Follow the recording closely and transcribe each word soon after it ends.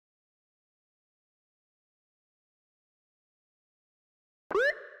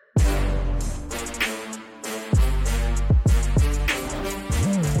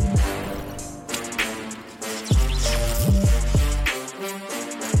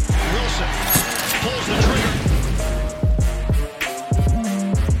pulls the trigger.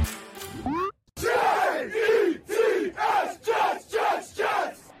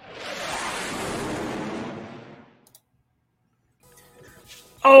 Jets!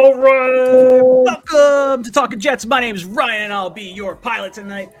 All right, welcome to Talking Jets. My name is Ryan, and I'll be your pilot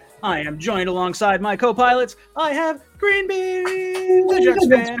tonight. I am joined alongside my co-pilots. I have Green Bean, the Jets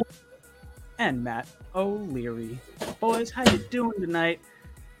fan, and Matt O'Leary. Boys, how you doing tonight?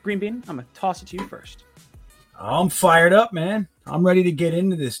 Green Bean, I'm going to toss it to you first. I'm fired up, man. I'm ready to get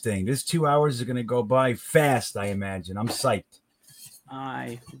into this thing. This 2 hours is going to go by fast, I imagine. I'm psyched.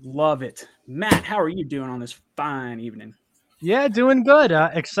 I love it. Matt, how are you doing on this fine evening? Yeah, doing good.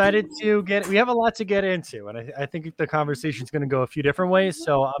 Excited to we have a lot to get into, and I think the conversation is going to go a few different ways,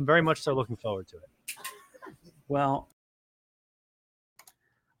 so I'm very much so looking forward to it. Well,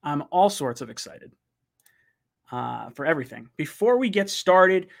 I'm all sorts of excited for everything. Before we get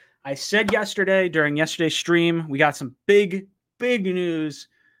started, I said yesterday, during yesterday's stream, we got some big news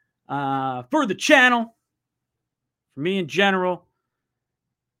for the channel, for me in general.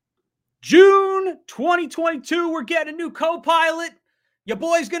 June 2022, we're getting a new co-pilot. Your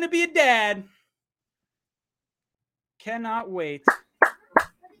boy's going to be a dad. Cannot wait.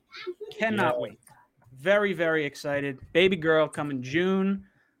 Cannot wait. Very, very excited. Baby girl coming June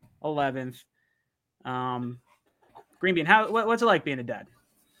 11th. Green Bean, what's it like being a dad?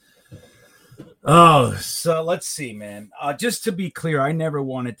 Oh, so let's see, man. Just to be clear, I never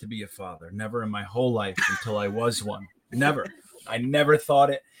wanted to be a father. Never in my whole life until I was one. Never. I never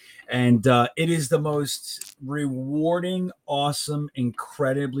thought it. And it is the most rewarding, awesome,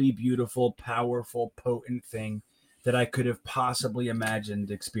 incredibly beautiful, powerful, potent thing that I could have possibly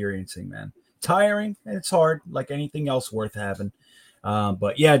imagined experiencing, man. Tiring, and it's hard, like anything else worth having.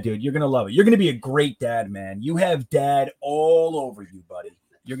 But yeah, dude, you're going to love it. You're going to be a great dad, man. You have dad all over you, buddy.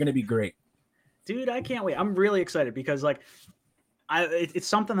 You're going to be great. Dude, I can't wait. I'm really excited because it's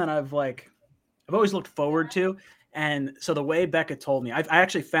something that I've always looked forward to. And so the way Becca told me, I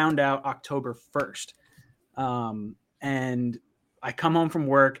actually found out October 1st. And I come home from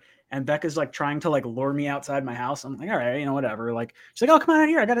work and Becca's trying to lure me outside my house. I'm like, all right, whatever. She's like, oh, come on out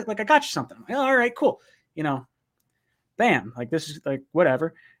here. I got you something. I'm like, oh, all right, cool. Bam. This is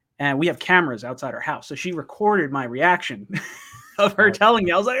whatever. And we have cameras outside our house. So she recorded my reaction of her telling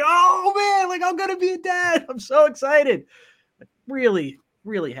me. I was like, oh man, I'm going to be a dad. I'm so excited. Really,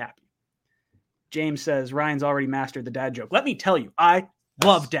 really happy. James says, Ryan's already mastered the dad joke. Let me tell you, I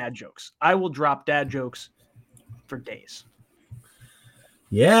love dad jokes. I will drop dad jokes for days.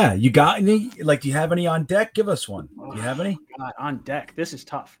 Yeah. You got any? Do you have any on deck? Give us one. Do you have any? God, on deck. This is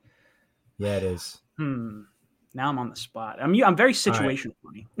tough. Yeah, it is. Now I'm on the spot. I'm very situational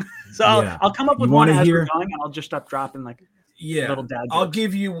funny. So I'll come up with one as we're going, and I'll just stop dropping little dad jokes. I'll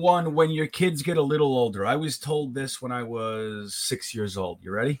give you one when your kids get a little older. I was told this when I was 6 years old.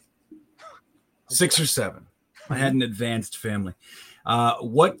 You ready? 6 or 7. I had an advanced family.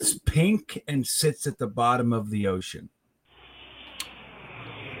 What's pink and sits at the bottom of the ocean?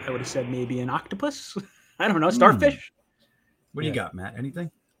 I would have said maybe an octopus. I don't know. Starfish. What do you got, Matt?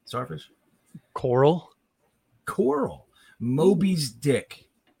 Anything? Starfish? Coral. Moby's dick.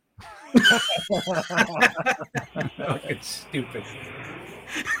 It's stupid.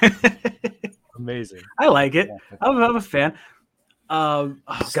 Amazing. I like it. I'm a fan.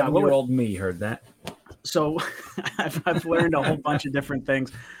 7-year-old me heard that. So I've learned a whole bunch of different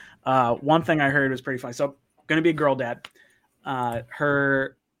things. One thing I heard was pretty funny. So going to be a girl dad.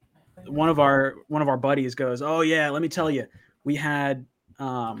 One of our buddies goes, oh yeah, let me tell you, we had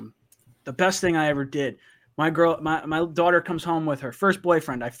the best thing I ever did. My daughter comes home with her first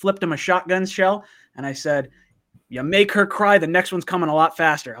boyfriend. I flipped him a shotgun shell and I said, you make her cry, the next one's coming a lot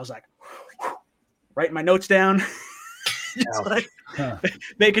faster. I was like, writing my notes down.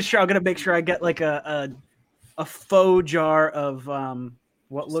 Making sure I'm gonna make sure I get a faux jar of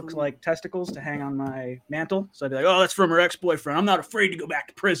what looks like testicles to hang on my mantle. So I'd be like, oh, that's from her ex-boyfriend. I'm not afraid to go back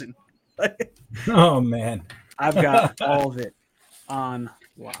to prison. Oh man, I've got all of it on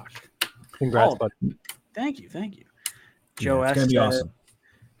lock. Congrats, bud. Thank you. Joe it's S. gonna be awesome.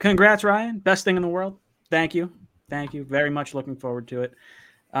 Congrats, Ryan. Best thing in the world. Thank you. Very much looking forward to it.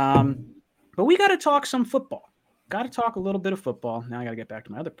 But we got to talk some football. Got to talk a little bit of football. Now I got to get back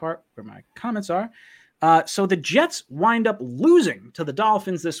to my other part where my comments are. So the Jets wind up losing to the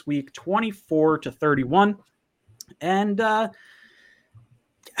Dolphins this week, 24-31. And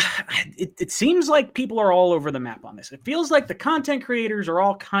it seems like people are all over the map on this. It feels like the content creators are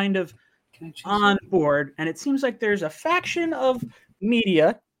all kind of on board. And it seems like there's a faction of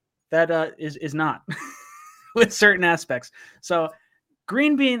media that is not with certain aspects. So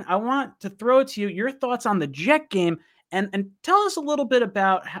Green Bean, I want to throw it to you your thoughts on the Jet game, and tell us a little bit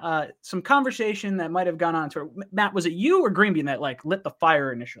about some conversation that might have gone on. Matt, was it you or Green Bean that like lit the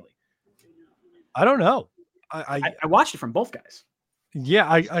fire initially? I don't know. I watched it from both guys.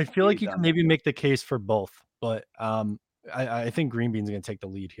 Yeah, I feel like you can maybe make the case for both, but I think Green Bean's going to take the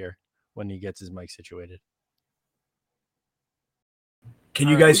lead here when he gets his mic situated. Can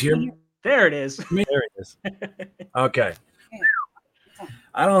you guys hear me? There it is. There it is. Okay.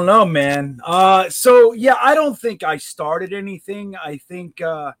 I don't know, man. So yeah, I don't think I started anything. I think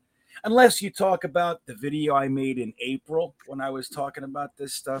unless you talk about the video I made in April when I was talking about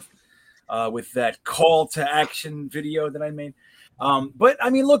this stuff with that call to action video that I made. But I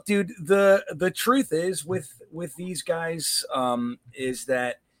mean, look, dude, the truth is with these guys is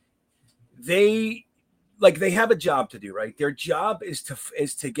that they have a job to do, right? Their job is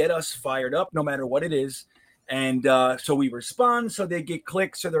to get us fired up no matter what it is. And so we respond, so they get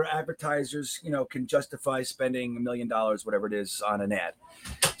clicks, so their advertisers, can justify spending $1 million, whatever it is, on an ad.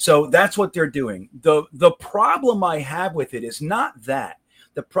 So that's what they're doing. The problem I have with it is not that.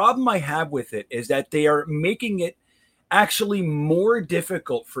 The problem I have with it is that they are making it actually more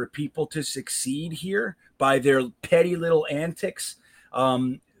difficult for people to succeed here by their petty little antics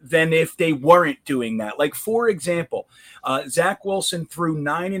than if they weren't doing that. Like, for example, Zach Wilson threw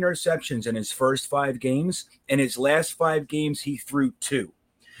 9 interceptions in his first 5 games. In his last 5 games, he threw 2.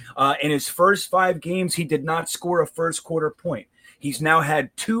 In his first 5 games, he did not score a first quarter point. He's now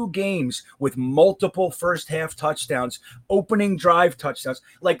had 2 games with multiple first half touchdowns, opening drive touchdowns.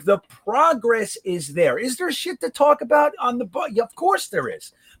 Like, the progress is there. Is there shit to talk about on the butt? Yeah, of course there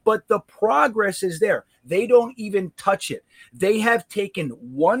is. But the progress is there. They don't even touch it. They have taken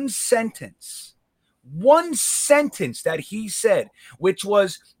one sentence that he said, which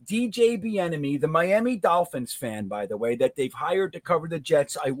was DJ Bieniemy, the Miami Dolphins fan, by the way, that they've hired to cover the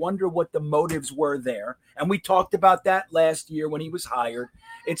Jets. I wonder what the motives were there. And we talked about that last year when he was hired.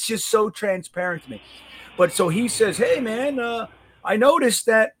 It's just so transparent to me. But so he says, hey, man, I noticed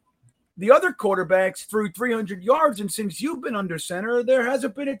that the other quarterbacks threw 300 yards, and since you've been under center, there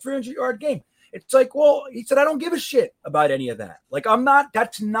hasn't been a 300-yard game. It's like, well, he said, I don't give a shit about any of that. Like,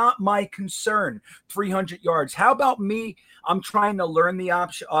 that's not my concern, 300 yards. How about me? I'm trying to learn the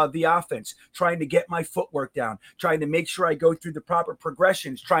offense, trying to get my footwork down, trying to make sure I go through the proper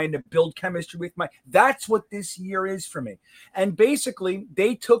progressions, trying to build chemistry with that's what this year is for me. And basically,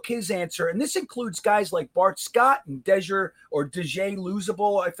 they took his answer, and this includes guys like Bart Scott and Deja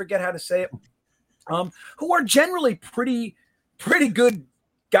Losable, I forget how to say it, who are generally pretty good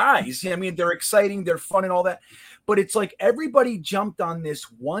guys. I mean, they're exciting, they're fun and all that. But it's like everybody jumped on this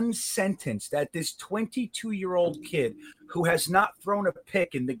one sentence that this 22-year-old kid who has not thrown a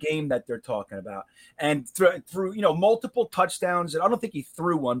pick in the game that they're talking about and threw multiple touchdowns. And I don't think he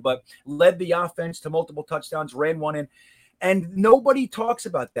threw one, but led the offense to multiple touchdowns, ran one in. And nobody talks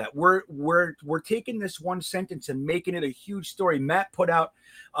about that. We're taking this one sentence and making it a huge story. Matt put out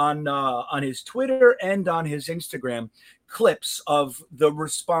on his Twitter and on his Instagram clips of the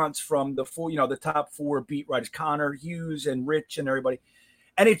response from the top 4 beat writers, Connor, Hughes, and Rich, and everybody.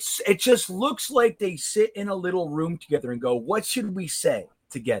 And it just looks like they sit in a little room together and go, what should we say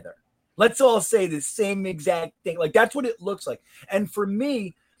together? Let's all say the same exact thing. Like, that's what it looks like. And for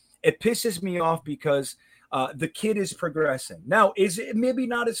me, it pisses me off because the kid is progressing. Now, is it maybe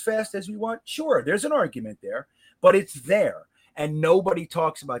not as fast as we want? Sure, there's an argument there, but it's there. And nobody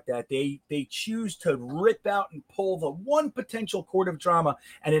talks about that. They choose to rip out and pull the one potential cord of drama.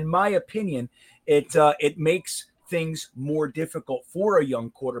 And in my opinion, it makes things more difficult for a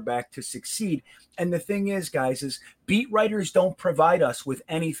young quarterback to succeed. And the thing is, guys, is beat writers don't provide us with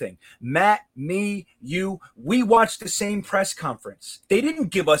anything. Matt, me, you, we watched the same press conference. They didn't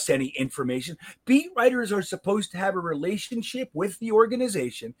give us any information. Beat writers are supposed to have a relationship with the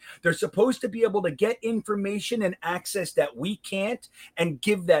organization. They're supposed to be able to get information and access that we can't and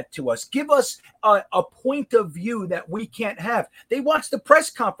give that to us. Give us a point of view that we can't have. They watched the press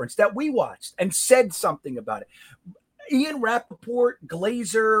conference that we watched and said something about it. Ian Rappaport,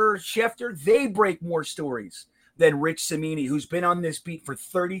 Glazer, Schefter, they break more stories than Rich Cimini, who's been on this beat for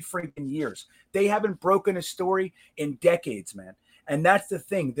 30 freaking years. They haven't broken a story in decades, man. And that's the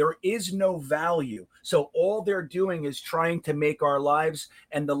thing. There is no value. So all they're doing is trying to make our lives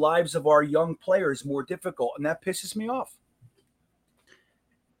and the lives of our young players more difficult. And that pisses me off.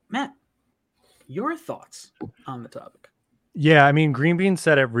 Matt, your thoughts on the topic? Yeah, I mean, Green Bean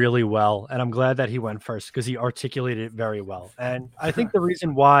said it really well, and I'm glad that he went first because he articulated it very well. And I think the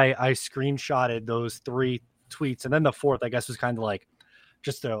reason why I screenshotted those 3 tweets, and then the 4th, I guess, was kind of like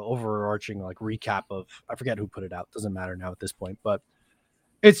just an overarching like recap of, I forget who put it out. Doesn't matter now at this point. But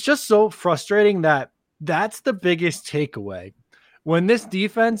It's just so frustrating that's the biggest takeaway. When this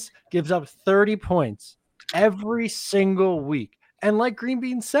defense gives up 30 points every single week. And like Green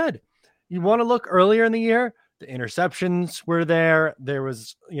Bean said, you want to look earlier in the year, the interceptions were there. There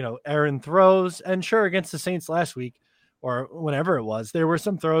was, errant throws. And sure, against the Saints last week or whenever it was, there were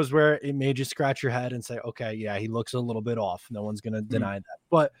some throws where it made you scratch your head and say, okay, yeah, he looks a little bit off. No one's going to deny that.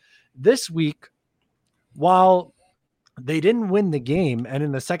 But this week, while they didn't win the game and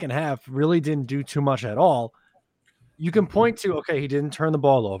in the second half really didn't do too much at all, you can point to, okay, he didn't turn the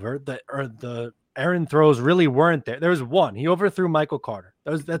ball over. The errant throws really weren't there. There was one. He overthrew Michael Carter.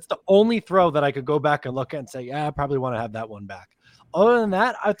 That's the only throw that I could go back and look at and say, yeah, I probably want to have that one back. Other than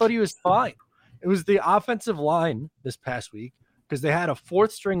that, I thought he was fine. It was the offensive line this past week because they had a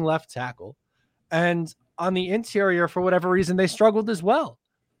fourth string left tackle. And on the interior, for whatever reason, they struggled as well.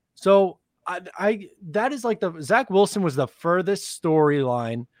 So that is like Zach Wilson was the furthest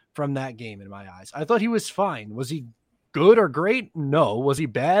storyline from that game in my eyes. I thought he was fine. Was he good or great? No. Was he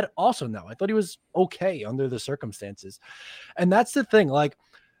bad? Also no. I thought he was okay under the circumstances. And that's the thing. Like,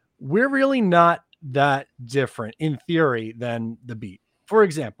 we're really not that different in theory than the beat. For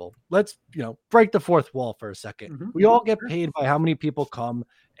example, let's, break the fourth wall for a second. Mm-hmm. We all get paid by how many people come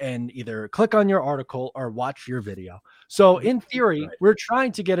and either click on your article or watch your video. So in theory, we're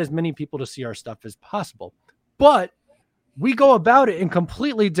trying to get as many people to see our stuff as possible, but we go about it in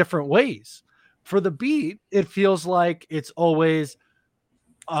completely different ways. For the beat, it feels like it's always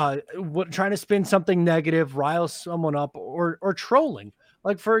trying to spin something negative, rile someone up, or trolling.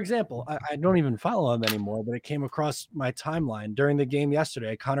 Like, for example, I don't even follow him anymore, but it came across my timeline during the game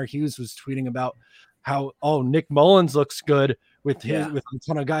yesterday. Connor Hughes was tweeting about how, Nick Mullins looks good with a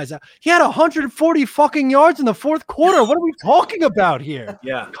ton of guys out. He had 140 fucking yards in the fourth quarter. What are we talking about here?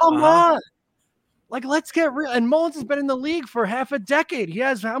 Yeah. Come on. Like, let's get real. And Mullins has been in the league for half a decade. He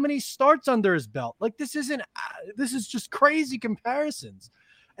has how many starts under his belt? Like, this is just crazy comparisons.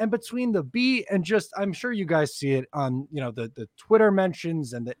 And between the beat and just, I'm sure you guys see it on, the Twitter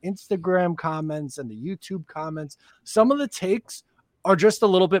mentions and the Instagram comments and the YouTube comments. Some of the takes are just a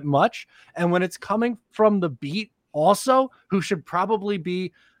little bit much. And when it's coming from the beat also, who should probably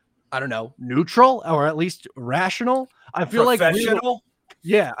be, I don't know, neutral or at least rational, I feel like professional.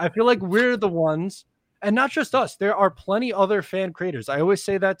 Yeah, I feel like we're the ones, and not just us. There are plenty other fan creators. I always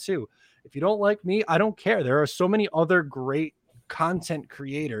say that too. If you don't like me, I don't care. There are so many other great content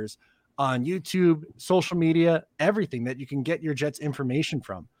creators on YouTube, social media, everything that you can get your Jets information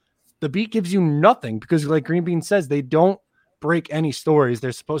from. The beat gives you nothing because, like Green Bean says, they don't break any stories.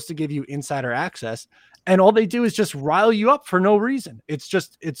 They're supposed to give you insider access, and all they do is just rile you up for no reason. It's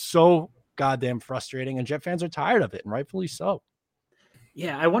so goddamn frustrating, and Jet fans are tired of it, and rightfully so.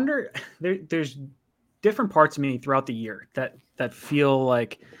 Yeah, I wonder, there's different parts of me throughout the year that feel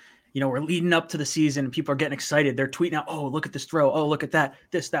like, we're leading up to the season and people are getting excited. They're tweeting out, oh, look at this throw. Oh, look at that,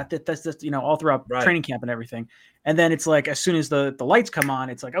 this, all throughout training camp and everything. And then it's like, as soon as the lights come on,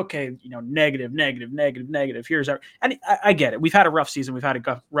 it's like, okay, negative. Here's and I get it. We've had a rough season. We've had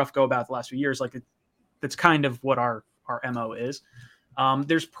a rough go about the last few years. Like, that's kind of what our MO is.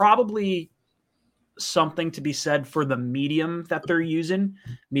 There's probably something to be said for the medium that they're using,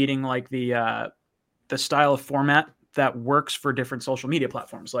 meaning like the style of format that works for different social media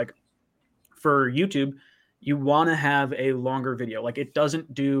platforms. Like for YouTube, you want to have a longer video. Like, it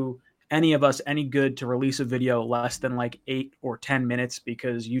doesn't do any of us any good to release a video less than like 8 or 10 minutes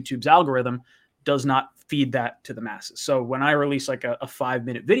because YouTube's algorithm does not feed that to the masses. So when I release like a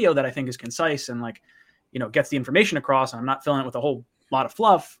 5-minute video that I think is concise and like, gets the information across, and I'm not filling it with a whole lot of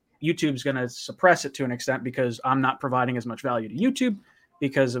fluff, YouTube's going to suppress it to an extent because I'm not providing as much value to YouTube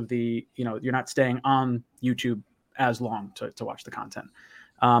because of the, you're not staying on YouTube as long to watch the content.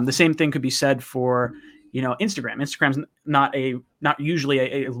 The same thing could be said for, Instagram. Instagram's not usually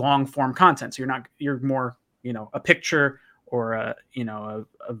a long form content. So you're more, a picture or a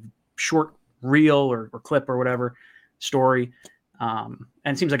short reel or clip or whatever story. And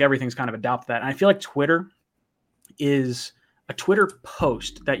it seems like everything's kind of adopted that. And I feel like Twitter is a Twitter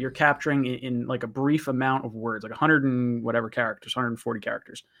post that you're capturing in like a brief amount of words, like 100 and whatever characters, 140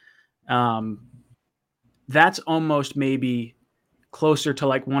 characters. That's almost maybe closer to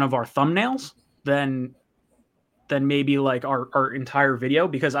like one of our thumbnails than maybe like our entire video,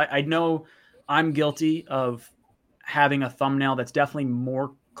 because I know I'm guilty of having a thumbnail that's definitely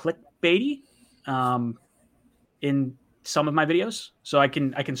more clickbaity in some of my videos. So I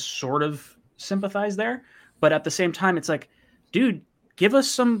can sort of sympathize there, but at the same time, it's like, dude, give us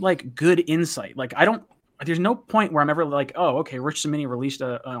some like good insight. Like, there's no point where I'm ever like, oh, okay, Rich Cimini released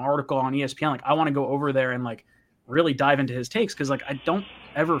an article on ESPN. Like, I want to go over there and like really dive into his takes because like I don't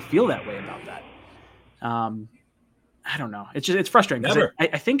ever feel that way about that. I don't know. It's frustrating because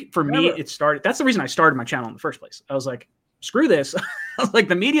I think for me it started. That's the reason I started my channel in the first place. I was like, screw this. I was like,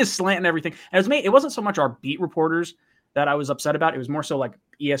 the media's slanting everything, and it wasn't so much our beat reporters that I was upset about. It was more so like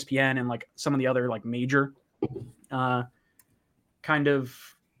ESPN and like some of the other like major kind of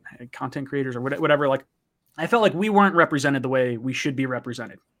content creators or whatever. Like I felt like we weren't represented the way we should be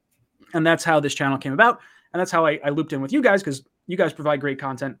represented. And that's how this channel came about. And that's how I looped in with you guys, because you guys provide great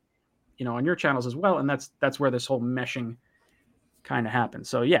content, on your channels as well. And that's where this whole meshing kind of happened.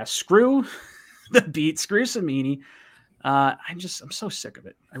 So yeah, screw the beat, screw Cimini. I'm so sick of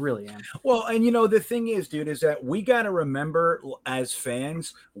it. I really am. Well, and the thing is, dude, is that we got to remember as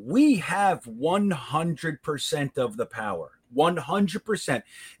fans, we have 100% of the power. 100%.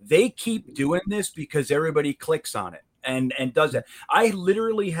 They keep doing this because everybody clicks on it and does it. I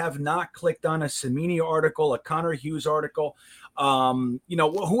literally have not clicked on a Cimini article, a Connor Hughes article,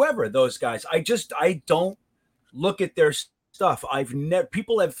 whoever those guys. I don't look at their stuff.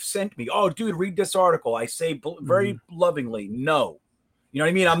 People have sent me, oh, dude, read this article. I say very lovingly, no. You know what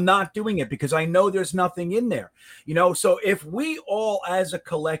I mean? I'm not doing it because I know there's nothing in there. So if we all as a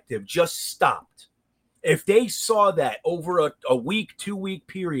collective just stopped, if they saw that over a week, 2-week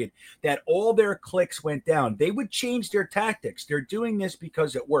period, that all their clicks went down, they would change their tactics. They're doing this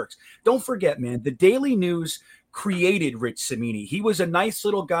because it works. Don't forget, man, the Daily News created Rich Cimini. He was a nice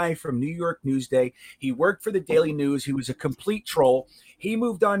little guy from New York Newsday. He worked for the Daily News. He was a complete troll. He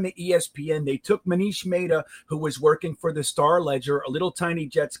moved on to ESPN. They took Manish Mehta, who was working for the Star Ledger, a little tiny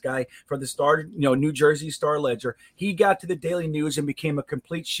Jets guy for the Star, New Jersey Star Ledger. He got to the Daily News and became a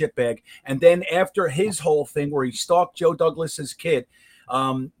complete shitbag. And then after his whole thing where he stalked Joe Douglas's kid,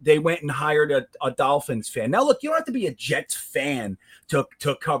 they went and hired a Dolphins fan. Now, look, you don't have to be a Jets fan to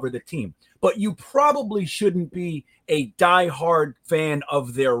cover the team, but you probably shouldn't be a diehard fan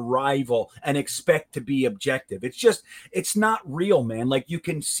of their rival and expect to be objective. It's not real, man. Like, you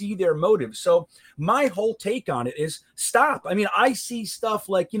can see their motives. So my whole take on it is stop. I mean, I see stuff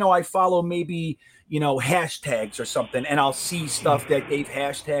like, I follow maybe, hashtags or something, and I'll see stuff that they've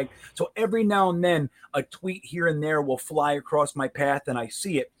hashtagged. So every now and then a tweet here and there will fly across my path and I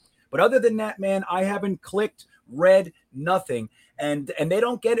see it. But other than that, man, I haven't clicked, read, nothing. And they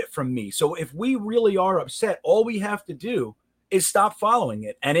don't get it from me. So if we really are upset, all we have to do is stop following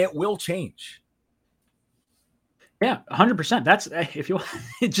it, and it will change. Yeah, 100%. That's if you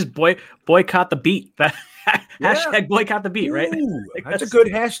just boycott the beat. That hashtag boycott the beat, right? Ooh, that's a good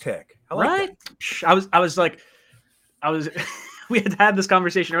hashtag. I like right? That. I was we had this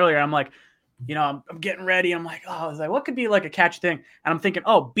conversation earlier. I'm like, I'm getting ready. I'm like, I was like, what could be like a catchy thing? And I'm thinking,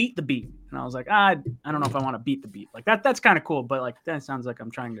 beat the beat. And I was like, I don't know if I want to beat the beat. Like that's kind of cool, but like that sounds like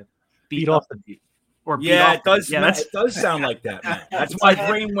I'm trying to beat off the beat. Or beat off it does. Yeah, it does sound like that, man. That's my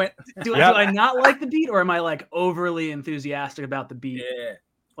brain went. Do I not like the beat, or am I like overly enthusiastic about the beat? Yeah.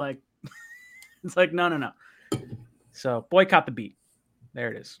 Like it's like no. So boycott the beat.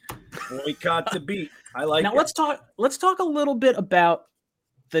 There it is. Boycott the beat. I like. Now let's talk a little bit about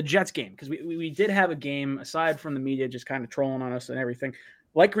the Jets game, because we did have a game aside from the media just kind of trolling on us and everything.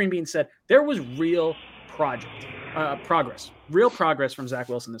 Like Green Bean said, there was real progress from Zach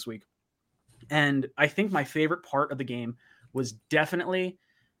Wilson this week. And I think my favorite part of the game was definitely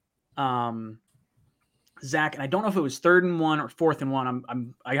Zach, and I don't know if it was 3rd and 1 or 4th and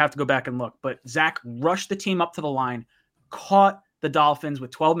 1. I have to go back and look, but Zach rushed the team up to the line, caught the Dolphins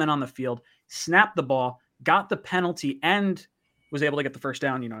with 12 men on the field, snapped the ball, got the penalty, and was able to get the first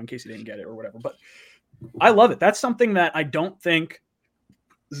down, in case he didn't get it or whatever. But I love it. That's something that I don't think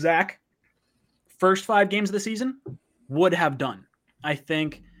Zach, first 5 games of the season, would have done. I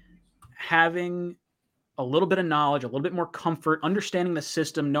think having a little bit of knowledge, a little bit more comfort, understanding the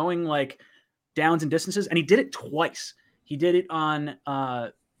system, knowing like downs and distances, and he did it twice. He did it on,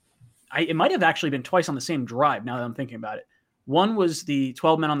 it might have actually been twice on the same drive now that I'm thinking about it. One was the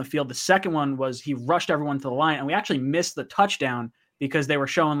 12 men on the field. The second one was he rushed everyone to the line, and we actually missed the touchdown because they were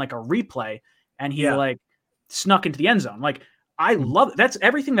showing like a replay, and he like snuck into the end zone. Like, I love it. That's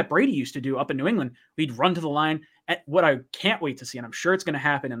everything that Brady used to do up in New England. He'd run to the line. At what I can't wait to see, and I'm sure it's going to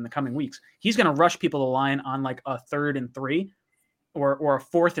happen in the coming weeks, he's going to rush people to the line on like a 3rd and 3 or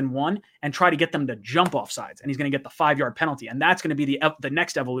a 4th and 1 and try to get them to jump off sides. And he's going to get the 5-yard penalty. And that's going to be the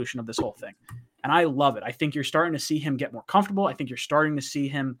next evolution of this whole thing. And I love it. I think you're starting to see him get more comfortable. I think you're starting to see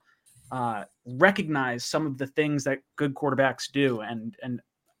him recognize some of the things that good quarterbacks do. And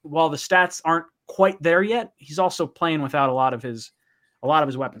while the stats aren't quite there yet, he's also playing without a lot of his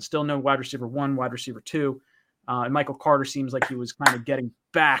weapons. Still no wide receiver 1, wide receiver 2. And Michael Carter seems like he was kind of getting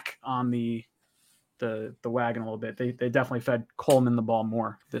back on the the wagon a little bit. They definitely fed Coleman the ball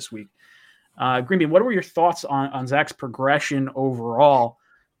more this week. Green Bean, what were your thoughts on Zach's progression overall,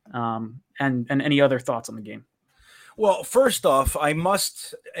 and any other thoughts on the game? Well, first off, I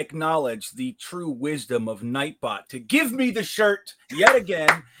must acknowledge the true wisdom of Nightbot to give me the shirt yet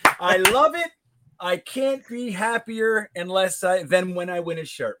again. I love it. I can't be happier than when I win a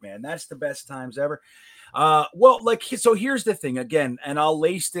shirt, man. That's the best times ever. So here's the thing again, and I'll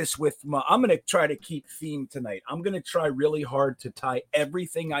lace this with I'm going to try to keep theme tonight. I'm going to try really hard to tie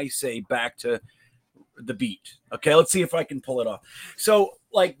everything I say back to the beat. Okay, let's see if I can pull it off. So,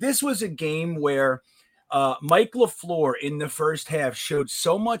 this was a game where Mike LaFleur in the first half showed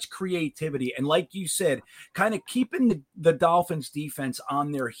so much creativity. And like you said, kind of keeping the Dolphins defense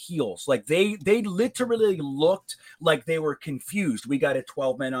on their heels. They literally looked like they were confused. We got a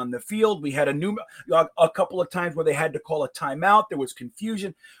 12 men on the field. We had a couple of times where they had to call a timeout. There was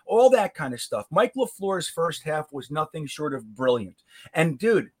confusion, all that kind of stuff. Mike LaFleur's first half was nothing short of brilliant. And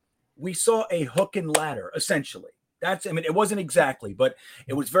dude, we saw a hook and ladder essentially. It wasn't exactly, but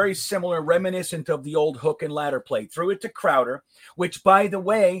it was very similar, reminiscent of the old hook and ladder play. Threw it to Crowder, which, by the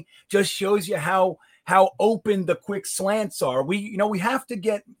way, just shows you how open the quick slants are. We have to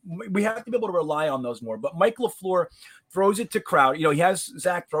be able to rely on those more. But Mike LaFleur throws it to Crowder. He has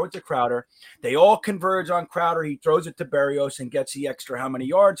Zach throw it to Crowder. They all converge on Crowder. He throws it to Berrios and gets the extra how many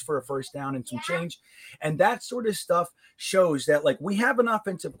yards for a first down and some change. And that sort of stuff shows that we have an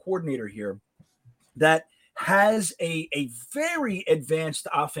offensive coordinator here that has a very advanced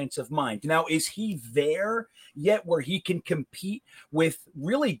offensive mind. Now, is he there yet where he can compete with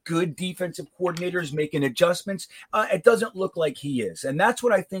really good defensive coordinators making adjustments? It doesn't look like he is. And that's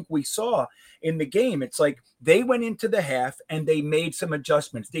what I think we saw in the game. It's they went into the half and they made some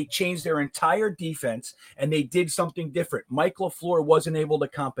adjustments. They changed their entire defense and they did something different. Mike LaFleur wasn't able to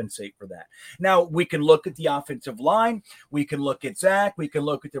compensate for that. Now, we can look at the offensive line. We can look at Zach. We can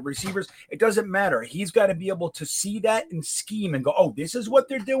look at the receivers. It doesn't matter. He's got to be able to see that and scheme and go, oh, this is what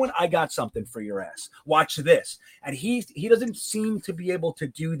they're doing. I got something for your ass. Watch this. And he doesn't seem to be able to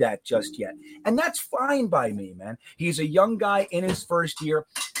do that just yet. And that's fine by me, man. He's a young guy in his first year.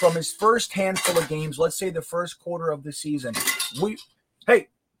 From his first handful of games, let's say the first quarter of the season, we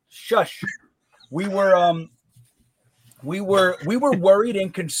were worried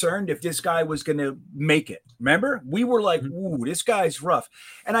and concerned if this guy was going to make it. Remember, we were like, "Ooh, this guy's rough,"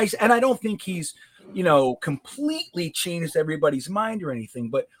 and I don't think he's completely changed everybody's mind or anything,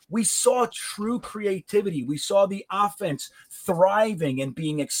 but we saw true creativity. We saw the offense thriving and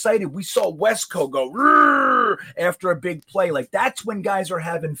being excited. We saw Wesco go after a big play. That's when guys are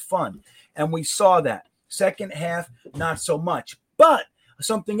having fun. And we saw that. Second half, not so much. But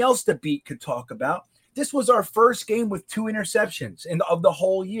something else the beat could talk about. This was our first game with 2 interceptions of the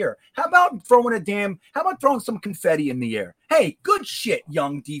whole year. How about throwing some confetti in the air? Hey, good shit,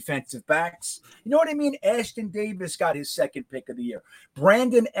 young defensive backs. You know what I mean? Ashton Davis got his second pick of the year.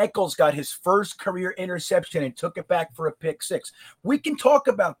 Brandon Eccles got his first career interception and took it back for a pick 6. We can talk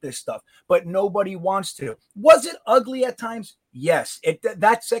about this stuff, but nobody wants to. Was it ugly at times? Yes.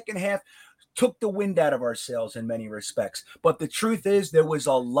 That second half took the wind out of our sails in many respects. But the truth is there was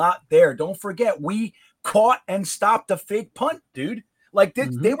a lot there. Don't forget, we caught and stopped a fake punt, dude.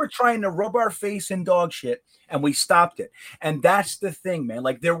 They were trying to rub our face in dog shit and we stopped it. And that's the thing, man.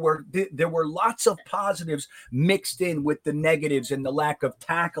 There were lots of positives mixed in with the negatives and the lack of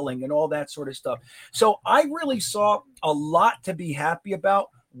tackling and all that sort of stuff. So I really saw a lot to be happy about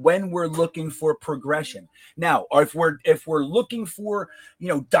when we're looking for progression. Now, if we're looking for,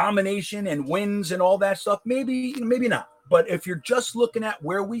 domination and wins and all that stuff, maybe not. But if you're just looking at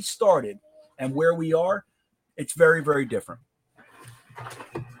where we started and where we are, it's very, very different.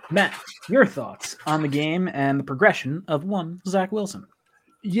 Matt, your thoughts on the game and the progression of one Zach Wilson?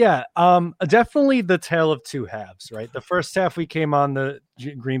 Yeah, definitely the tale of two halves, right? The first half we came on the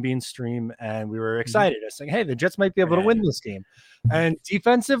Green Bean stream and we were excited, saying, "Hey, the Jets might be able to win this game." And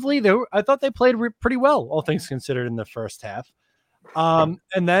defensively, I thought they played pretty well, all things considered, in the first half. And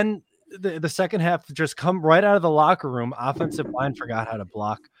then the second half just come right out of the locker room. Offensive line forgot how to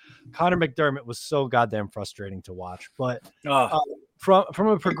block. Connor McDermott was so goddamn frustrating to watch. But from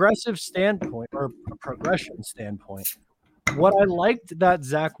a progressive standpoint or a progression standpoint, what I liked that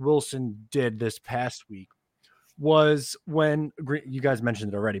Zach Wilson did this past week was when you guys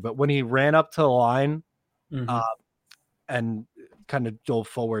mentioned it already, but when he ran up to the line and kind of dove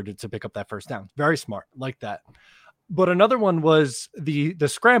forward to pick up that first down. Very smart, like that. But another one was the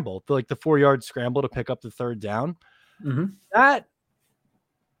scramble, the 4-yard scramble to pick up the third down. That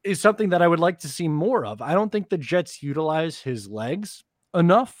is something that I would like to see more of. I don't think the Jets utilize his legs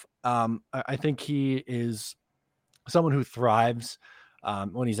enough. I think he is someone who thrives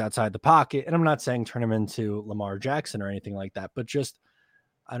when he's outside the pocket. And I'm not saying turn him into Lamar Jackson or anything like that, but just,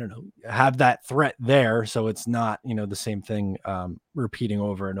 I don't know, have that threat there. So it's not, the same thing repeating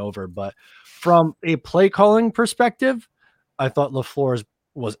over and over. But from a play calling perspective, I thought LaFleur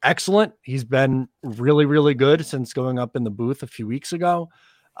was excellent. He's been really, really good since going up in the booth a few weeks ago.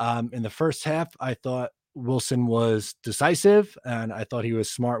 In the first half, I thought Wilson was decisive, and I thought he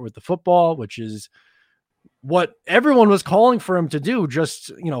was smart with the football, which is what everyone was calling for him to do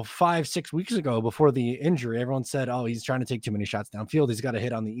just, 5-6 weeks ago before the injury. Everyone said, oh, he's trying to take too many shots downfield. He's got to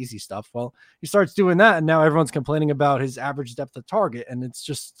hit on the easy stuff. Well, he starts doing that, and now everyone's complaining about his average depth of target. And it's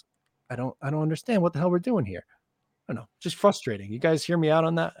just, I don't understand what the hell we're doing here. I don't know, just frustrating. You guys hear me out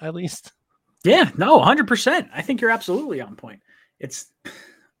on that at least? Yeah, no, 100%. I think you're absolutely on point.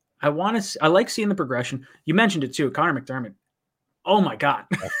 I like seeing the progression. You mentioned it too, Connor McDermott. Oh my God.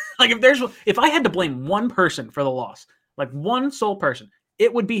 Like if I had to blame one person for the loss, like one sole person,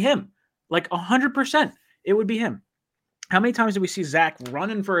 it would be him. Like 100%, it would be him. How many times did we see Zach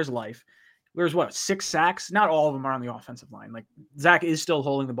running for his life? There's 6 sacks? Not all of them are on the offensive line. Like Zach is still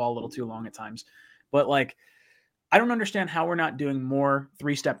holding the ball a little too long at times, but like, I don't understand how we're not doing more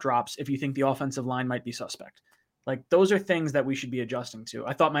 3-step drops if you think the offensive line might be suspect. Like those are things that we should be adjusting to.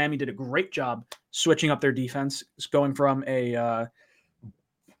 I thought Miami did a great job switching up their defense, going from a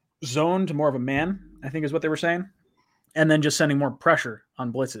zone to more of a man, I think is what they were saying. And then just sending more pressure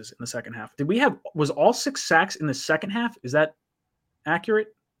on blitzes in the second half. Was all 6 sacks in the second half? Is that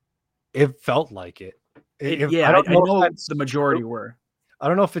accurate? It felt like it. I know the majority were. I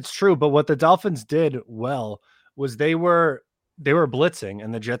don't know if it's true, but what the Dolphins did well was they were blitzing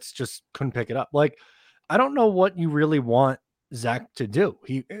and the Jets just couldn't pick it up. Like, I don't know what you really want Zach to do.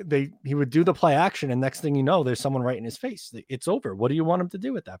 He would do the play action, and next thing you know, there's someone right in his face. It's over. What do you want him to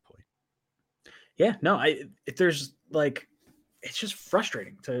do at that point? Yeah, no, it's just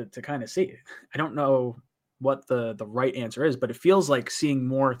frustrating to kind of see. I don't know what the right answer is, but it feels like seeing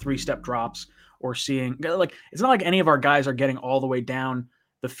more 3-step drops or seeing like, it's not like any of our guys are getting all the way down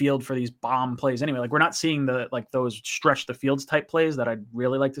the field for these bomb plays anyway. Like we're not seeing those stretch the fields type plays that I'd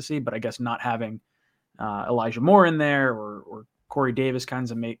really like to see, but I guess not having Elijah Moore in there or Corey Davis kind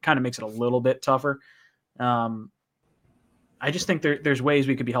of makes it a little bit tougher. I just think there's ways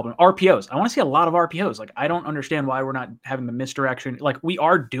we could be helping. RPOs. I want to see a lot of RPOs. Like I don't understand why we're not having the misdirection. Like we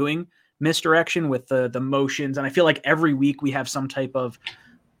are doing misdirection with the motions, and I feel like every week we have some type of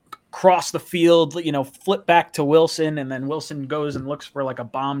cross the field, flip back to Wilson, and then Wilson goes and looks for like a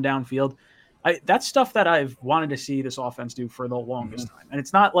bomb downfield. That's stuff that I've wanted to see this offense do for the longest time. And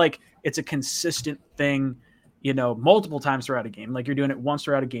it's not like it's a consistent thing, multiple times throughout a game. Like you're doing it once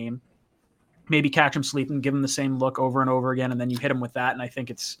throughout a game, maybe catch him sleeping, give him the same look over and over again, and then you hit him with that. And I think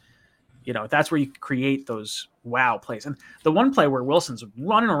it's, that's where you create those wow plays. And the one play where Wilson's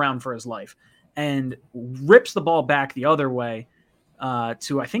running around for his life and rips the ball back the other way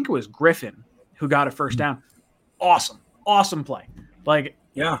to, I think it was Griffin who got a first down. Awesome play. Like,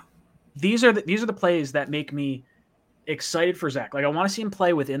 yeah. These are the plays that make me excited for Zach. Like I want to see him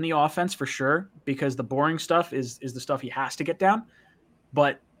play within the offense for sure, because the boring stuff is the stuff he has to get down.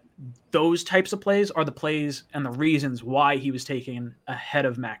 But those types of plays are the plays and the reasons why he was taken ahead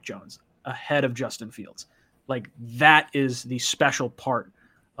of Mac Jones, ahead of Justin Fields. Like that is the special part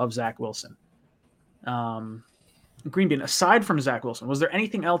of Zach Wilson. Green Bean, aside from Zach Wilson, was there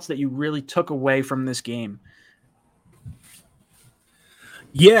anything else that you really took away from this game?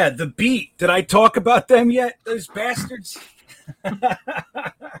 Yeah, the beat. Did I talk about them yet? Those bastards. Hashtag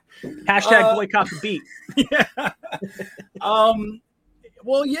boycott the beat. Yeah.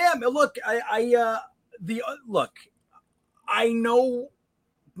 Well, yeah. Look, I know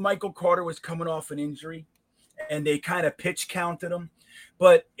Michael Carter was coming off an injury, and they kind of pitch counted him.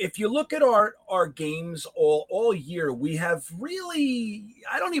 But if you look at our games all year, we have really,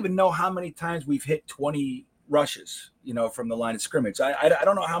 I don't even know how many times we've hit 20 rushes, from the line of scrimmage. I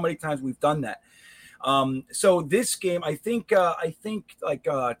don't know how many times we've done that. So this game, I think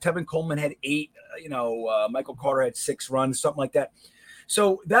Tevin Coleman had 8, Michael Carter had 6 runs, something like that.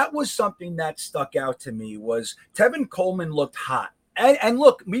 So that was something that stuck out to me was Tevin Coleman looked hot. And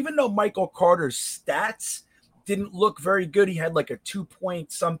look, even though Michael Carter's stats didn't look very good, he had like a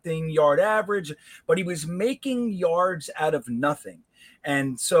 2-point-something yard average, but he was making yards out of nothing.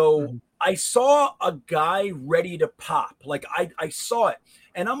 And so I saw a guy ready to pop. Like I saw it.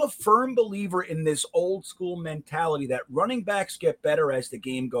 And I'm a firm believer in this old school mentality that running backs get better as the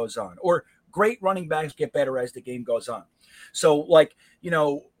game goes on, or Great running backs get better as the game goes on. So, like,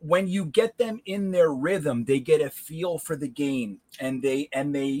 when you get them in their rhythm, they get a feel for the game, and they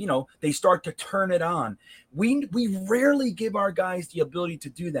they start to turn it on. We rarely give our guys the ability to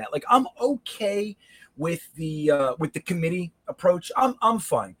do that. Like, I'm okay with the committee approach. I'm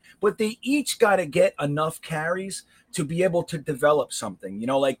fine, but they each got to get enough carries to be able to develop something.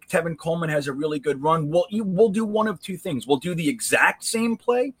 Like Tevin Coleman has a really good run. We'll do one of two things. We'll do the exact same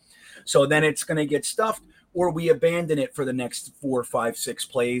play, so then it's going to get stuffed, or we abandon it for the next 4, 5, 6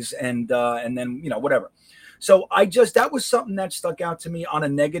 plays, and then whatever. So that was something that stuck out to me on a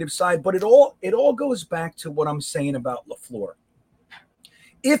negative side, but it all goes back to what I'm saying about LaFleur.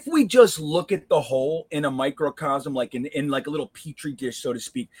 If we just look at the whole in a microcosm, like in like a little petri dish, so to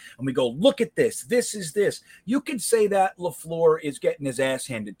speak, and we go, look at this, this is this, you could say that LaFleur is getting his ass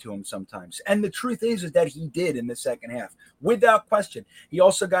handed to him sometimes. And the truth is that he did in the second half, without question. He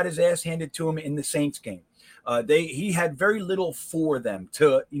also got his ass handed to him in the Saints game. He had very little for them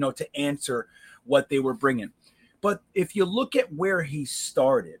to answer what they were bringing. But if you look at where he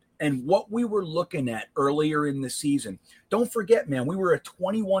started and what we were looking at earlier in the season, don't forget, man, we were a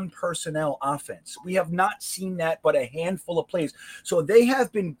 21 personnel offense. We have not seen that but a handful of plays. So they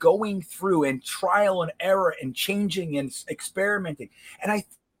have been going through and trial and error and changing and experimenting. And I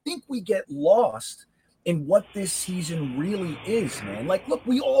think we get lost in what this season really is, man. Like, look,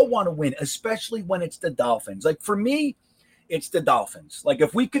 we all want to win, especially when it's the Dolphins. Like, for me, it's the Dolphins. Like,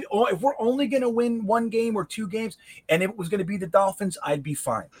 if we're only going to win 1 game or 2 games, and it was going to be the Dolphins, I'd be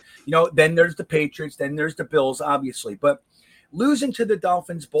fine. Then there's the Patriots, then there's the Bills, obviously. But losing to the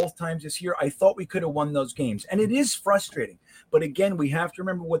Dolphins both times this year, I thought we could have won those games. And it is frustrating. But again, we have to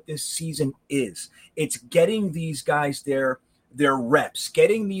remember what this season is. It's getting these guys their reps,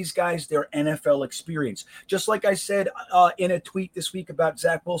 getting these guys their NFL experience. Just like I said in a tweet this week about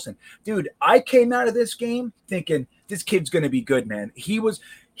Zach Wilson. Dude, I came out of this game thinking this kid's going to be good, man. He was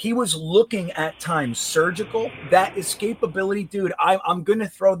looking at times surgical. That escapability, dude, I'm going to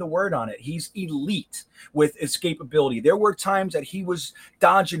throw the word on it. He's elite with escapability. There were times that he was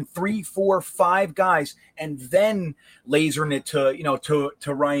dodging 3, 4, 5 guys and then lasering it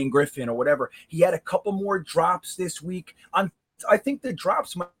to Ryan Griffin or whatever. He had a couple more drops this week. I think the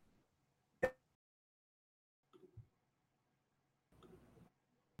drops might.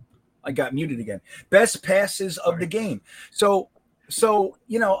 I got muted again. Best passes of the game. So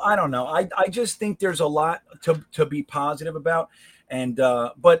I don't know. I just think there's a lot to be positive about. And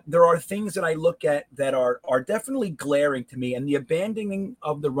but there are things that I look at that are definitely glaring to me, and the abandoning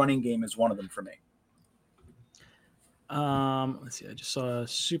of the running game is one of them for me. Let's see. I just saw a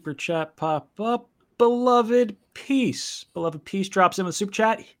super chat pop up. Beloved Peace drops in with super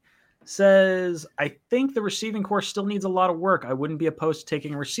chat. Says, I think the receiving core still needs a lot of work. I wouldn't be opposed to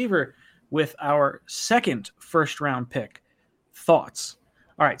taking a receiver with our second first-round pick. Thoughts?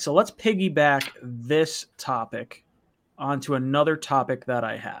 All right, so let's piggyback this topic onto another topic that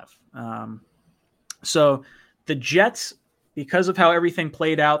I have. So the Jets, because of how everything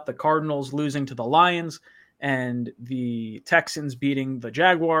played out, the Cardinals losing to the Lions and the Texans beating the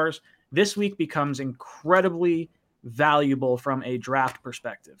Jaguars, this week becomes incredibly valuable from a draft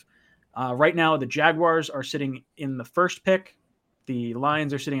perspective. Right now, the Jaguars are sitting in the first pick. The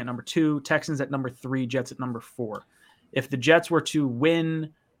Lions are sitting at number 2, Texans at number 3, Jets at number 4. If the Jets were to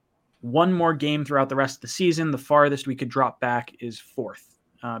win one more game throughout the rest of the season, the farthest we could drop back is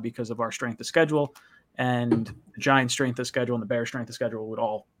 4th because of our strength of schedule. And the Giants' strength of schedule and the Bears' strength of schedule would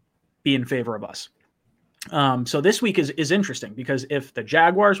all be in favor of us. So this week is interesting because if the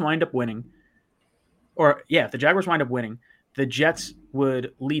Jaguars wind up winning, the Jets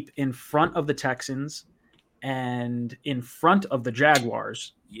would leap in front of the Texans and in front of the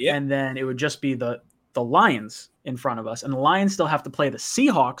Jaguars. Yeah. And then it would just be the Lions in front of us. And the Lions still have to play the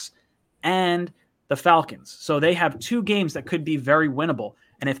Seahawks and the Falcons. So they have 2 games that could be very winnable.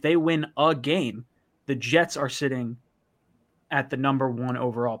 And if they win a game, the Jets are sitting at the number 1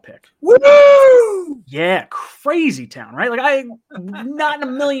 overall pick. Woo! Yeah, crazy town, right? Like not in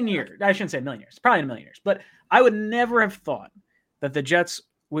a million years. I shouldn't say a million years. Probably in a million years. But I would never have thought that the Jets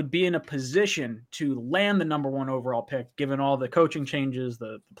would be in a position to land the number 1 overall pick, given all the coaching changes,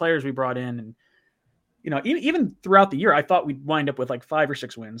 the players we brought in. And, even throughout the year, I thought we'd wind up with like 5 or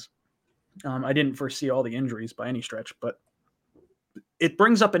 6 wins. I didn't foresee all the injuries by any stretch, but it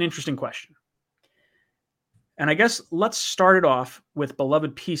brings up an interesting question. And I guess let's start it off with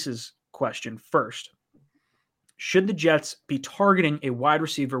Beloved Peace's question first. Should the Jets be targeting a wide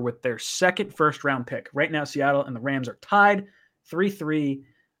receiver with their second first-round pick? Right now, Seattle and the Rams are tied 3-3,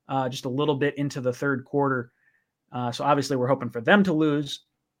 just a little bit into the third quarter. So obviously we're hoping for them to lose.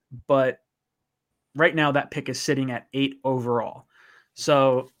 But right now that pick is sitting at 8 overall.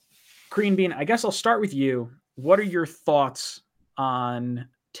 So, Green Bean, I guess I'll start with you. What are your thoughts on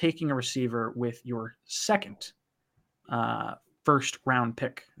taking a receiver with your second first round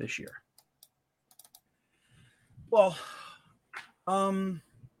pick this year? Well,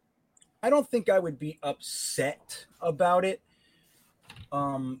 I don't think I would be upset about it.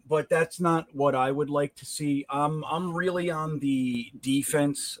 But that's not what I would like to see. I'm really on the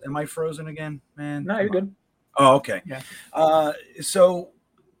defense. Am I frozen again, man? No, you're good. Oh, okay. Yeah. So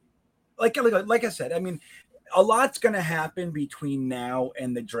like I said, I mean, a lot's going to happen between now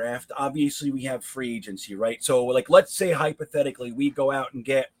and the draft. Obviously, we have free agency, right? So, like, let's say hypothetically we go out and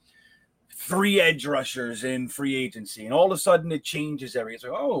get 3 edge rushers in free agency, and all of a sudden it changes everything. It's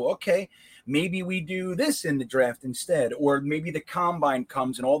like, oh, okay, maybe we do this in the draft instead, or maybe the combine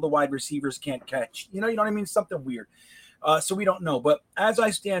comes and all the wide receivers can't catch. You know what I mean? Something weird. So we don't know. But as I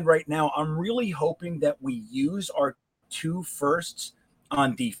stand right now, I'm really hoping that we use our 2 firsts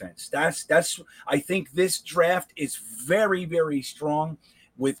on defense. That's I think this draft is very, very strong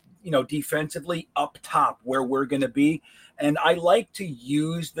with, defensively up top where we're going to be. And I like to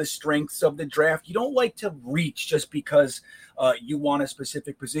use the strengths of the draft. You don't like to reach just because you want a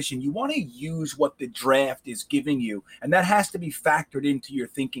specific position. You want to use what the draft is giving you. And that has to be factored into your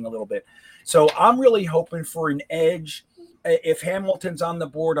thinking a little bit. So I'm really hoping for an edge. If Hamilton's on the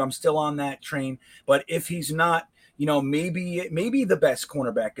board, I'm still on that train. But if he's not, maybe the best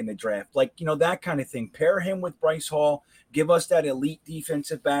cornerback in the draft, like, that kind of thing. Pair him with Bryce Hall, give us that elite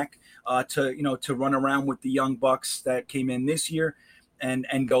defensive back to run around with the young bucks that came in this year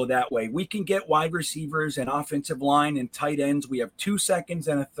and go that way. We can get wide receivers and offensive line and tight ends. We have 2 seconds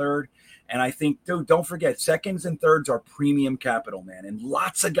and a third. And I think, dude, don't forget, seconds and thirds are premium capital, man. And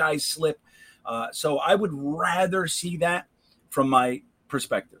lots of guys slip. So I would rather see that from my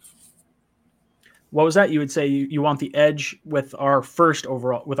perspective. What was that? You would say you want the edge with our first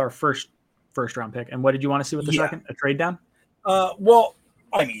round pick. And what did you want to see with the second? A trade down? Well,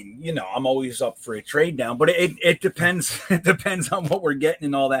 I mean, I'm always up for a trade down, but it depends. It depends on what we're getting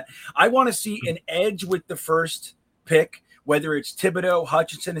and all that. I want to see an edge with the first pick, whether it's Thibodeau,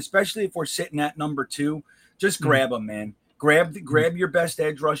 Hutchinson, especially if we're sitting at number 2. Just grab them, man. Grab your best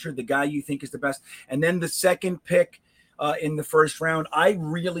edge rusher, the guy you think is the best, and then the second pick. In the first round, I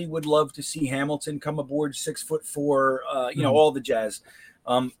really would love to see Hamilton come aboard, 6'4", all the jazz.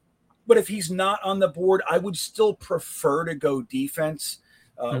 But if he's not on the board, I would still prefer to go defense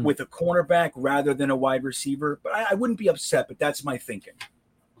with a cornerback rather than a wide receiver. But I wouldn't be upset, but that's my thinking.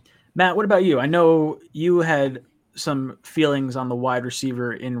 Matt, what about you? I know you had some feelings on the wide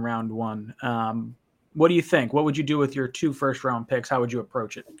receiver in round 1. What do you think? What would you do with your 2 first-round picks? How would you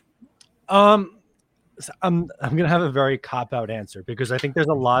approach it? I'm going to have a very cop-out answer because I think there's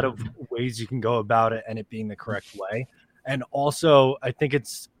a lot of ways you can go about it and it being the correct way. And also, I think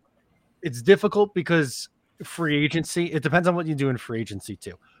it's difficult because free agency, it depends on what you do in free agency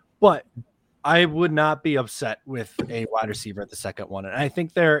too. But I would not be upset with a wide receiver at the second one. And I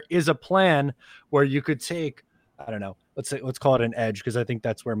think there is a plan where you could take, I don't know, let's call it an edge because I think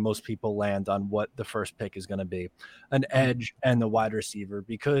that's where most people land on what the first pick is going to be, an edge and the wide receiver.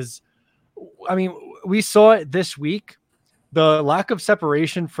 Because I mean, we saw it this week. The lack of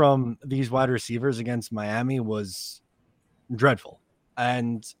separation from these wide receivers against Miami was dreadful.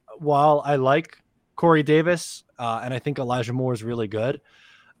 And while I like Corey Davis and I think Elijah Moore is really good,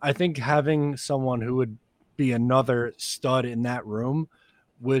 I think having someone who would be another stud in that room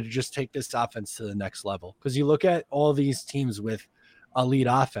would just take this offense to the next level. Because you look at all these teams with elite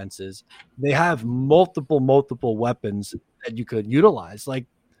offenses, they have multiple weapons that you could utilize. Like,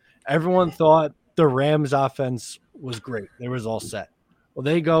 everyone thought the Rams offense was great. They was all set. Well,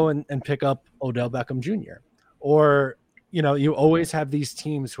 they go and pick up Odell Beckham Jr. Or, you always have these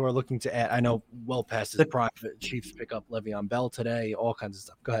teams who are looking to add. I know well past his prime. Chiefs pick up Le'Veon Bell today, all kinds of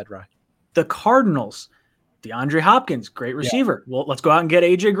stuff. Go ahead, Ryan. The Cardinals, DeAndre Hopkins, great receiver. Yeah. Well, let's go out and get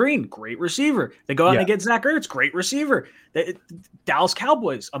AJ Green, great receiver. They go out and get Zach Ertz, great receiver. Dallas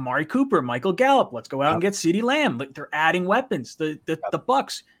Cowboys, Amari Cooper, Michael Gallup. Let's go out and get CeeDee Lamb. They're adding weapons. The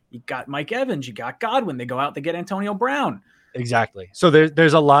Bucks, you got Mike Evans, you got Godwin. They go out, they get Antonio Brown. Exactly. So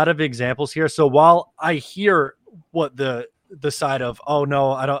there's a lot of examples here. So while I hear what the side of, oh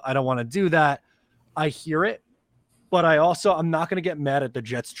no, I don't want to do that, I hear it. But I'm not going to get mad at the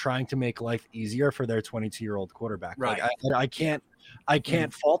Jets trying to make life easier for their 22-year-old quarterback. Right. Like, I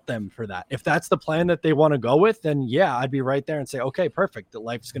can't fault them for that. If that's the plan that they want to go with, then yeah, I'd be right there and say, okay, perfect. The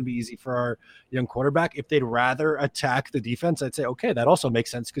life's going to be easy for our young quarterback. If they'd rather attack the defense, I'd say, okay, that also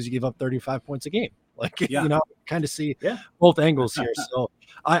makes sense because you give up 35 points a game. Like, kind of see both angles here. So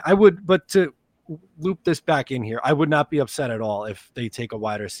I would, but to loop this back in here. I would not be upset at all if they take a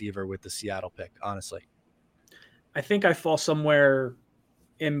wide receiver with the Seattle pick, honestly. I think I fall somewhere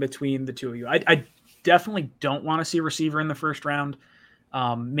in between the two of you. I definitely don't want to see a receiver in the first round,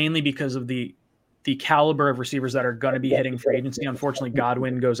 mainly because of the caliber of receivers that are going to be hitting free agency. Unfortunately,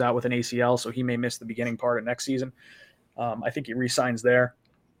 Godwin goes out with an ACL, so he may miss the beginning part of next season. I think he re-signs there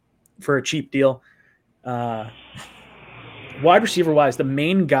for a cheap deal. Wide receiver wise, the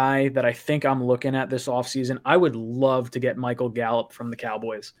main guy that I think I'm looking at this offseason, I would love to get Michael Gallup from the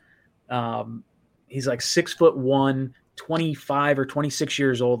Cowboys. He's like 6'1", 25 or 26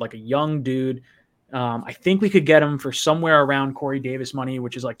 years old, like a young dude. I think we could get him for somewhere around Corey Davis money,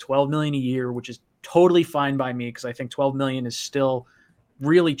 which is like $12 million a year, which is totally fine by me because I think $12 million is still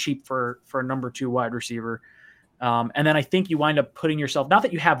really cheap for a number 2 wide receiver. And then I think you wind up putting yourself, not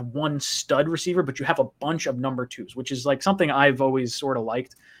that you have one stud receiver, but you have a bunch of number 2s, which is like something I've always sort of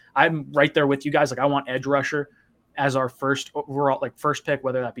liked. I'm right there with you guys. Like I want edge rusher as our first overall, like first pick,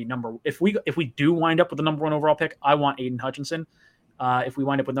 whether that be if we do wind up with the number 1 overall pick, I want Aiden Hutchinson. If we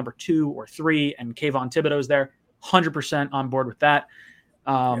wind up with number 2 or 3 and Kayvon Thibodeau's there, 100% on board with that.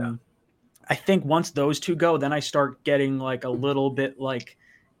 I think once those 2 go, then I start getting like a little bit like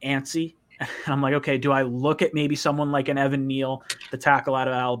antsy. And I'm like, okay, do I look at maybe someone like an Evan Neal, the tackle out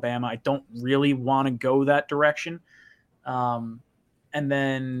of Alabama? I don't really want to go that direction. And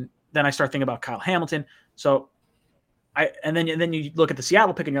then I start thinking about Kyle Hamilton. So and then you look at the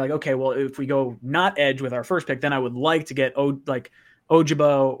Seattle pick and you're like, okay, well, if we go not edge with our first pick, then I would like to get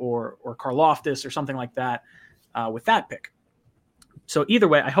Ojabo or Karlaftis or something like that with that pick. So either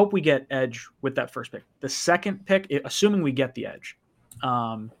way, I hope we get edge with that first pick. The second pick, assuming we get the edge,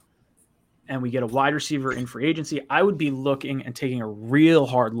 and we get a wide receiver in free agency, I would be looking and taking a real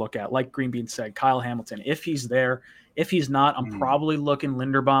hard look at, like Green Bean said, Kyle Hamilton. If he's there, if he's not, I'm probably looking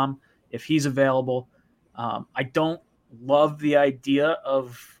Linderbaum if he's available. I don't love the idea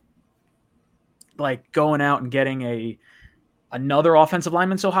of like going out and getting another offensive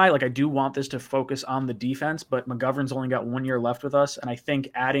lineman so high. Like I do want this to focus on the defense, but McGovern's only got 1 year left with us. And I think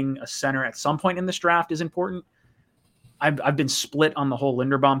adding a center at some point in this draft is important. I've been split on the whole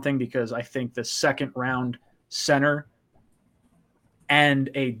Linderbaum thing because I think the second round center and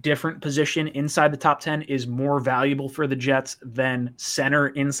a different position inside the top 10 is more valuable for the Jets than center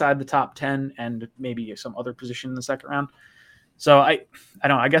inside the top 10 and maybe some other position in the second round. So I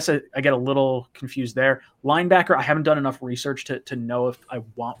don't know. I guess I get a little confused there. Linebacker, I haven't done enough research to know if I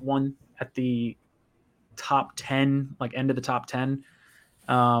want one at the top 10, like end of the top 10.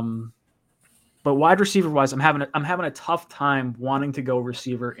 But wide receiver wise, I'm having a tough time wanting to go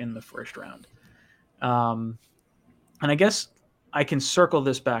receiver in the first round. And I guess I can circle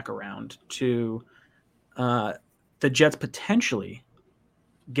this back around to the Jets potentially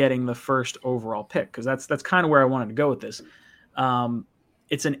getting the first overall pick, because that's kind of where I wanted to go with this.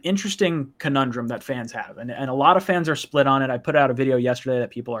 It's an interesting conundrum that fans have, and a lot of fans are split on it. I put out a video yesterday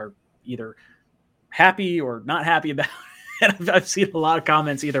that people are either happy or not happy about, and I've seen a lot of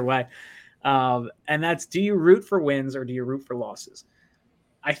comments either way. And that's, do you root for wins or do you root for losses?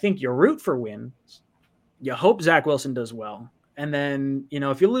 I think you root for wins. You hope Zach Wilson does well. And then,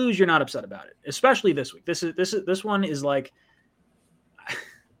 if you lose, you're not upset about it, especially this week. This one is like,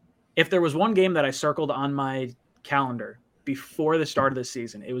 if there was one game that I circled on my calendar before the start of the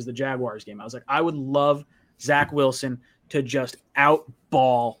season, it was the Jaguars game. I was like, I would love Zach Wilson to just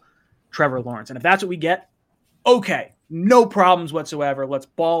outball Trevor Lawrence. And if that's what we get, okay, no problems whatsoever. Let's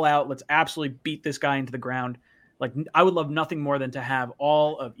ball out. Let's absolutely beat this guy into the ground. Like, I would love nothing more than to have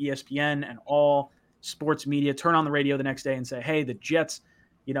all of ESPN and all sports media turn on the radio the next day and say, hey, the Jets,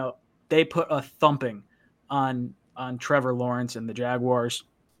 they put a thumping on Trevor Lawrence and the Jaguars.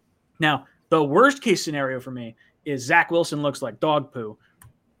 Now, the worst case scenario for me is Zach Wilson looks like dog poo.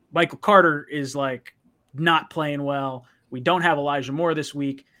 Michael Carter is like not playing well. We don't have Elijah Moore this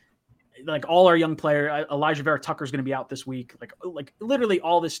week. Like, all our young player, Elijah Vera Tucker is going to be out this week. Like literally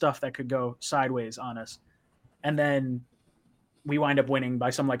all this stuff that could go sideways on us. And then we wind up winning by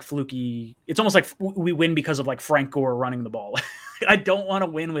some like fluky. It's almost like we win because of like Frank Gore running the ball. I don't want to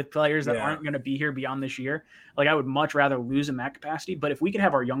win with players that aren't going to be here beyond this year. Like, I would much rather lose in that capacity. But if we could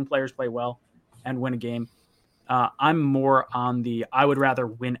have our young players play well and win a game, I'm more on I would rather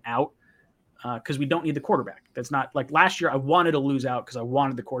win out because we don't need the quarterback. That's not like last year. I wanted to lose out because I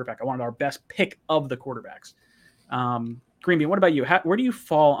wanted the quarterback. I wanted our best pick of the quarterbacks. Green Bean, what about you? Where do you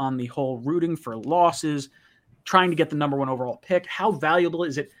fall on the whole rooting for losses, trying to get the number one overall pick? How valuable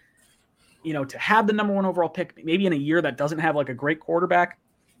is it, to have the number one overall pick, maybe in a year that doesn't have like a great quarterback?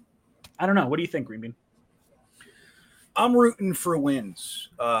 I don't know. What do you think, Green Bean? I'm rooting for wins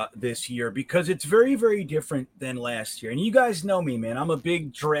this year because it's very, very different than last year. And you guys know me, man. I'm a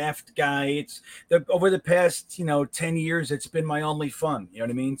big draft guy. Over the past, 10 years, it's been my only fun. You know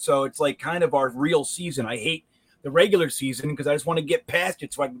what I mean? So it's like kind of our real season. I hate the regular season because I just want to get past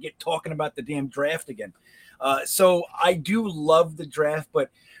it so I can get talking about the damn draft again. So I do love the draft,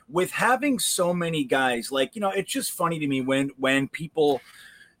 but with having so many guys, like, it's just funny to me when people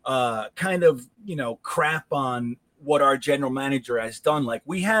kind of, crap on what our general manager has done. Like,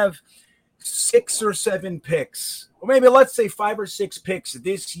 we have 6 or 7 picks, or maybe let's say 5 or 6 picks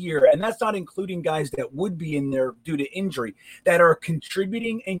this year, and that's not including guys that would be in there due to injury, that are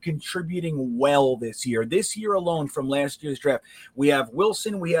contributing well this year. This year alone from last year's draft, we have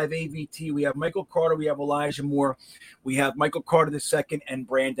Wilson, we have AVT, we have Michael Carter, we have Elijah Moore, we have Michael Carter II, and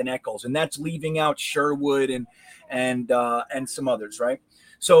Brandon Echols, and that's leaving out Sherwood and some others, right?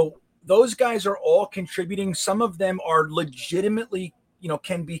 So those guys are all contributing. Some of them are legitimately,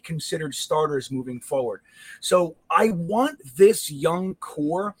 can be considered starters moving forward. So I want this young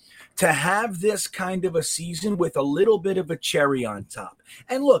core to have this kind of a season with a little bit of a cherry on top.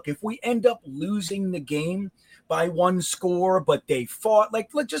 And look, if we end up losing the game by 1 score, but they fought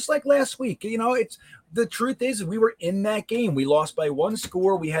just like last week, it's the truth is we were in that game. We lost by 1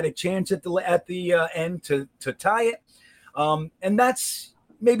 score. We had a chance at the end to tie it. And that's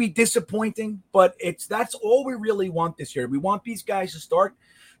maybe disappointing, but that's all we really want this year. We want these guys to start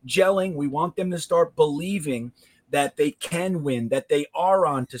gelling. We want them to start believing that they can win, that they are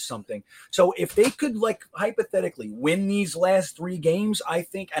onto something. So if they could, hypothetically win these last 3 games, I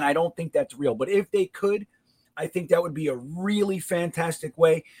think, and I don't think that's real, but if they could, I think that would be a really fantastic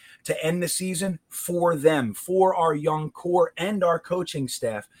way to end the season for them, for our young core and our coaching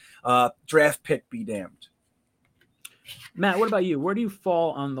staff. Draft pick be damned. Matt, what about you? Where do you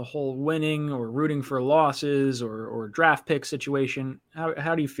fall on the whole winning or rooting for losses or draft pick situation?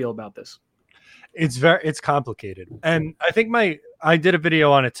 How do you feel about this? It's complicated. And I think I did a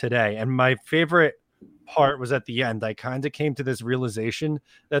video on it today, and my favorite part was at the end. I kind of came to this realization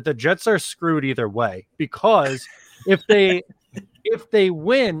that the Jets are screwed either way, because if they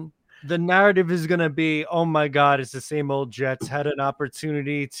win, the narrative is going to be, oh my God, it's the same old Jets, had an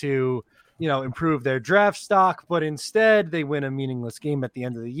opportunity to improve their draft stock, but instead they win a meaningless game at the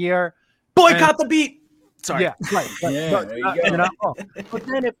end of the year. Boycott the beat. Sorry. Yeah, right. Yeah, there you go. But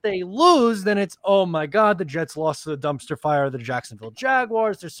then if they lose, then it's, oh my God, the Jets lost to the dumpster fire of the Jacksonville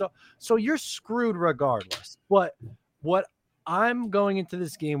Jaguars. They're so you're screwed regardless. But what I'm going into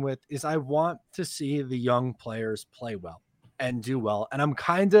this game with is I want to see the young players play well and do well. And I'm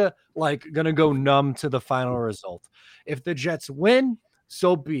kind of going to go numb to the final result. If the Jets win,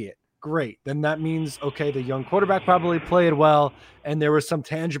 so be it. Great. Then that means, okay, the young quarterback probably played well, and there were some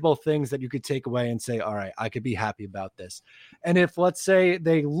tangible things that you could take away and say, all right, I could be happy about this. And if, let's say,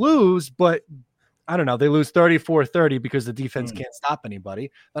 they lose, but I don't know, they lose 34-30 because the defense can't stop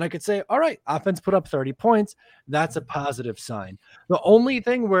anybody, then I could say, all right, offense put up 30 points. That's a positive sign. The only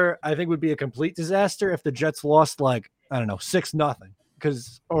thing where I think would be a complete disaster if the Jets lost 6-0, won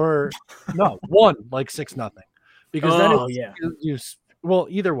 6-0 because then well,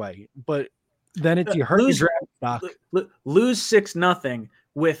 either way, but then it's you hurt your draft stock. Lose 6-0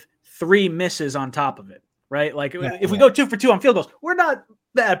 with 3 misses on top of it, right? If we go 2 for 2 on field goals, we're not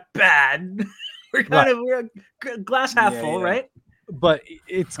that bad. we're glass half full, right? But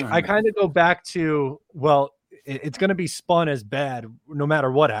I kind of go back to, well, it's going to be spun as bad no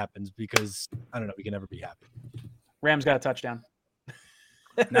matter what happens because I don't know, we can never be happy. Rams got a touchdown.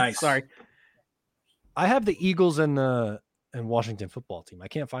 Nice. Sorry. I have the Eagles and Washington football team. I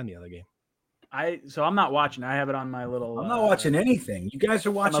can't find the other game. So I'm not watching. I have it on my little. I'm not watching anything. You guys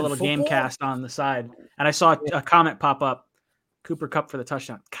are watching my little football? game cast on the side, and I saw a comment pop up. Cooper Kupp for the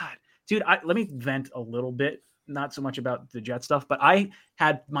touchdown. God, dude, let me vent a little bit. Not so much about the Jet stuff, but I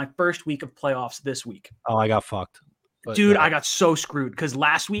had my first week of playoffs this week. Oh, I got fucked, dude. Yeah. I got so screwed because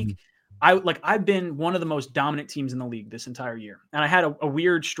last week. I've been one of the most dominant teams in the league this entire year. And I had a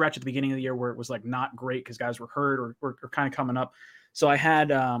weird stretch at the beginning of the year where it was not great because guys were hurt or were kind of coming up. So I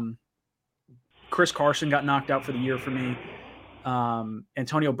had Chris Carson got knocked out for the year for me.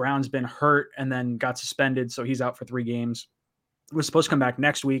 Antonio Brown's been hurt and then got suspended. So he's out for 3 games. Was supposed to come back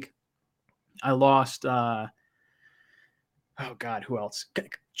next week. I lost, who else?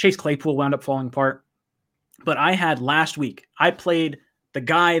 Chase Claypool wound up falling apart. But I had last week, I played the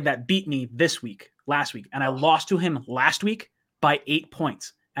guy that beat me last week, and I lost to him last week by 8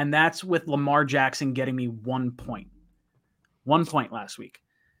 points. And that's with Lamar Jackson getting me 1 point. 1 point last week.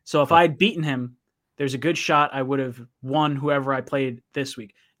 So if I had beaten him, there's a good shot I would have won whoever I played this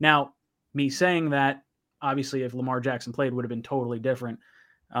week. Now, me saying that, obviously, if Lamar Jackson played, would have been totally different.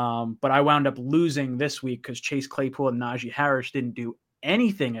 But I wound up losing this week because Chase Claypool and Najee Harris didn't do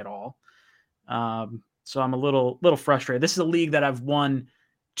anything at all. So I'm a little frustrated. This is a league that I've won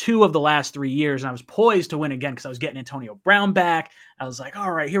 2 of the last 3 years, and I was poised to win again because I was getting Antonio Brown back. I was like,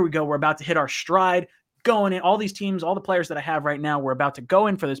 all right, here we go. We're about to hit our stride. Going in, all these teams, all the players that I have right now, we're about to go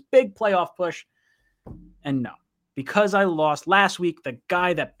in for this big playoff push. And no, because I lost last week, the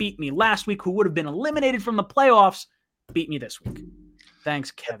guy that beat me last week, who would have been eliminated from the playoffs, beat me this week. Thanks,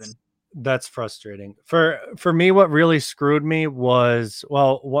 Kevin. That's frustrating. For me, what really screwed me was,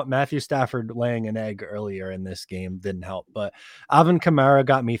 what Matthew Stafford laying an egg earlier in this game didn't help, but Alvin Kamara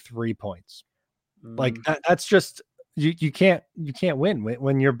got me 3 points. Like that's just you can't win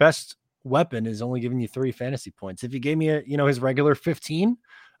when your best weapon is only giving you 3 fantasy points. If you gave me his regular 15,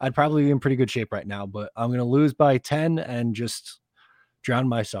 I'd probably be in pretty good shape right now, but I'm going to lose by 10 and just drown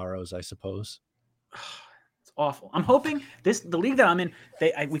my sorrows, I suppose. It's awful. I'm hoping the league that I'm in,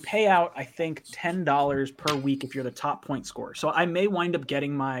 we pay out, I think, $10 per week if you're the top point scorer. So I may wind up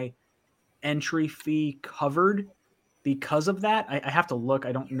getting my entry fee covered because of that. I have to look.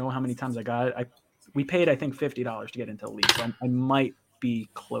 I don't know how many times I got it. We paid, I think, $50 to get into the league. So I might be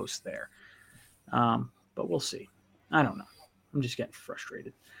close there. But we'll see. I don't know. I'm just getting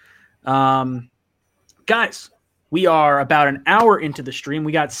frustrated. Guys, we are about an hour into the stream.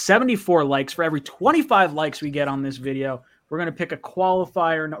 We got 74 likes. For every 25 likes we get on this video, we're going to pick a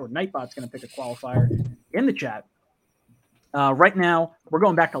qualifier, or Nightbot's going to pick a qualifier in the chat. Right now, we're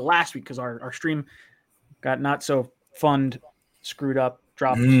going back to last week because our stream got not so fun, screwed up,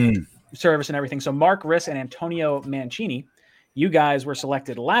 dropped service and everything. So Mark Riss and Antonio Mancini, you guys were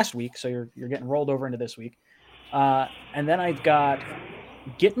selected last week, so you're getting rolled over into this week. And then I've got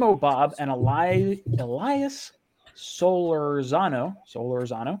Gitmo Bob and Elias Solorzano.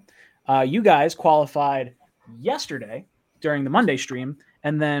 You guys qualified yesterday during the Monday stream.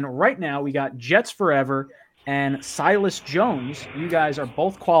 And then right now we got Jets Forever and Silas Jones. You guys are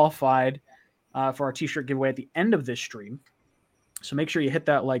both qualified for our t-shirt giveaway at the end of this stream. So make sure you hit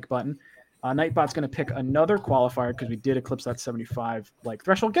that like button. Nightbot's going to pick another qualifier because we did eclipse that 75 like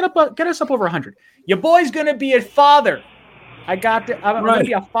threshold. Get us up over 100. Your boy's going to be a father. I'm going to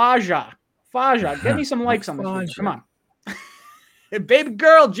be a Faja. Get me some likes on this one. Come on. Hey, baby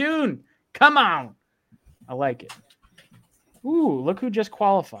girl, June. Come on. I like it. Ooh, look who just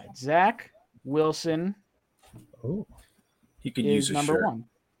qualified. Zach Wilson. Oh, he could use a number shirt. 1.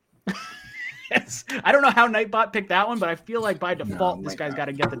 Yes. I don't know how Nightbot picked that one, but I feel like by default, this guy's got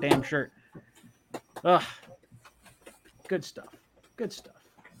to get the damn shirt. Ugh. Good stuff.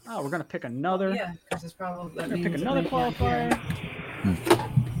 Oh, we're going to pick another. Yeah, because it's probably. We're going to pick another qualifier.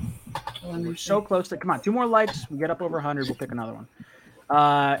 We're so close to. Come on, 2 more likes. We get up over 100. We'll pick another one.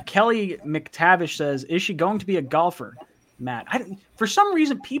 Kelly McTavish says, "Is she going to be a golfer?" Matt, for some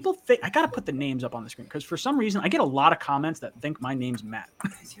reason, people think I got to put the names up on the screen because for some reason I get a lot of comments that think my name's Matt.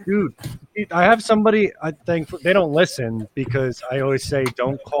 Dude, I have somebody, I think they don't listen because I always say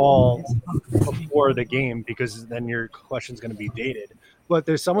don't call before the game because then your question's going to be dated. But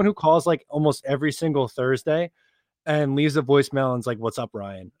there's someone who calls like almost every single Thursday and leaves a voicemail and is like, "What's up,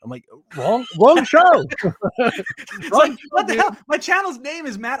 Ryan?" I'm like, wrong show. It's like, what the hell? My channel's name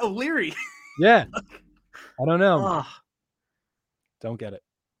is Matt O'Leary. Yeah. I don't know. Oh, Don't get it.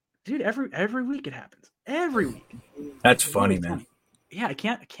 dude, every week it happens. Every week. That's funny, man. Yeah, I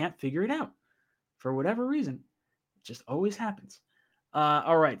can't figure it out. For whatever reason. It just always happens.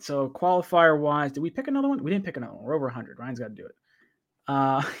 All right, so qualifier wise, did we pick another one? We didn't pick another one. We're over 100. Ryan's got to do it.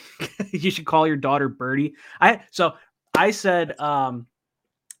 You should call your daughter Birdie. I said,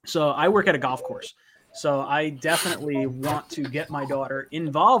 so I work at a golf course. So I definitely want to get my daughter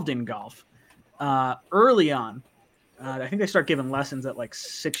involved in golf early on. I think they start giving lessons at like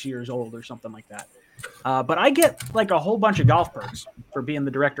 6 years old or something like that. But I get like a whole bunch of golf perks for being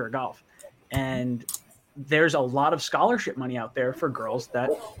the director of golf. And there's a lot of scholarship money out there for girls that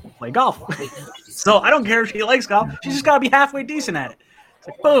play golf. So I don't care if she likes golf. She's just got to be halfway decent at it. It's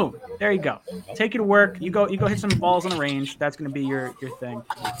like, boom, there you go. Take you to work. You go hit some balls on the range. That's going to be your thing.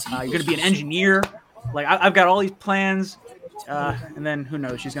 You're going to be an engineer. Like I've got all these plans. And then who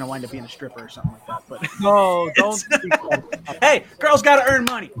knows? She's going to wind up being a stripper or something like that. But No, don't. hey, girls got to earn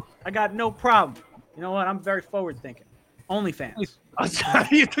money. I got no problem. You know what? I'm very forward thinking. OnlyFans.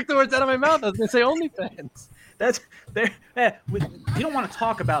 You took the words out of my mouth. I was going to say OnlyFans. That's there. You don't want to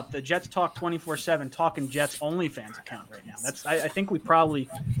talk about the Jets Talk 24/7 Talking Jets OnlyFans account right now. I think we probably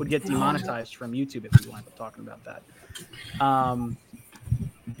would get demonetized from YouTube if we wind up talking about that.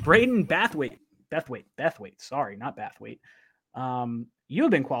 Braden Bethwaite. Sorry, not Bathwaite. You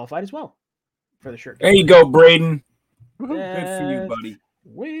have been qualified as well. for the shirt. There you go, Braden. Good for you, Yes. buddy.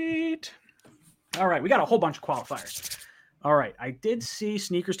 Wait. All right, we got a whole bunch of qualifiers. All right, I did see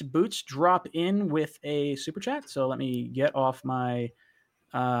Sneakers to Boots drop in with a super chat, so let me get off my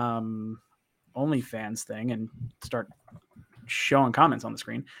OnlyFans thing and start showing comments on the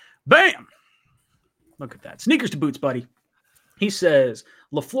screen. Bam! Look at that. Sneakers to Boots, buddy. He says,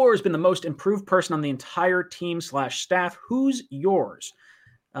 LaFleur has been the most improved person on the entire team/staff. Who's yours?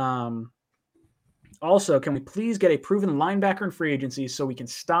 Also, can we please get a proven linebacker in free agency so we can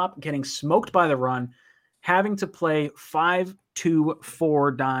stop getting smoked by the run, having to play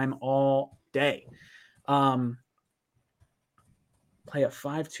 5-2-4 dime all day? Play a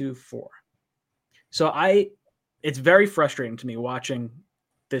 5-2-4. So it's very frustrating to me watching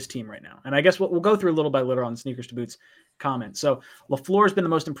this team right now. And I guess we'll go through little by little on Sneakers to Boots comments. So LaFleur has been the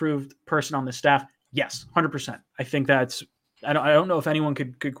most improved person on the staff. Yes, 100%. I think that's, I don't know if anyone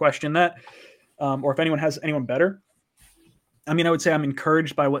could question that. Or if anyone has anyone better. I mean, I would say I'm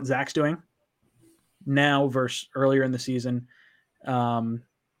encouraged by what Zach's doing now versus earlier in the season. Salah,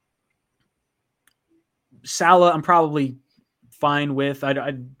 I'm probably fine with.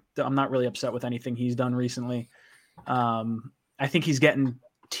 I'm not really upset with anything he's done recently. I think he's getting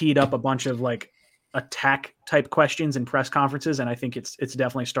teed up a bunch of like attack type questions in press conferences, and I think it's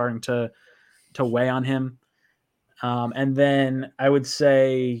definitely starting to weigh on him. And then I would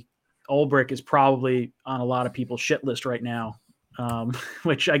say Ulbrich is probably on a lot of people's shit list right now,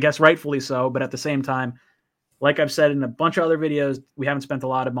 which I guess rightfully so. But at the same time, like I've said in a bunch of other videos, we haven't spent a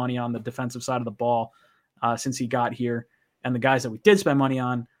lot of money on the defensive side of the ball since he got here. And the guys that we did spend money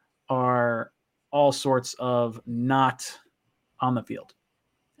on are all sorts of not on the field.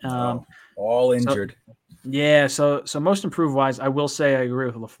 All injured. So most improved wise, I will say I agree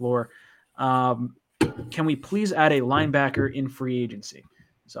with LaFleur. Can we please add a linebacker in free agency?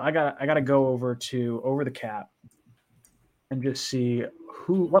 So I gotta go over the cap and just see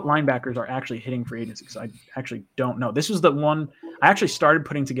what linebackers are actually hitting free agency, because I actually don't know. This was the one I actually started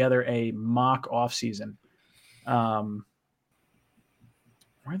putting together a mock offseason. Where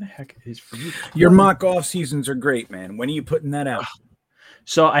the heck is free? Your mock off seasons are great, man. When are you putting that out?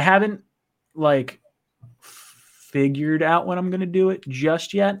 So I haven't figured out when I'm gonna do it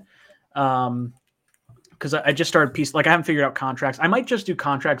just yet. Because I just started I haven't figured out contracts. I might just do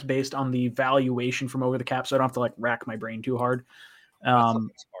contracts based on the valuation from over the cap, so I don't have to rack my brain too hard.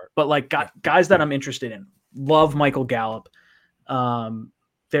 But guys that I'm interested in, love Michael Gallup.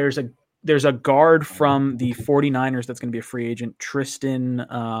 There's a guard from the 49ers that's going to be a free agent, Tristan.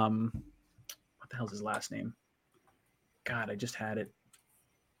 What the hell's his last name? God, I just had it.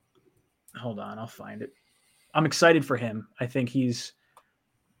 Hold on, I'll find it. I'm excited for him. I think he's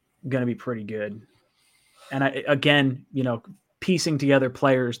going to be pretty good. And piecing together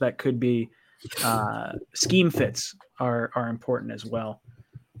players that could be scheme fits are important as well.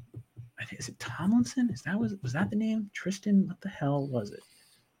 I think, is it Tomlinson? Was that the name? Tristan? What the hell was it?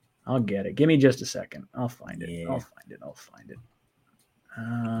 I'll get it. Give me just a second. I'll find it. Yeah. I'll find it.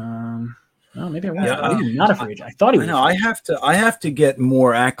 Well, maybe I won't. Maybe not a free agent. I thought he was. No, I have to get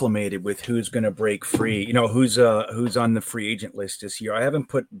more acclimated with who's going to break free. Who's on the free agent list this year. I haven't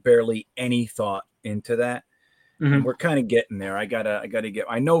put barely any thought into that. Mm-hmm. We're kind of getting there. I gotta get.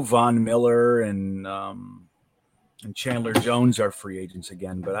 I know Von Miller and Chandler Jones are free agents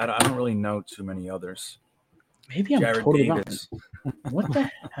again, but I don't really know too many others. Maybe I'm Jared totally Davis. wrong. What the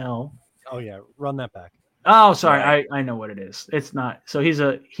hell? Oh yeah, run that back. Oh, sorry. Right. I know what it is. It's not. So he's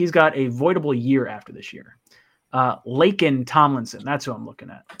got a voidable year after this year. Laken Tomlinson. That's who I'm looking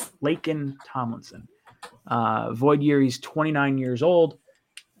at. Laken Tomlinson. Void year. He's 29 years old.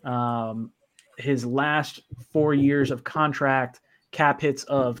 His last 4 years of contract, cap hits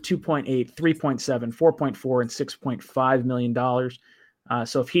of 2.8, 3.7, 4.4, and $6.5 million.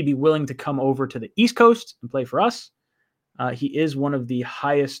 So if he'd be willing to come over to the East Coast and play for us, he is one of the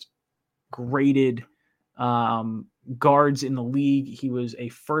highest graded guards in the league. He was a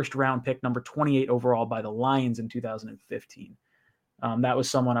first round pick, number 28 overall by the Lions in 2015. That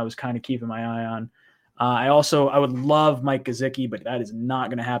was someone I was kind of keeping my eye on. I would love Mike Gesicki, but that is not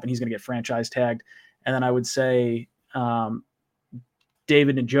going to happen. He's going to get franchise tagged. And then I would say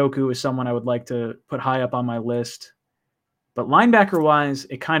David Njoku is someone I would like to put high up on my list. But linebacker wise,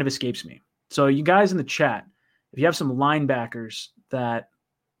 it kind of escapes me. So you guys in the chat, if you have some linebackers that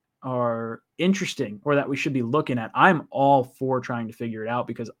are interesting or that we should be looking at, I'm all for trying to figure it out,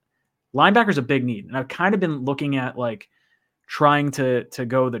 because linebacker is a big need. And I've kind of been looking at trying to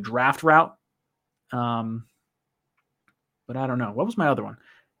go the draft route. But I don't know. What was my other one?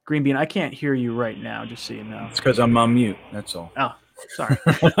 Green Bean, I can't hear you right now, just so you know. It's because I'm on mute. That's all. Oh, Sorry.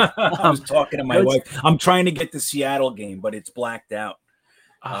 I was talking to my I was- wife. I'm trying to get the Seattle game, but it's blacked out.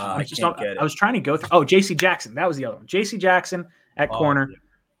 I can't get it. was trying to go through. Oh, J.C. Jackson. That was the other one. J.C. Jackson at corner. Yeah.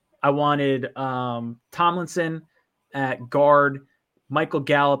 I wanted Tomlinson at guard, Michael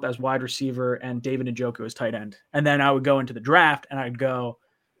Gallup as wide receiver, and David Njoku as tight end. And then I would go into the draft and I'd go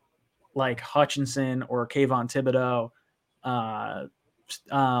like Hutchinson or Kayvon Thibodeau,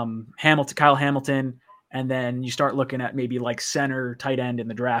 Kyle Hamilton, and then you start looking at maybe like center, tight end in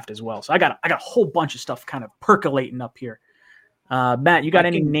the draft as well. So I got a whole bunch of stuff kind of percolating up here. Matt, you got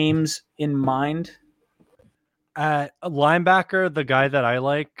any names in mind? At a linebacker, the guy that I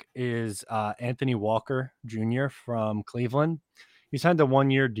like is Anthony Walker Jr. from Cleveland. He signed a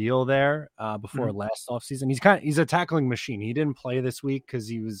 1-year deal there before last offseason. He's a tackling machine. He didn't play this week because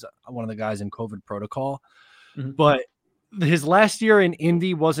he was one of the guys in COVID protocol. But his last year in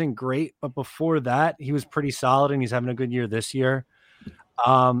Indy wasn't great. But before that, he was pretty solid, and he's having a good year this year.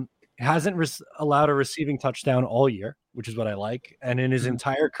 Hasn't allowed a receiving touchdown all year, which is what I like. And in his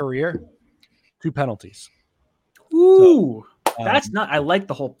entire career, 2 penalties. Ooh, that's not. I like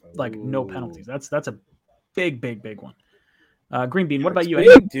the whole like no penalties. That's a big one. Green Bean, what about you?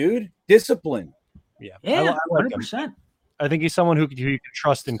 Big, dude. Discipline. Yeah, Yeah, I like him. 100%. I think he's someone who you can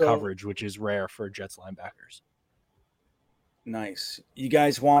trust in coverage, which is rare for Jets linebackers. Nice. You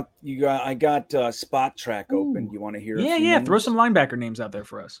guys I got Spot Track open. You want to hear? Yeah. names? Throw some linebacker names out there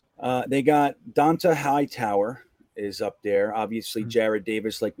for us. They got Donta Hightower is up there. Obviously, Jared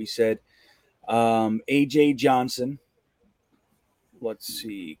Davis, like we said. AJ Johnson. Let's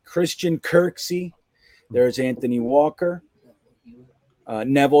see. Christian Kirksey. There's Anthony Walker.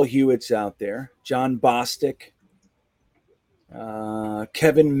 Neville Hewitt's out there. John Bostic.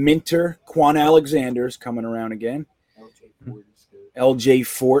 Kevin Minter. Quan Alexander's coming around again. LJ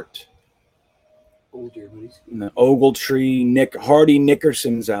Fort. Ogletree. Hardy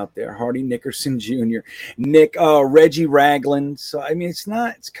Nickerson's out there. Hardy Nickerson Jr. Reggie Ragland. So I mean,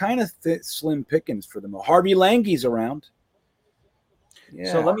 it's kind of slim pickings for them. Harvey Langey's around.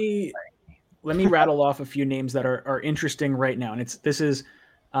 Yeah. So let me rattle off a few names that are interesting right now, and this is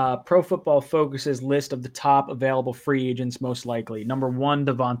Pro Football Focus's list of the top available free agents most likely. Number 1,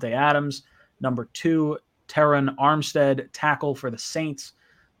 Devontae Adams. Number 2, Teron Armstead, tackle for the Saints.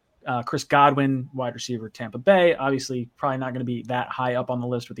 Chris Godwin, wide receiver, Tampa Bay. Obviously, probably not going to be that high up on the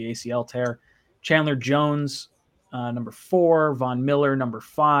list with the ACL tear. Chandler Jones, number 4. Von Miller, number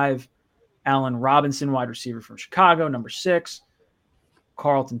 5. Allen Robinson, wide receiver from Chicago, number 6.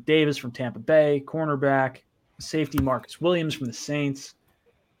 Carlton Davis from Tampa Bay, cornerback. Safety Marcus Williams from the Saints.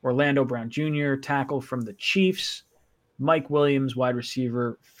 Orlando Brown Jr., tackle from the Chiefs. Mike Williams, wide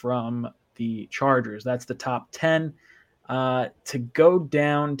receiver from the Chargers. That's the top 10. To go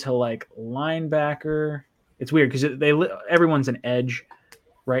down to like linebacker, it's weird because everyone's an edge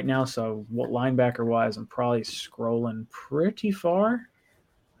right now. So what linebacker wise, I'm probably scrolling pretty far.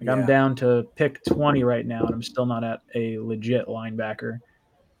 I'm down to pick 20 right now, and I'm still not at a legit linebacker.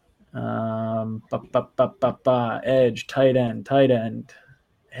 Edge, tight end.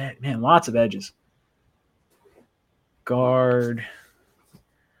 Man, lots of edges. Guard.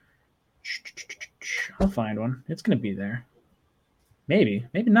 I'll find one. It's going to be there. Maybe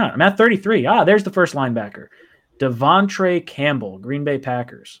not. I'm at 33. There's the first linebacker. Devontre Campbell, Green Bay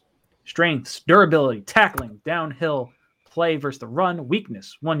Packers. Strengths, durability, tackling, downhill, play versus the run,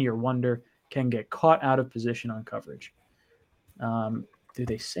 weakness, 1-year wonder, can get caught out of position on coverage. Do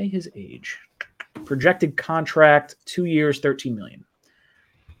they say his age? Projected contract, 2 years, $13 million.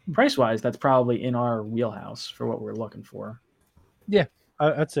 Price-wise, that's probably in our wheelhouse for what we're looking for. Yeah,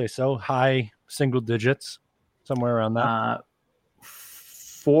 I'd say so. High single digits, somewhere around that.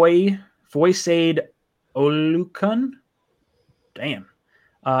 Foyesade Olukun. Damn.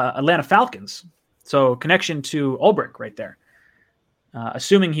 Atlanta Falcons. So connection to Ulbrich right there.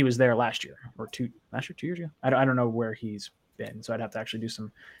 Assuming he was there last year or 2 years ago. I don't know where he's been, so I'd have to actually do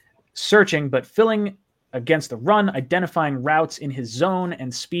some searching. But filling against the run, identifying routes in his zone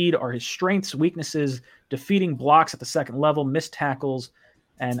and speed are his strengths, weaknesses, defeating blocks at the second level, missed tackles,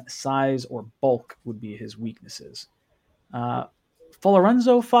 and size or bulk would be his weaknesses.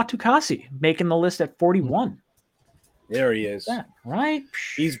 Folorenzo Fatukasi making the list at 41. There he is. That, right?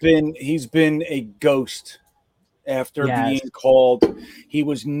 He's been a ghost after being called. He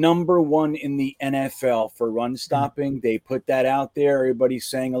was number 1 in the NFL for run stopping. They put that out there. Everybody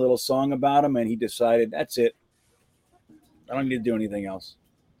sang a little song about him, and he decided, that's it. I don't need to do anything else.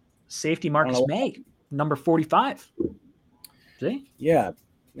 Safety Marcus May, number 45. See? Yeah.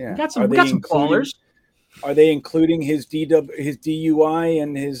 We got some callers. Are they including his DUI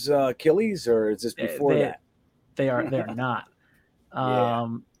and his Achilles, or is this before that? They are not.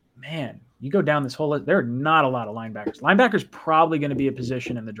 Man, you go down this whole list. There are not a lot of linebackers. Linebackers probably going to be a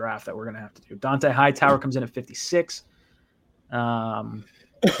position in the draft that we're going to have to do. Dante Hightower comes in at 56.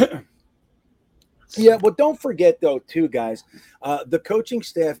 Yeah, but don't forget, though, too, guys, the coaching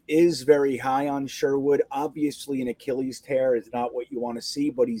staff is very high on Sherwood. Obviously, an Achilles tear is not what you want to see,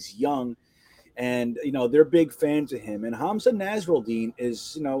 but he's young. And, they're big fans of him. And Hamza Nasruddin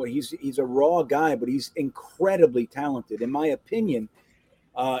is, he's a raw guy, but he's incredibly talented. In my opinion,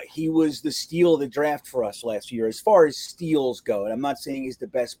 he was the steal of the draft for us last year as far as steals go. And I'm not saying he's the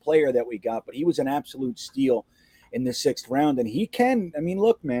best player that we got, but he was an absolute steal in the 6th round. And he can,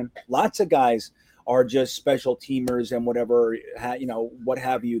 look, man, lots of guys are just special teamers and whatever, what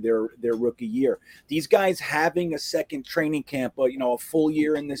have you, their rookie year. These guys having a second training camp, a full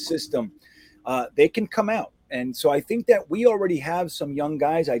year in the system, they can come out. And so I think that we already have some young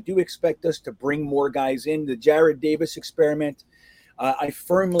guys. I do expect us to bring more guys in. The Jared Davis experiment, I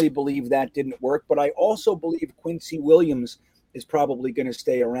firmly believe that didn't work, but I also believe Quincy Williams is probably going to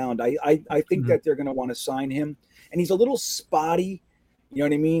stay around. I think that they're going to want to sign him. And he's a little spotty. You know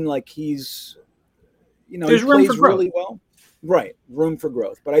what I mean? Like he's... There's he room plays for growth. really well. Right. Room for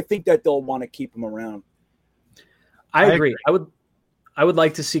growth. But I think that they'll want to keep him around. I agree. I would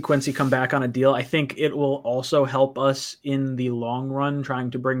like to see Quincy come back on a deal. I think it will also help us in the long run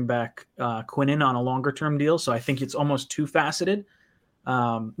trying to bring back Quinnen on a longer term deal. So I think it's almost two faceted.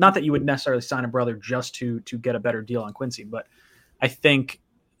 Not that you would necessarily sign a brother just to get a better deal on Quincy, but I think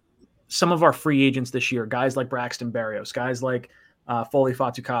some of our free agents this year, guys like Braxton Berrios, guys like Foley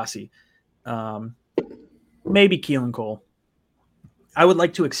Fatukasi, maybe Keelan Cole. I would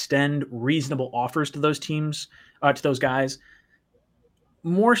like to extend reasonable offers to those teams, to those guys.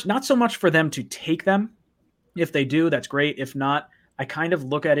 More, not so much for them to take them. If they do, that's great. If not, I kind of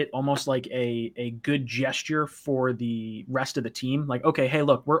look at it almost like a good gesture for the rest of the team. Like, okay, hey,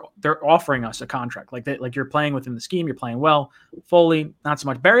 look, they're offering us a contract. Like you're playing within the scheme, you're playing well. Foley, not so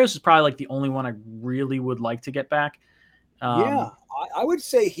much. Barrios is probably like the only one I really would like to get back. I would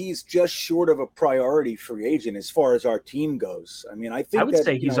say he's just short of a priority free agent as far as our team goes. I think I would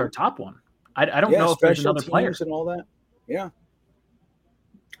say he's our top one. I don't know if there's another player and all that. Yeah.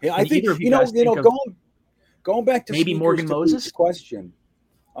 Yeah, I think going back to maybe Morgan Moses question.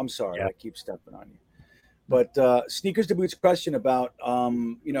 I'm sorry, I keep stepping on you. But Sneakers to Boots question about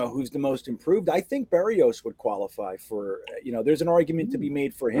who's the most improved. I think Berrios would qualify for. There's an argument to be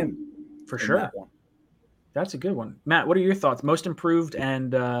made for him. For sure. That's a good one. Matt, what are your thoughts? Most improved,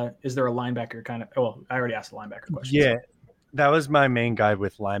 and is there a linebacker kind of – well, I already asked the linebacker question. Yeah, that was my main guide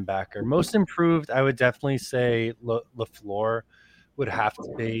with linebacker. Most improved, I would definitely say LaFleur would have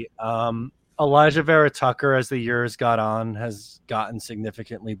to be. Elijah Vera-Tucker, as the years got on, has gotten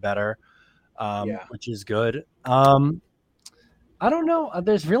significantly better, which is good. I don't know.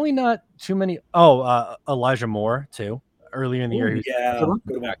 There's really not too many – Elijah Moore, too. Earlier in the year.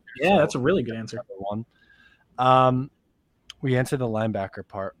 That's a really good answer. One. We answered the linebacker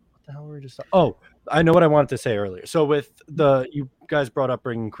part. What the hell were we just? Oh, I know what I wanted to say earlier. So with you guys brought up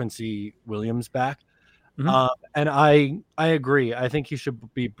bringing Quincy Williams back, and I agree. I think he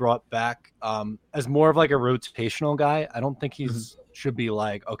should be brought back as more of like a rotational guy. I don't think he's should be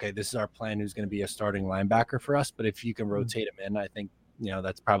like, okay, this is our plan. Who's going to be a starting linebacker for us? But if you can rotate him in, I think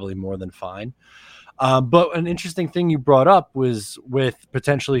that's probably more than fine. But an interesting thing you brought up was with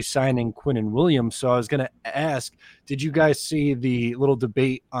potentially signing Quinnen Williams. So I was going to ask, did you guys see the little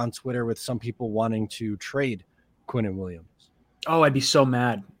debate on Twitter with some people wanting to trade Quinnen Williams? Oh, I'd be so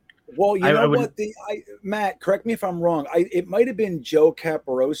mad. Well, what? Matt, correct me if I'm wrong. It might have been Joe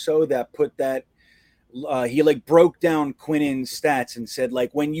Caporoso that put that. He broke down Quinnen's stats and said,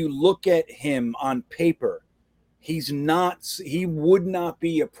 when you look at him on paper, he would not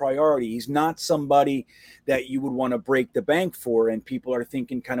be a priority. He's not somebody that you would want to break the bank for. And people are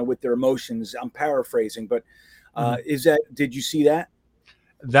thinking kind of with their emotions. I'm paraphrasing, but did you see that?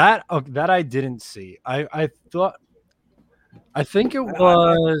 That I didn't see. I think it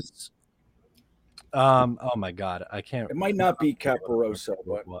was, oh my God, I can't. It might not be Caporoso,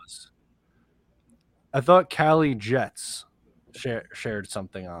 but it was. I thought Cali Jets shared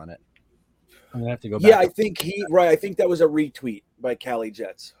something on it. I'm gonna have to go back. Yeah, I think I think that was a retweet by Cali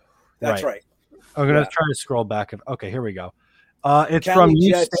Jets. That's right. I'm gonna try to scroll back. Okay, here we go. It's Cali from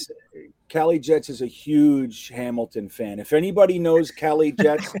Jets. Cali Jets is a huge Hamilton fan. If anybody knows Cali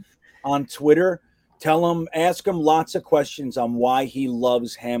Jets on Twitter, ask him lots of questions on why he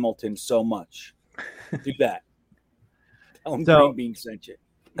loves Hamilton so much. Do that. Tell him Green Bean sent you.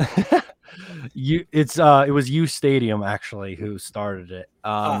 It was U Stadium actually who started it.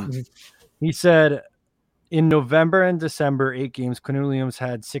 He said, In November and December, 8 games, Quinn Williams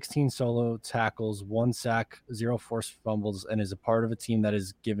had 16 solo tackles, 1 sack, 0 forced fumbles, and is a part of a team that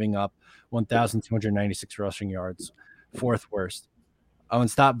is giving up 1,296 rushing yards, 4th worst. I would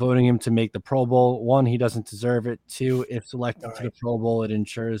stop voting him to make the Pro Bowl. 1, he doesn't deserve it. 2, if selected to the Pro Bowl, it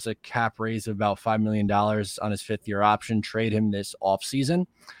ensures a cap raise of about $5 million on his 5th-year option. Trade him this offseason.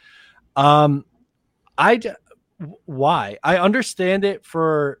 Why? I understand it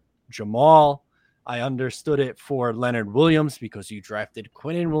for Jamal. I understood it for Leonard Williams because you drafted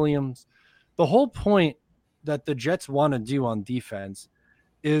Quinnen Williams. The whole point that the Jets want to do on defense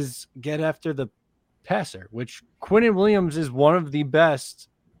is get after the passer, which Quinnen Williams is one of the best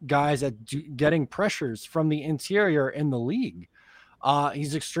guys at getting pressures from the interior in the league.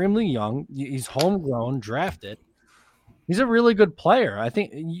 He's extremely young. He's homegrown, drafted. He's a really good player. I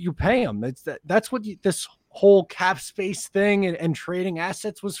think you pay him. That's what this whole cap space thing and trading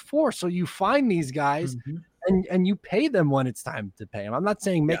assets was for. So you find these guys and you pay them when it's time to pay them. I'm not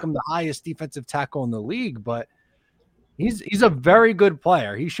saying make him the highest defensive tackle in the league, but he's a very good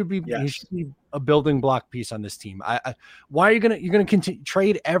player. He should be a building block piece on this team. Why are you're gonna continue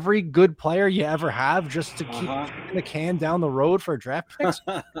trade every good player you ever have just to keep the can down the road for draft picks?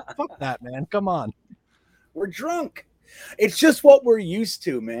 Fuck that, man. Come on. We're drunk. It's just what we're used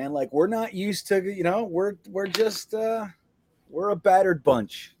to, man. Like we're not used to, we're just we're a battered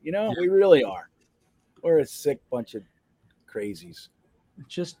bunch. We really are. We're a sick bunch of crazies.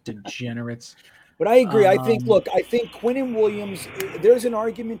 Just degenerates. But I agree. I think Quinnen Williams, there's an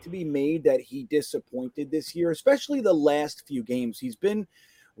argument to be made that he disappointed this year, especially the last few games. He's been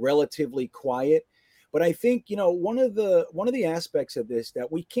relatively quiet. But I think, one of the aspects of this that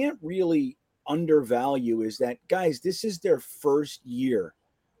we can't really undervalue is that, guys, this is their first year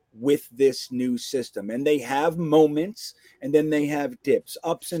with this new system. And they have moments and then they have dips,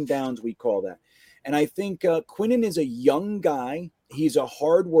 ups and downs, we call that. And I think Quinnen is a young guy. He's a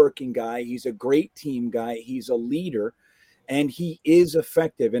hardworking guy. He's a great team guy. He's a leader, and he is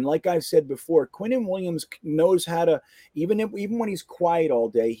effective. And like I've said before, Quinnen Williams knows how to, even when he's quiet all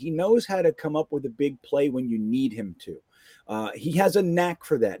day, he knows how to come up with a big play when you need him to. He has a knack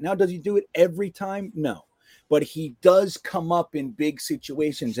for that. Now, does he do it every time? No. But he does come up in big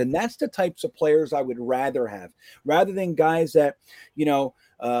situations, and that's the types of players I would rather have, rather than guys that,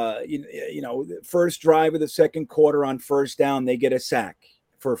 first drive of the second quarter on first down, they get a sack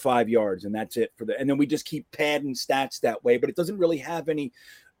for 5 yards, and that's it and then we just keep padding stats that way. But it doesn't really have any,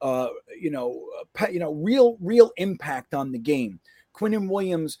 real impact on the game. Quinnen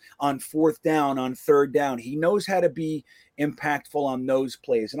Williams on 4th down, on 3rd down, he knows how to be impactful on those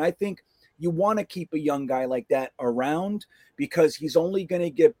plays, and I think you want to keep a young guy like that around because he's only going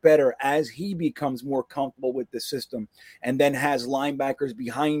to get better as he becomes more comfortable with the system and then has linebackers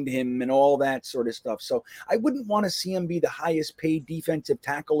behind him and all that sort of stuff. So I wouldn't want to see him be the highest paid defensive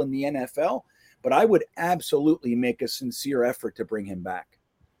tackle in the NFL, but I would absolutely make a sincere effort to bring him back.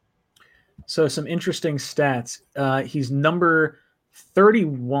 So some interesting stats. He's number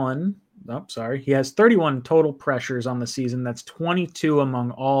 31. Oh, sorry. He has 31 total pressures on the season. That's 22 among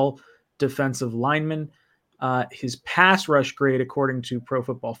all defensive linemen. His pass rush grade, according to Pro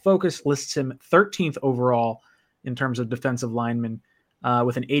Football Focus, lists him 13th overall in terms of defensive linemen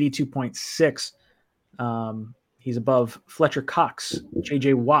with an 82.6. He's above Fletcher Cox,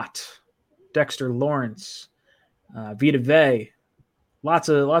 J.J. Watt, Dexter Lawrence, Vita Vea. Lots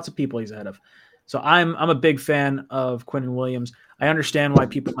of people he's ahead of. So I'm a big fan of Quinnen Williams. I understand why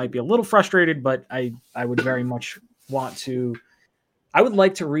people might be a little frustrated, but I would very much want to. I would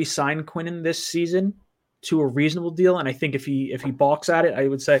like to re-sign Quinnen this season to a reasonable deal, and I think if he balks at it, I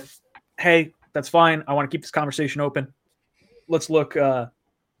would say, "Hey, that's fine. I want to keep this conversation open. Let's look,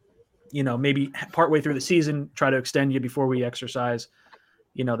 maybe partway through the season, try to extend you before we exercise,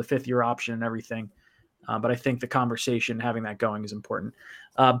 the 5th-year option and everything." But I think the conversation, having that going, is important.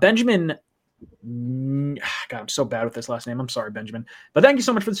 Benjamin. God, I'm so bad with this last name. I'm sorry, Benjamin. But thank you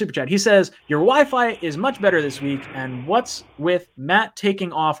so much for the super chat. He says, your Wi-Fi is much better this week. And what's with Matt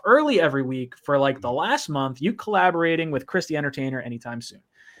taking off early every week for like the last month, you collaborating with Chris the Entertainer anytime soon?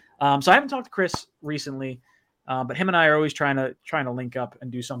 So I haven't talked to Chris recently, but him and I are always trying to link up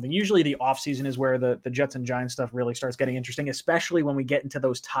and do something. Usually the off season is where the Jets and Giants stuff really starts getting interesting, especially when we get into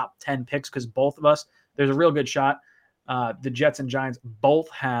those top 10 picks, because both of us, there's a real good shot. The Jets and Giants both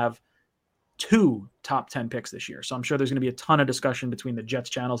have 2 top 10 picks this year. So I'm sure there's going to be a ton of discussion between the Jets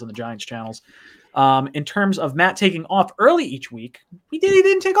channels and the Giants channels. In terms of Matt taking off early each week, he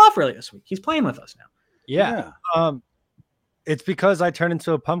didn't take off early this week. He's playing with us now. Yeah. It's because I turned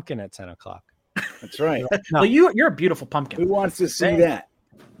into a pumpkin at 10 o'clock. That's right. Well, you're a beautiful pumpkin. Who wants to see that?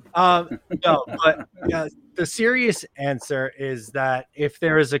 No, but the serious answer is that if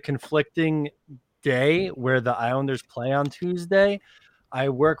there is a conflicting day where the Islanders play on Tuesday, I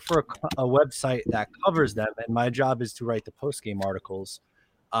work for a website that covers them, and my job is to write the post-game articles.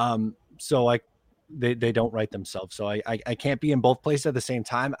 So they don't write themselves, so I can't be in both places at the same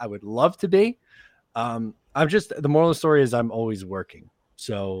time. I would love to be. I'm just, the moral of the story is I'm always working.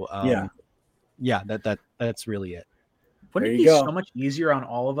 So that's really it. Wouldn't it be so much easier on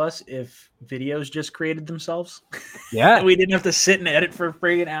all of us if videos just created themselves? Yeah. We didn't have to sit and edit for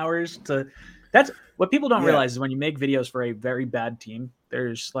friggin' hours that's what people don't realize is when you make videos for a very bad team,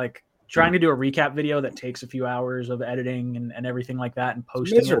 there's like trying to do a recap video that takes a few hours of editing and everything like that and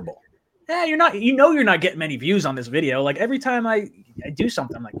posting. It's miserable. Yeah, you're not getting many views on this video. Like every time I do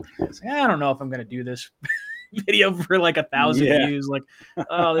something, I'm like, I don't know if I'm going to do this video for like 1,000 views. Like,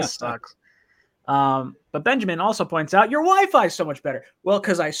 oh, this sucks. But Benjamin also points out your Wi-Fi is so much better. Well,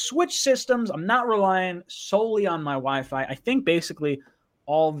 because I switched systems. I'm not relying solely on my Wi-Fi. I think basically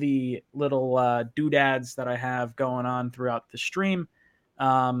all the little doodads that I have going on throughout the stream,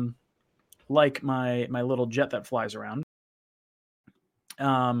 like my little jet that flies around.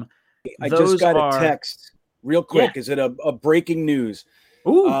 I just got a text real quick. Yeah. Is it a breaking news?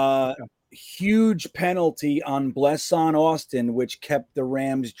 Ooh. Huge penalty on Blesson Austin, which kept the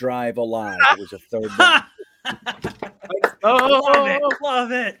Rams drive alive. It was a third down.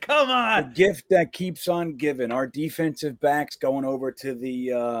 Love it. Come on. The gift that keeps on giving. Our defensive backs going over to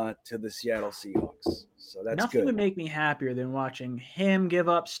the Seattle Seahawks. So that's Nothing good. would make me happier than watching him give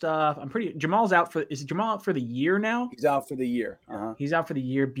up stuff. Jamal's out is Jamal out for the year now? He's out for the year. Uh-huh. He's out for the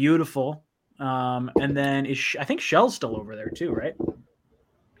year. Beautiful. And then I think Shell's still over there too, right?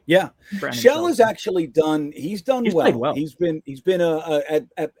 Yeah, Shell has actually done. He's done well. He's been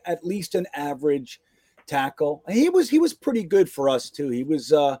at least an average tackle. He was pretty good for us too. He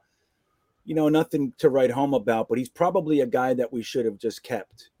was nothing to write home about, but he's probably a guy that we should have just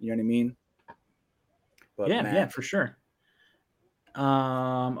kept. You know what I mean? But yeah, for sure.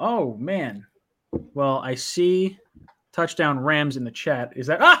 Oh man. Well, I see touchdown Rams in the chat. Is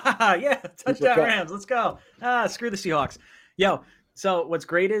that touchdown Rams? Let's go. Screw the Seahawks. Yo. So what's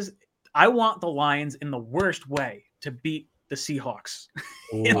great is I want the Lions in the worst way to beat the Seahawks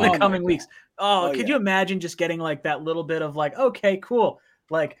in the coming weeks. Could you imagine just getting like that little bit of like, okay, cool.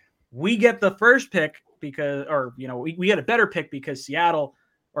 Like we get the first pick because, or, we get a better pick because Seattle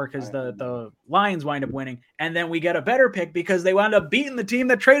or because the Lions wind up winning. And then we get a better pick because they wound up beating the team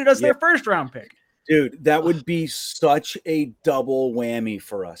that traded us their first round pick. Dude, that would be such a double whammy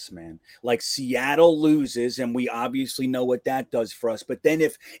for us, man. Like Seattle loses, and we obviously know what that does for us. But then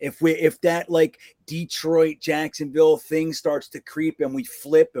if that like Detroit, Jacksonville thing starts to creep and we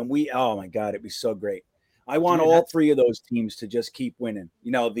flip and oh my God, it'd be so great. I want all three of those teams to just keep winning.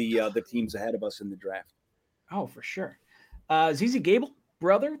 The teams ahead of us in the draft. Oh, for sure. ZZ Gable,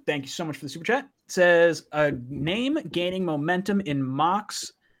 brother, thank you so much for the super chat. Says a name gaining momentum in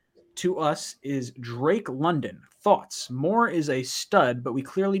mocks to us is Drake London. Thoughts? Moore is a stud, but we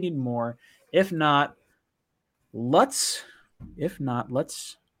clearly need more. If not, let's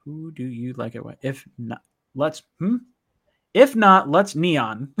who do you like it? If not, let's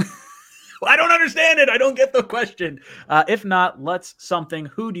Neon. I don't understand it. I don't get the question. If not, let's something.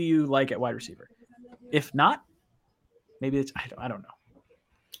 Who do you like at wide receiver? If not, maybe it's I don't know.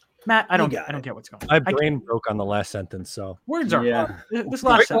 Matt, I don't get what's going on. My brain broke on the last sentence, so words are this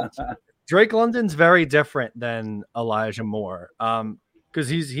last sentence. Drake London's very different than Elijah Moore, because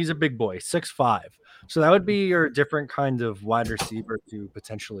he's a big boy, 6'5". So that would be your different kind of wide receiver to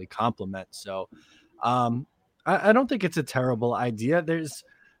potentially complement. So I don't think it's a terrible idea.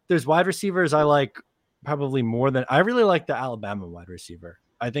 There's wide receivers I like probably more than I really like the Alabama wide receiver.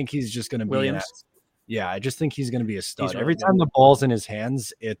 I think he's just going to be Williams. I just think he's going to be a stud. Every time the ball's in his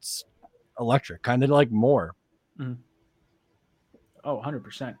hands, it's electric, kind of like Moore. Mm-hmm. Oh,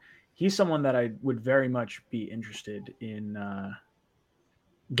 100%. He's someone that I would very much be interested in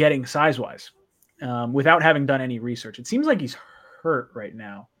getting size-wise without having done any research. It seems like he's hurt right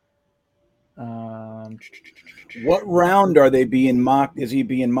now. What round are they being mocked? Is he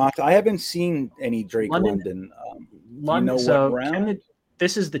being mocked? I haven't seen any Drake London. London. So what round?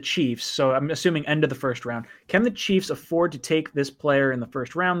 This is the Chiefs, so I'm assuming end of the first round. Can the Chiefs afford to take this player in the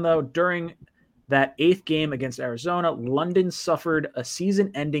first round, though? During that 8th game against Arizona, London suffered a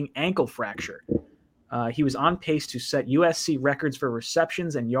season-ending ankle fracture. He was on pace to set USC records for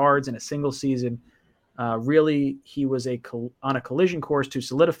receptions and yards in a single season. Really, he was on a collision course to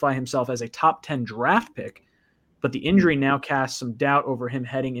solidify himself as a top 10 draft pick, but the injury now casts some doubt over him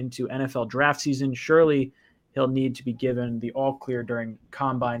heading into NFL draft season. Surely he'll need to be given the all clear during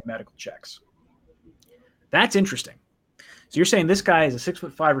combine medical checks. That's interesting. So you're saying this guy is a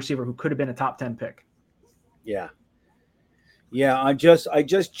 6'5" receiver who could have been a top 10 pick? Yeah. Yeah, I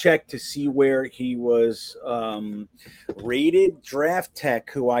just checked to see where he was rated. Draft Tech,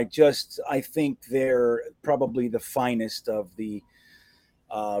 who I think they're probably the finest of the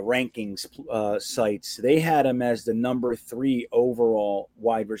rankings sites. They had him as the number 3 overall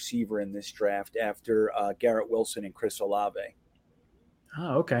wide receiver in this draft after Garrett Wilson and Chris Olave.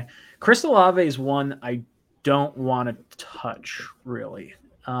 Oh, okay. Chris Olave is one I don't want to touch, really.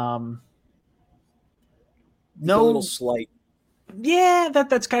 No, a little slight. Yeah,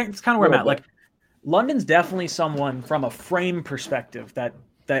 that's kind of where I'm at. Bit. Like, London's definitely someone from a frame perspective that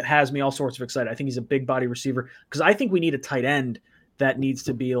has me all sorts of excited. I think he's a big body receiver because I think we need a tight end that needs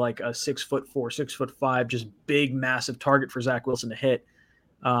to be like a 6'4", 6'5", just big, massive target for Zach Wilson to hit.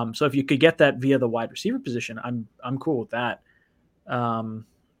 So if you could get that via the wide receiver position, I'm cool with that.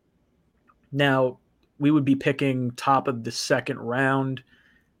 Now we would be picking top of the second round.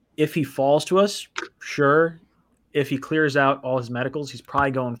 If he falls to us, sure. If he clears out all his medicals, he's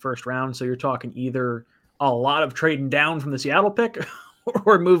probably going first round. So you're talking either a lot of trading down from the Seattle pick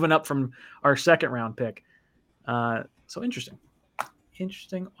or moving up from our second round pick. So interesting.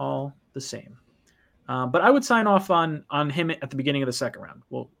 Interesting all the same. But I would sign off on him at the beginning of the second round.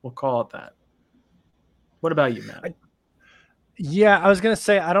 We'll call it that. What about you, Matt? Yeah, I was going to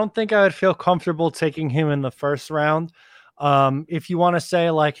say, I don't think I would feel comfortable taking him in the first round. If you want to say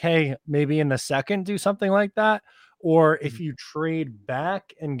like, hey, maybe in the second, do something like that. Or if you trade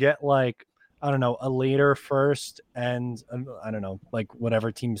back and get like, I don't know, a later first and I don't know, like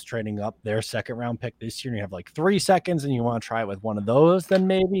whatever team's trading up their second round pick this year, and you have like 3 seconds and you want to try it with one of those, then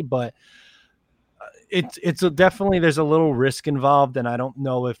maybe, but it's definitely, there's a little risk involved. And I don't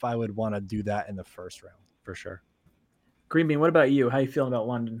know if I would want to do that in the first round for sure. Green Bean, what about you? How are you feeling about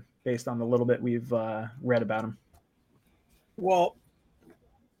London based on the little bit we've read about him? Well,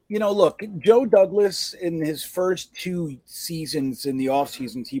 look, Joe Douglas in his first 2 seasons in the off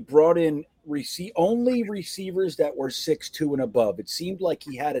seasons, he brought in only receivers that were 6'2" and above. It seemed like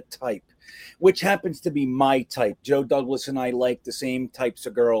he had a type, which happens to be my type. Joe Douglas and I like the same types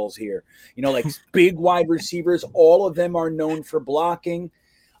of girls here. Like big wide receivers. All of them are known for blocking.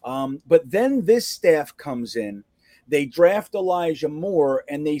 But then this staff comes in. They draft Elijah Moore,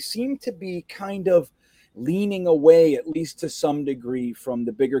 and they seem to be kind of leaning away, at least to some degree, from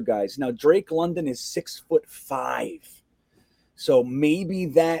the bigger guys. Now, Drake London is 6'5", so maybe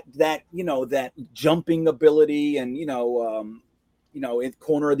that jumping ability and in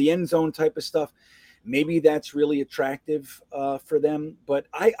corner of the end zone type of stuff, maybe that's really attractive for them. But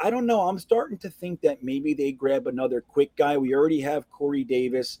I don't know. I'm starting to think that maybe they grab another quick guy. We already have Corey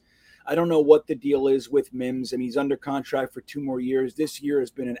Davis. I don't know what the deal is with Mims, and he's under contract for 2 more years. This year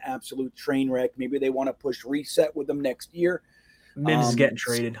has been an absolute train wreck. Maybe they want to push reset with him next year. Mims is getting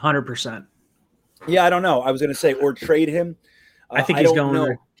traded 100%. Yeah, I don't know. I was going to say, or trade him. I think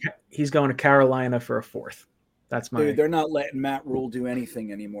he's going to Carolina for a 4th. That's my. Dude, they're not letting Matt Rule do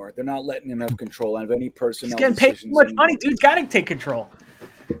anything anymore. They're not letting him have control of any personnel. He's getting paid too much money. Dude's got to take control.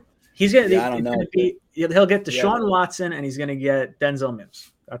 He's going to. I don't know. He'll get Deshaun Watson, and he's going to get Denzel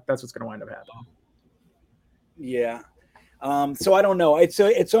Mims. That's what's going to wind up happening. Yeah. So I don't know.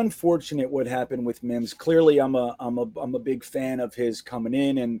 It's unfortunate what happened with Mims. Clearly, I'm a big fan of his coming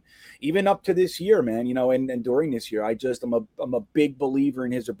in, and even up to this year, man. And during this year, I'm a big believer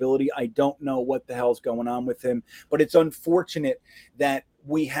in his ability. I don't know what the hell's going on with him, but it's unfortunate that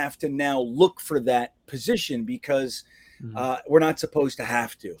we have to now look for that position because we're not supposed to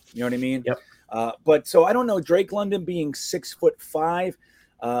have to. You know what I mean? Yep. But so I don't know. Drake London being 6'5".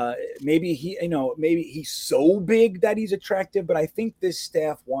 Maybe he's so big that he's attractive, but I think this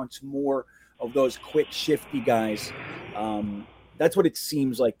staff wants more of those quick, shifty guys. That's what it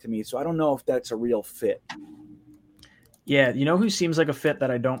seems like to me. So I don't know if that's a real fit. Yeah, who seems like a fit that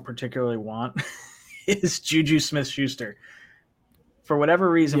I don't particularly want is Juju Smith-Schuster. For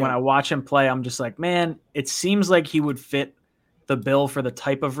whatever reason, when I watch him play, I'm just like, man, it seems like he would fit the bill for the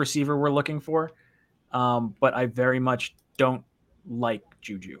type of receiver we're looking for. But I very much don't like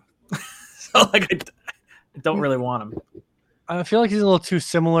Juju. So I don't really want him. I feel like he's a little too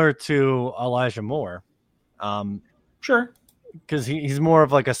similar to Elijah Moore. Sure. Because he's more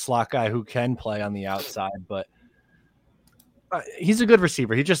of like a slot guy who can play on the outside, but he's a good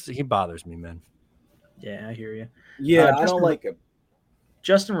receiver. He bothers me, man. Yeah, I hear you. Yeah, I don't like him.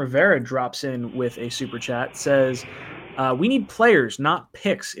 Justin Rivera drops in with a super chat, says, we need players, not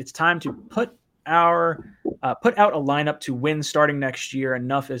picks. It's time to put out a lineup to win starting next year.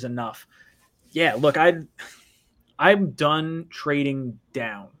 Enough is enough. Yeah, look, I'm done trading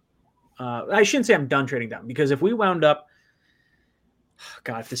down. I shouldn't say I'm done trading down, because if we wound up,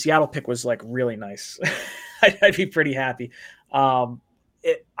 God, if the Seattle pick was like really nice, I'd be pretty happy. I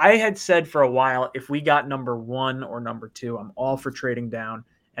had said for a while, if we got number 1 or number 2, I'm all for trading down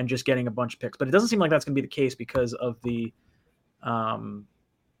and just getting a bunch of picks. But it doesn't seem like that's going to be the case because of the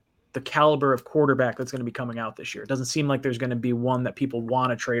caliber of quarterback that's going to be coming out this year. It doesn't seem like there's going to be one that people want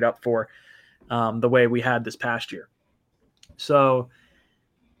to trade up for the way we had this past year. So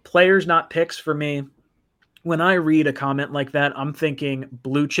players, not picks for me. When I read a comment like that, I'm thinking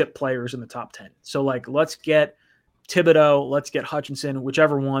blue chip players in the top 10. So like, let's get Thibodeau, let's get Hutchinson,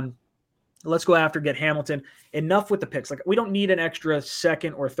 whichever one. Let's go after, get Hamilton. Enough with the picks. Like, we don't need an extra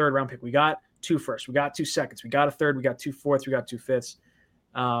second or third round pick. We got 2 firsts, we got 2 seconds, we got a third, we got 2 fourths, we got 2 fifths.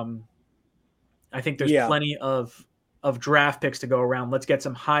 I think there's plenty of draft picks to go around. Let's get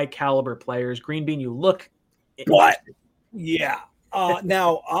some high caliber players. Green Bean, you look what? Yeah.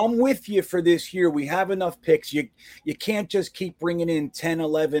 Now, I'm with you for this year. We have enough picks. You can't just keep bringing in 10,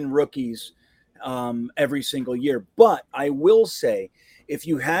 11 rookies every single year. But I will say, if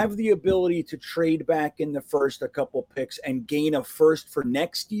you have the ability to trade back in the first a couple picks and gain a first for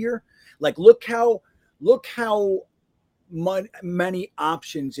next year, like look how many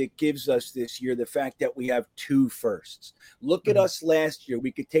options it gives us this year. The fact that we have 2 firsts. Look at us last year.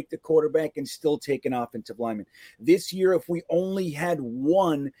 We could take the quarterback and still take an offensive lineman. This year, if we only had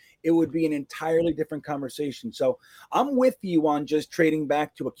 1, it would be an entirely different conversation. So I'm with you on just trading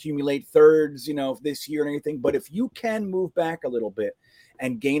back to accumulate thirds, this year and anything. But if you can move back a little bit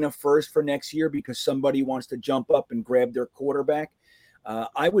and gain a first for next year because somebody wants to jump up and grab their quarterback,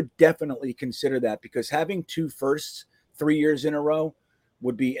 I would definitely consider that, because having 2 firsts 3 years in a row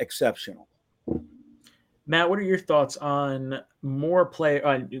would be exceptional. Matt, what are your thoughts on more play?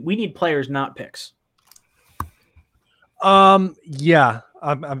 We need players, not picks. Yeah,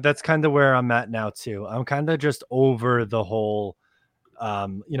 that's kind of where I'm at now too. I'm kind of just over the whole,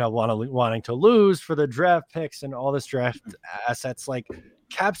 wanting to lose for the draft picks and all this draft assets. Like,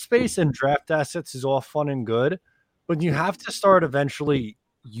 cap space and draft assets is all fun and good, but you have to start eventually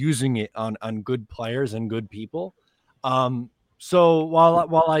using it on good players and good people. So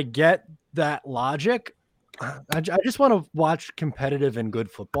while I get that logic, I just want to watch competitive and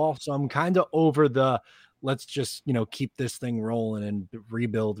good football. So I'm kind of over the let's just, keep this thing rolling and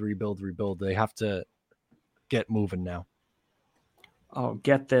rebuild. They have to get moving now. Oh,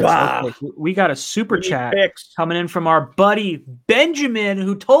 get this. Okay. We got a super chat coming in from our buddy Benjamin,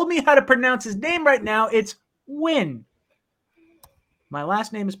 who told me how to pronounce his name right now. It's Win. My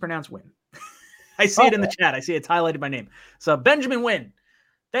last name is pronounced Win. I see it in the chat. I see it's highlighted my name. So Benjamin Wynn,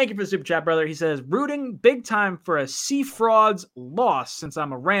 thank you for the super chat, brother. He says, rooting big time for a Sea Frogs loss since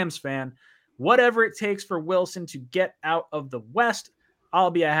I'm a Rams fan. Whatever it takes for Wilson to get out of the West, I'll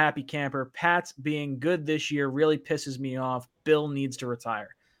be a happy camper. Pats being good this year really pisses me off. Bill needs to retire.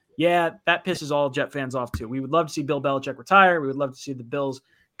 Yeah, that pisses all Jet fans off too. We would love to see Bill Belichick retire. We would love to see the Bills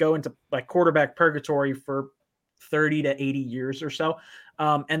go into like quarterback purgatory for 30 to 80 years or so.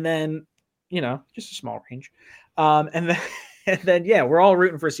 And then, just a small range. And then, yeah, we're all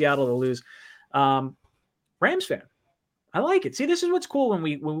rooting for Seattle to lose. Rams fan. I like it. See, this is what's cool when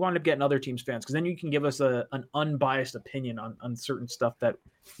we wind up getting other teams fans, because then you can give us an unbiased opinion on certain stuff that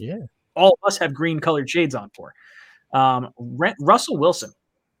all of us have green colored shades on for. Russell Wilson.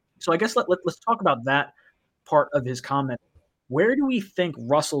 So I guess let's talk about that part of his comment. Where do we think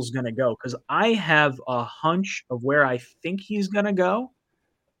Russell's going to go? Because I have a hunch of where I think he's going to go,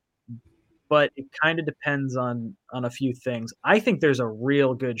 but it kind of depends on a few things. I think there's a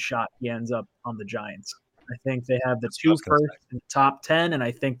real good shot he ends up on the Giants. I think they have the 2 first in the top 10, and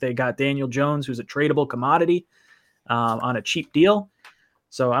I think they got Daniel Jones, who's a tradable commodity, on a cheap deal.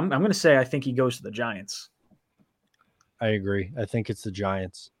 So I'm going to say I think he goes to the Giants. I agree. I think it's the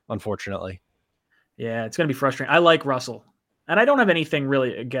Giants, unfortunately. Yeah, it's going to be frustrating. I like Russell, and I don't have anything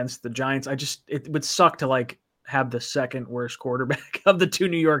really against the Giants. It would suck to like have the second worst quarterback of the 2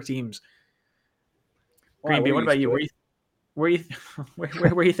 New York teams. Green Bean, what about you? Where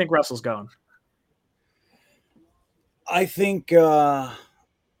you think Russell's going? I think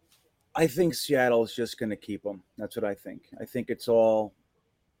Seattle is just going to keep him. That's what I think. I think it's all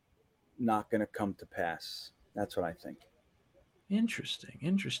not going to come to pass. That's what I think.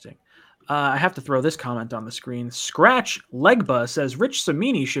 Interesting. I have to throw this comment on the screen. Scratch Legba says Rich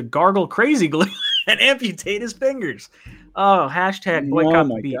Samini should gargle crazy glue and amputate his fingers. Oh, hashtag boycott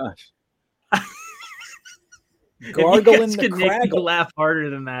the beat. Gosh. Gargle in the craggle. Make me laugh harder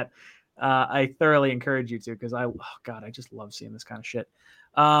than that. I thoroughly encourage you to, because I just love seeing this kind of shit.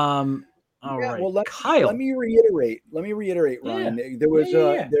 All Yeah, right, well, Kyle. let me reiterate, Ryan. There was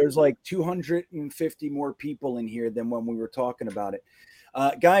there's like 250 more people in here than when we were talking about it.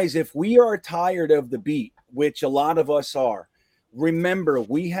 Guys, if we are tired of the beat, which a lot of us are, remember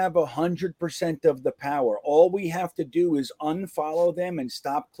we have 100% of the power. All we have to do is unfollow them and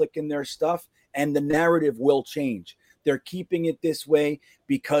stop clicking their stuff, and the narrative will change. They're keeping it this way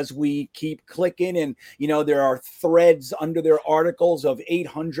because we keep clicking, and there are threads under their articles of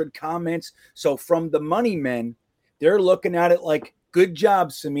 800 comments. So from the money men, they're looking at it like, good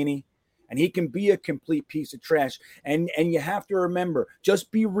job, Cimini. And he can be a complete piece of trash. And you have to remember,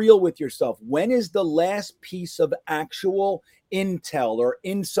 just be real with yourself. When is the last piece of actual intel or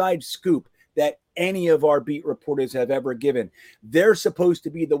inside scoop that any of our beat reporters have ever given? They're supposed to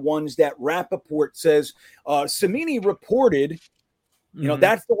be the ones that Rappaport says, Cimini reported,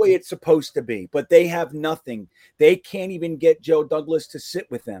 that's the way it's supposed to be, but they have nothing. They can't even get Joe Douglas to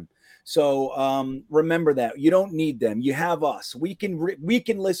sit with them. So remember that you don't need them. You have us. We can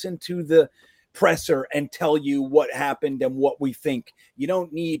listen to the presser and tell you what happened and what we think. You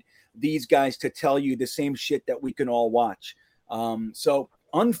don't need these guys to tell you the same shit that we can all watch. So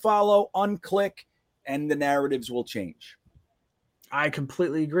unfollow, unclick, and the narratives will change. I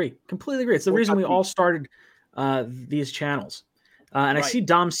completely agree. It's the reason we all started these channels. And right. I see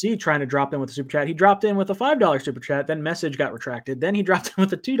Dom C trying to drop in with a super chat. He dropped in with a $5 super chat, then message got retracted. Then he dropped in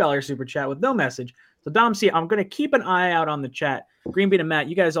with a $2 super chat with no message. So Dom C, I'm going to keep an eye out on the chat. Green Bean and Matt,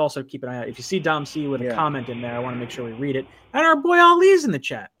 you guys also keep an eye out. If you see Dom C with a comment in there, I want to make sure we read it. And our boy Ali's in the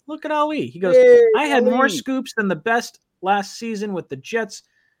chat. Look at Ali. He goes, I had more scoops than the best last season with the Jets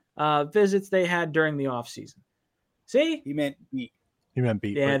visits they had during the offseason. See? He meant beat.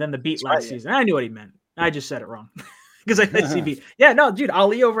 Yeah, then the beat last season. I knew what he meant. I just said it wrong. Because I see beat. Yeah, no, dude,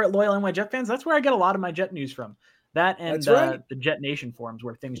 Ali over at Loyal NY Jet Fans, that's where I get a lot of my Jet news from. That and the Jet Nation forums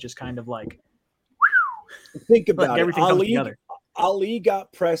where things just kind of like think about like everything comes together. Ali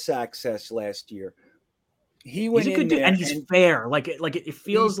got press access last year. He went he's a good dude, and he's fair. Like it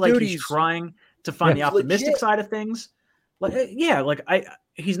feels like he's trying to find the optimistic side of things. Like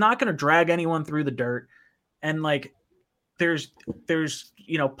he's not going to drag anyone through the dirt, and like there's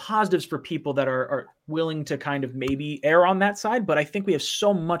positives for people that are willing to kind of maybe err on that side, but I think we have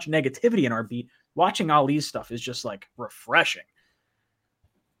so much negativity in our beat. Watching Ali's stuff is just like refreshing.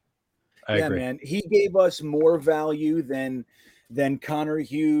 I agree. Man, he gave us more value than Connor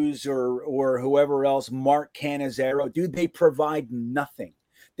Hughes or whoever else, Mark Cannizzaro. Dude, they provide nothing.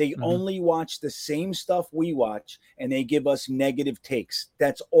 They only watch the same stuff we watch, and they give us negative takes.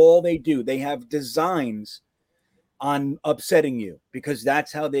 That's all they do. They have designs on upsetting you because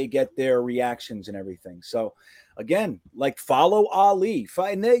that's how they get their reactions and everything. So again, like follow Ali,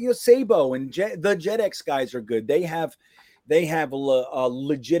 find Sabo and the JetX guys are good. They have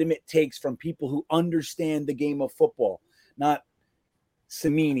legitimate takes from people who understand the game of football, not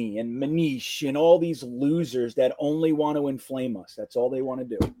Cimini and Manish and all these losers that only want to inflame us. That's all they want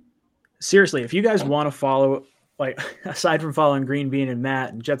to do. Seriously, if you guys want to follow, like aside from following Green Bean and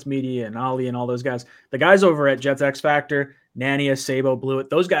Matt and Jets Media and Ali and all those guys, the guys over at Jets X Factor, Nania, Sabo,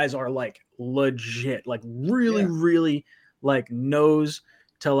 Blewett, those guys are like legit, like really like knows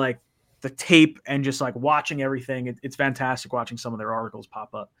to like the tape and just like watching everything. It's fantastic watching some of their articles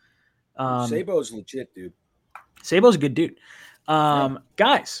pop up. Sabo's legit, dude. Sabo's a good dude.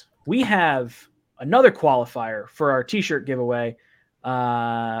 Guys, we have another qualifier for our t-shirt giveaway.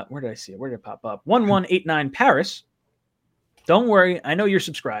 Where did I see it? Where did it pop up? 1189 Paris. Don't worry. I know you're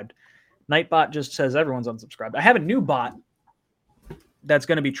subscribed. Nightbot just says everyone's unsubscribed. I have a new bot that's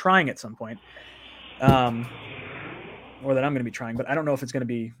going to be trying at some point. Or that I'm going to be trying, but I don't know if it's going to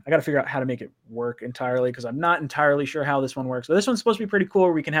be, I got to figure out how to make it work entirely because I'm not entirely sure how this one works. But this one's supposed to be pretty cool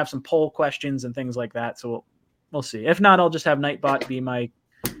where we can have some poll questions and things like that. So we'll see. If not, I'll just have Nightbot be my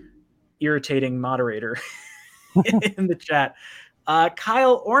irritating moderator in the chat.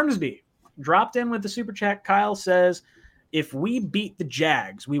 Kyle Ormsby dropped in with the super chat. Kyle says, if we beat the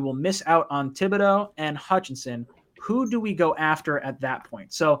Jags, we will miss out on Thibodeau and Hutchinson. Who do we go after at that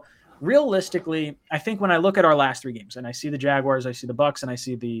point? So realistically, I think when I look at our last three games and I see the Jaguars, I see the Bucks, and I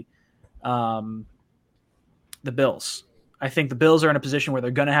see the Bills. I think the Bills are in a position where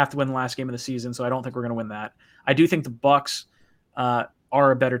they're going to have to win the last game of the season, so I don't think we're going to win that. I do think the Bucks are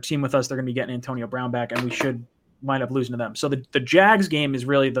a better team with us. They're going to be getting Antonio Brown back, and we should wind up losing to them. So the Jags game is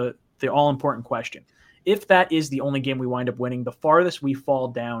really the all-important question. If that is the only game we wind up winning, the farthest we fall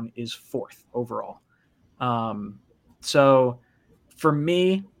down is fourth overall. So for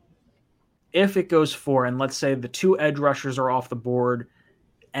me, if it goes 4, and let's say the 2 edge rushers are off the board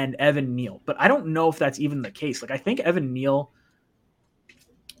and Evan Neal, but I don't know if that's even the case. Like, I think Evan Neal,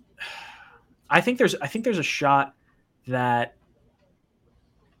 I think there's a shot that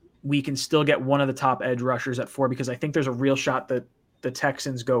we can still get one of the top edge rushers at 4, because I think there's a real shot that the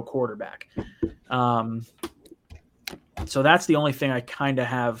Texans go quarterback. So that's the only thing I kind of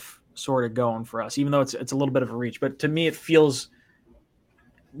have sort of going for us, even though it's a little bit of a reach. But to me, it feels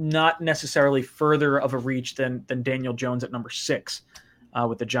not necessarily further of a reach than Daniel Jones at number 6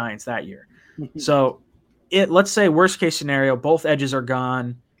 with the Giants that year. So let's say worst case scenario, both edges are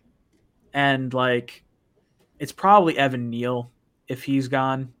gone, and like it's probably Evan Neal if he's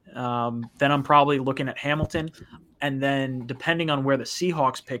gone. Then I'm probably looking at Hamilton, and then depending on where the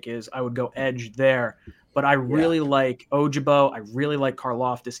Seahawks pick is, I would go edge there. But I really like Ojabo. I really like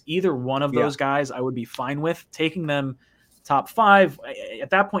Karlaftis. Either one of those guys I would be fine with. Taking them top 5, at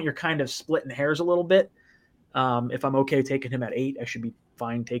that point you're kind of splitting hairs a little bit. If I'm okay taking him at 8, I should be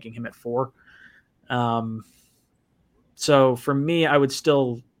fine taking him at 4. So for me, I would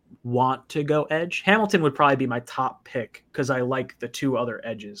still want to go edge. Hamilton would probably be my top pick because I like the 2 other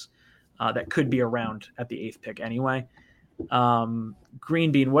edges that could be around at the 8th pick anyway.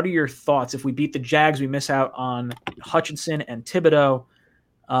 Green Bean, what are your thoughts? If we beat the Jags, we miss out on Hutchinson and Thibodeau.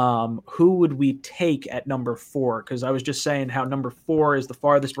 Who would we take at number 4? Because I was just saying how number 4 is the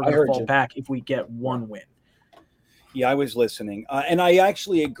farthest we're going to fall back if we get one win. Yeah, I was listening. And I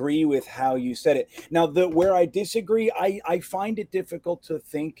actually agree with how you said it. Now, where I disagree, I find it difficult to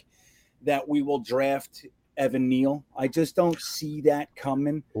think that we will draft Evan Neal. I just don't see that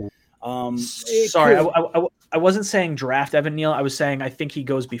coming. Sorry, I wasn't saying draft Evan Neal. I was saying I think he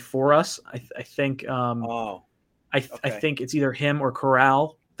goes before us. I think I think it's either him or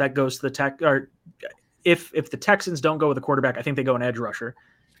Corral that goes to the Tech. Or if the Texans don't go with a quarterback, I think they go an edge rusher.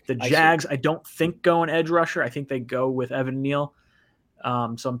 The Jags, I don't think go an edge rusher. I think they go with Evan Neal.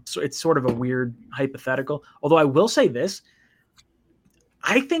 So it's sort of a weird hypothetical. Although I will say this,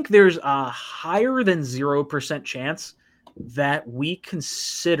 I think there's a higher than 0% chance that we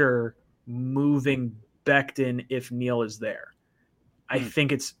consider moving Becton if Neal is there. I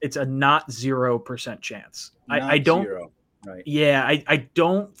think it's a not 0% chance. I don't. Zero. Right. Yeah, I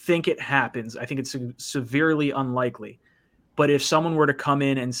don't think it happens. I think it's severely unlikely. But if someone were to come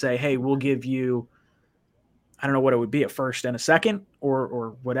in and say, hey, we'll give you, I don't know what it would be, a first and a second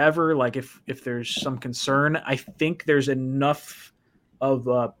or whatever, like if there's some concern, I think there's enough of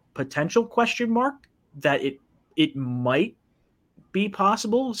a potential question mark that it might be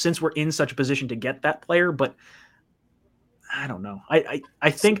possible since we're in such a position to get that player. But I don't know.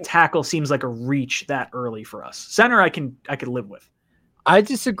 I think tackle seems like a reach that early for us. Center I could live with. I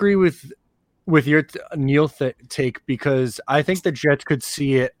disagree with your Neal take because I think the Jets could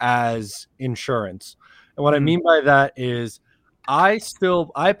see it as insurance. And what I mean by that is I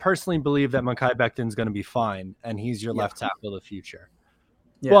personally believe that Mekhi Becton's going to be fine and he's your left tackle of the future.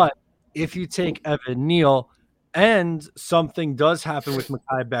 Yeah. But if you take Evan Neal and something does happen with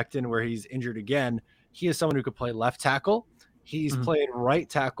Mekhi Becton where he's injured again, he is someone who could play left tackle. He's played right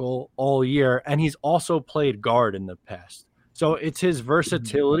tackle all year, and he's also played guard in the past. So it's his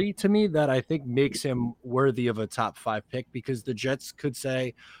versatility to me that I think makes him worthy of a top 5 pick because the Jets could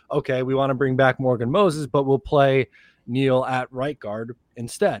say, okay, we want to bring back Morgan Moses, but we'll play Neal at right guard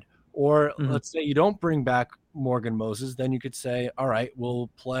instead. Or let's say you don't bring back Morgan Moses, then you could say, all right, we'll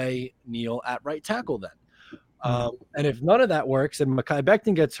play Neal at right tackle then. And if none of that works and Mekhi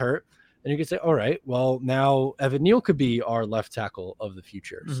Becton gets hurt, then you could say, all right, well, now Evan Neal could be our left tackle of the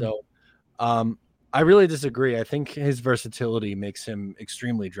future. So I really disagree. I think his versatility makes him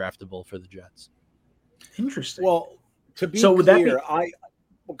extremely draftable for the Jets. Interesting. Well, to be clear,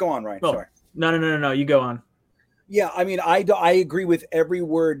 go on, Ryan. Oh, sorry. No. You go on. Yeah, I mean, I agree with every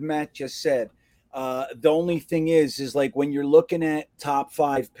word Matt just said. The only thing is like when you're looking at top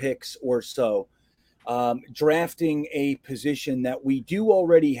 5 picks or so, drafting a position that we do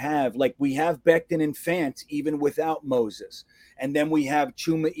already have, like we have Becton and Fant even without Moses. And then we have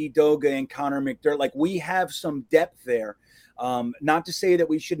Chuma Edoga and Connor McDermott. Like we have some depth there. Not to say that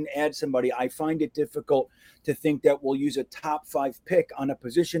we shouldn't add somebody. I find it difficult to think that we'll use a top 5 pick on a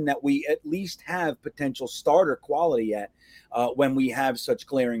position that we at least have potential starter quality at when we have such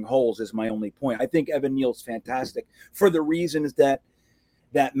glaring holes is my only point. I think Evan Neal's fantastic for the reasons that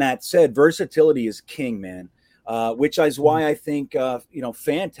Matt said. Versatility is king, man, which is why I think,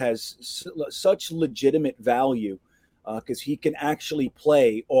 Fant has such legitimate value because he can actually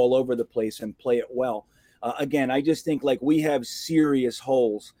play all over the place and play it well. Again, I just think like we have serious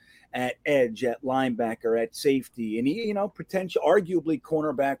holes at edge, at linebacker, at safety, and potential, arguably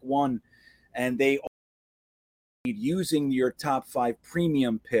cornerback 1, and they are using your top 5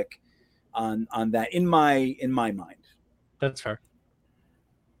 premium pick on that in my mind. That's fair.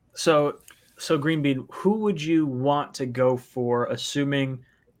 So So Green Bean, who would you want to go for, assuming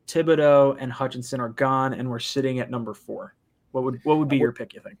Thibodeau and Hutchinson are gone and we're sitting at number 4? What would be your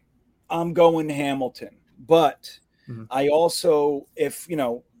pick, you think? I'm going Hamilton, but Mhm. I also, if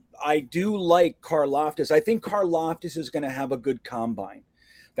I do like Karlaftis. I think Karlaftis is going to have a good combine.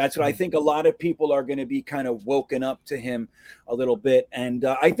 That's what I think. A lot of people are going to be kind of woken up to him a little bit. And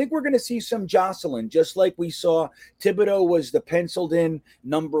I think we're going to see some Jocelyn, just like we saw. Thibodeau was the penciled in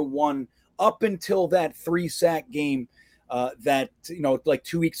number 1 up until that 3-sack game that, like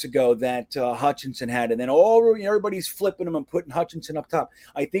 2 weeks ago that Hutchinson had. And then everybody's flipping him and putting Hutchinson up top.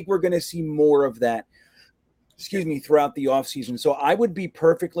 I think we're going to see more of that, throughout the offseason. So I would be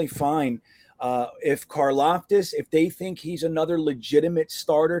perfectly fine if Karlaftis, if they think he's another legitimate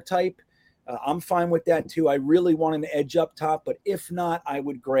starter type, I'm fine with that too. I really want an edge up top, but if not, I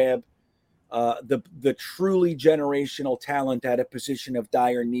would grab the truly generational talent at a position of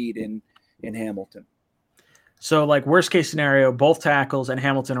dire need in Hamilton. So, like, worst case scenario, both tackles and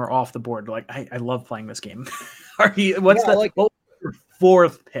Hamilton are off the board. Like, I love playing this game. What's your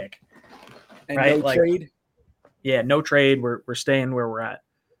 4th pick? And right? no trade? Yeah, no trade. We're staying where we're at.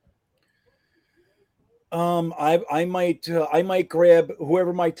 I might grab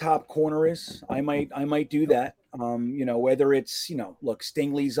whoever my top corner is. I might do that. Whether it's look,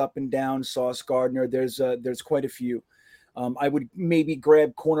 Stingley's up and down, Sauce Gardner. There's quite a few. I would maybe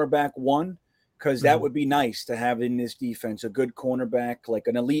grab cornerback 1 because that would be nice to have in this defense, a good cornerback, like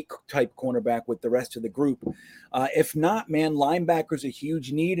an elite type cornerback with the rest of the group. If not, man, linebacker's a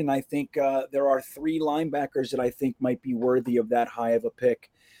huge need, and I think there are 3 linebackers that I think might be worthy of that high of a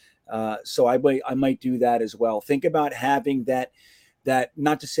pick. So I might do that as well. Think about having that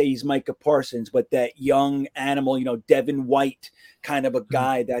not to say he's Micah Parsons, but that young animal, Devin White kind of a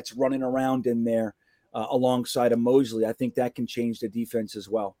guy that's running around in there alongside of Mosley. I think that can change the defense as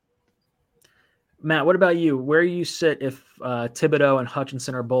well. Matt, what about you? Where you sit if Thibodeau and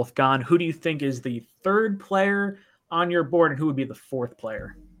Hutchinson are both gone? Who do you think is the 3rd player on your board, and who would be the 4th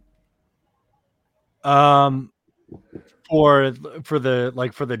player? For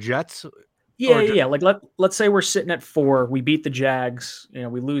the Jets. Yeah. Like let's say we're sitting at 4. We beat the Jags.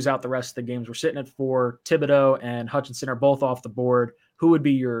 We lose out the rest of the games. We're sitting at 4. Thibodeau and Hutchinson are both off the board. Who would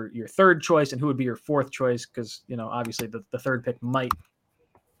be your 3rd choice, and who would be your 4th choice? Because obviously the 3rd pick might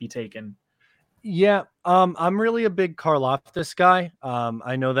be taken. Yeah, I'm really a big Karlaftis guy.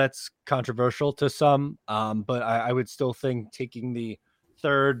 I know that's controversial to some, but I would still think taking the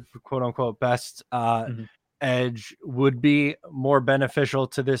 3rd quote unquote best edge would be more beneficial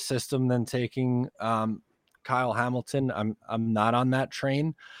to this system than taking Kyle Hamilton. I'm not on that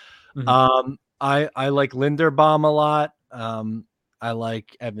train. I like Linderbaum a lot. I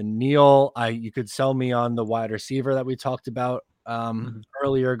like Evan Neal. You could sell me on the wide receiver that we talked about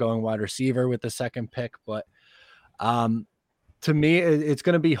earlier, going wide receiver with the 2nd pick, but to me it's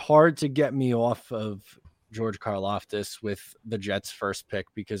going to be hard to get me off of George Karlaftis with the Jets' 1st pick,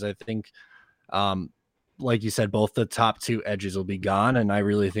 because I think like you said, both the top 2 edges will be gone, and I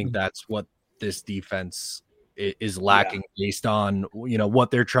really think that's what this defense is lacking based on what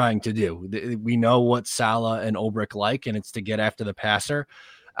they're trying to do. We know what Saleh and Ulbrich like, and it's to get after the passer.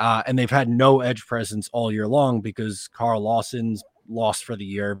 And they've had no edge presence all year long because Carl Lawson's lost for the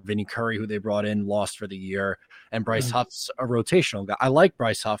year. Vinny Curry, who they brought in, lost for the year. And Bryce Huff's a rotational guy. I like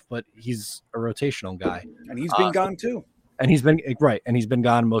Bryce Huff, but he's a rotational guy. And he's been gone too. And he's been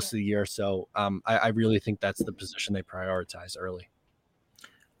gone most of the year. So I really think that's the position they prioritize early.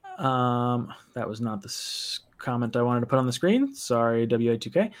 That was not the comment I wanted to put on the screen. Sorry,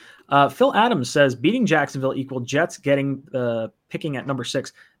 WA2K. Phil Adams says beating Jacksonville equal Jets picking at number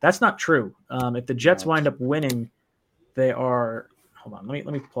 6. That's not true. If the Jets wind up winning, they are. Hold on, let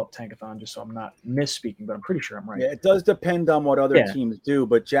me pull up Tankathon just so I'm not misspeaking, but I'm pretty sure I'm right. Yeah, it does depend on what other teams do,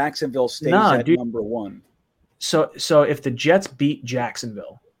 but Jacksonville stays at number 1. So if the Jets beat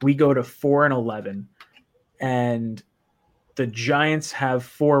Jacksonville, we go to 4-11, and the Giants have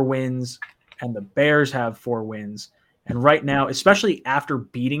 4 wins and the Bears have 4 wins. And right now, especially after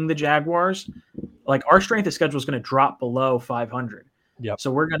beating the Jaguars, like our strength of schedule is going to drop below 500. Yep.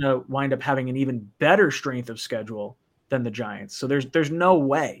 So we're going to wind up having an even better strength of schedule than the Giants. So there's no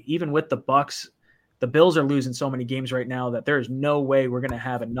way, even with the Bucks, the Bills are losing so many games right now that there is no way we're going to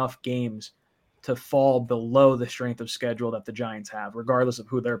have enough games to fall below the strength of schedule that the Giants have, regardless of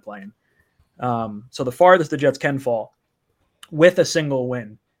who they're playing. So the farthest the Jets can fall with a single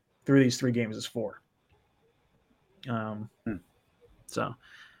win through these 3 games is 4. So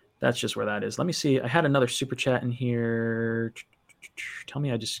that's just where that is. Let me see. I had another super chat in here. Tell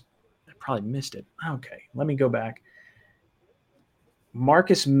me I probably missed it. Okay, let me go back.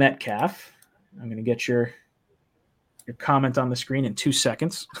 Marcus Metcalf I'm going to get your comment on the screen in 2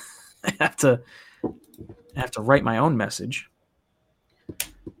 seconds. I have to write my own message.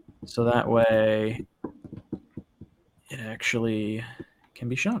 So that way it actually can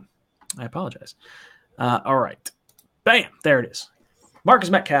be shown. I apologize. All right. Bam. There it is. Marcus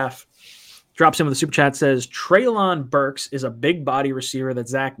Metcalf drops in with a super chat, says Treylon Burks is a big body receiver that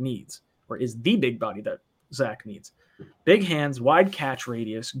Zach needs, or is the big body that Zach needs. Big hands, wide catch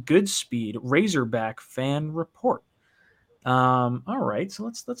radius, good speed, Razorback fan report. All right. So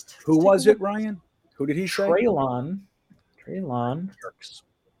let's Who was it, Ryan? Who did he say? Treylon Burks,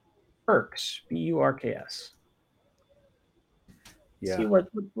 Burks. Yeah. See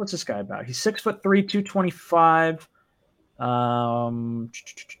what's this guy about? He's 6'3", 225.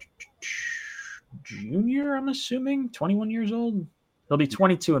 Junior, I'm assuming, 21 years old. He'll be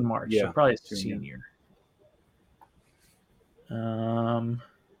 22 in March. Yeah, so probably a junior. senior. Let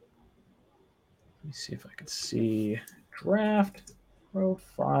me see if I can see draft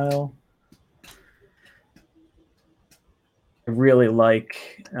profile. I really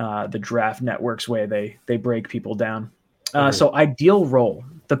like the Draft Network's way they break people down. So ideal role,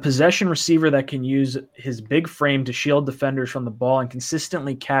 the possession receiver that can use his big frame to shield defenders from the ball and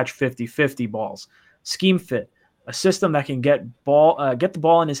consistently catch 50-50 balls. Scheme fit, a system that can get the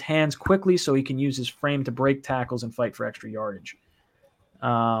ball in his hands quickly so he can use his frame to break tackles and fight for extra yardage.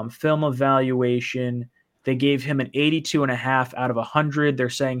 Film evaluation, they gave him an 82.5 out of 100. They're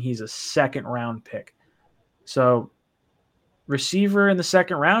saying he's a second round pick. So receiver in the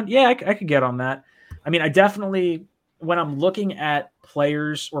second round, yeah, I could get on that. I mean, I definitely, when I'm looking at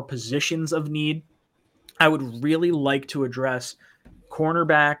players or positions of need, I would really like to address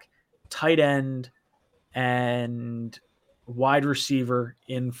cornerback, tight end, and wide receiver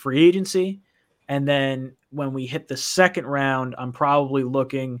in free agency. And then when we hit the second round, I'm probably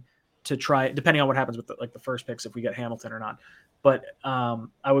looking to try, depending on what happens with the first picks, if we get Hamilton or not. But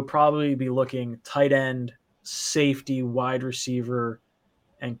I would probably be looking tight end, safety, wide receiver,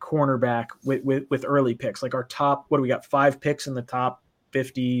 and cornerback with early picks. Like our top, what do we got? 5 picks in the top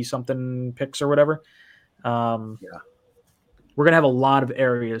 50 something picks or whatever. We're going to have a lot of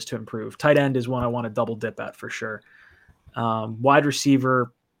areas to improve. Tight end is one I want to double dip at for sure. Wide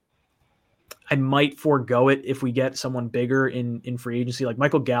receiver, I might forego it if we get someone bigger in free agency. Like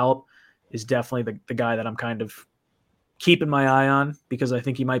Michael Gallup is definitely the guy that I'm kind of keeping my eye on because I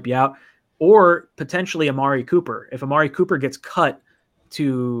think he might be out. Or potentially Amari Cooper. If Amari Cooper gets cut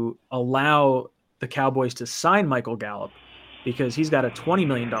to allow the Cowboys to sign Michael Gallup because he's got a $20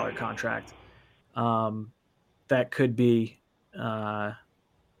 million contract, that could be an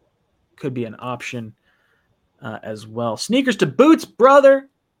option as well. Sneakers to Boots, brother.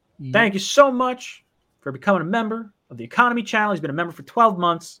 Thank you so much for becoming a member of the Economy Channel. He's been a member for 12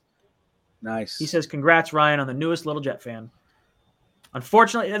 months. Nice. He says, congrats, Ryan, on the newest Little Jet fan.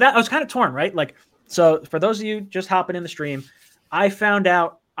 Unfortunately, I was kind of torn, right? Like, so for those of you just hopping in the stream, I found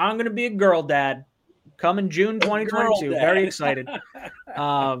out I'm going to be a girl dad coming June 2022. Very excited.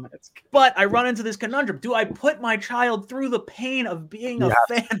 But I run into this conundrum. Do I put my child through the pain of being a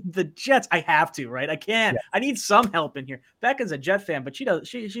fan of the Jets? I have to, right? I can't. Yeah. I need some help in here. Becca's a Jet fan, but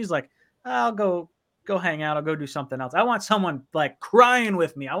she's like, I'll go hang out. I'll go do something else. I want someone like crying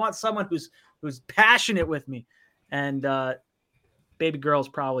with me. I want someone who's passionate with me. And baby girl's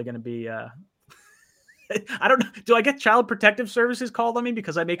probably going to be I don't know. Do I get Child Protective Services called on me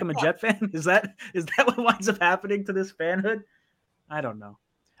because I make him a Jet fan? Is that what winds up happening to this fanhood? I don't know.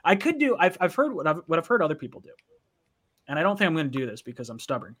 I could do. I've heard what I've heard other people do, and I don't think I'm going to do this because I'm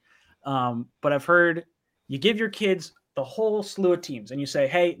stubborn. But I've heard you give your kids the whole slew of teams, and you say,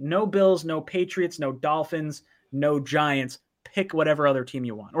 "Hey, no Bills, no Patriots, no Dolphins, no Giants. Pick whatever other team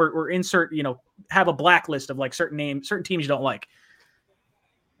you want, or insert. Have a blacklist of like certain teams you don't like."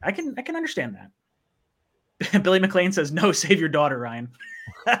 I can understand that. Billy McLean says, no, save your daughter, Ryan.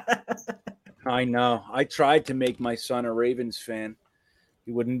 I know. I tried to make my son a Ravens fan.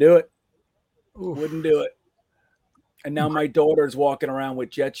 He wouldn't do it. Wouldn't do it. And now my daughter's walking around with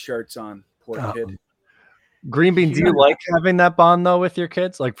Jet shirts on. Poor kid. Green Bean, do you like having that bond, though, with your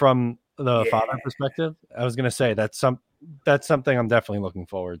kids? Like from the father perspective? I was going to say that's something I'm definitely looking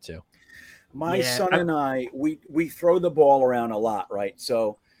forward to. My son and I, we throw the ball around a lot, right?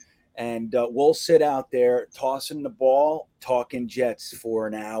 So, and we'll sit out there tossing the ball, talking Jets for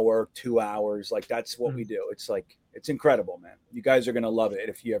an hour, 2 hours. Like that's what we do. It's like, it's incredible, man. You guys are going to love it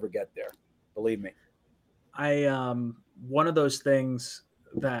if you ever get there. Believe me. One of those things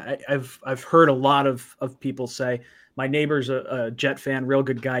that I've heard a lot of people say, my neighbor's a Jet fan, real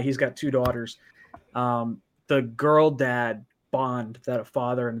good guy. He's got 2 daughters. The girl dad bond that a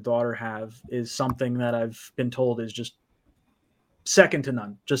father and a daughter have is something that I've been told is just second to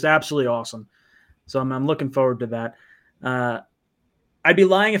none, just absolutely awesome. So I'm looking forward to that. I'd be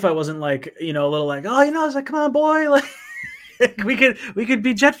lying if I wasn't like, a little like, oh, I was like, come on, boy, like we could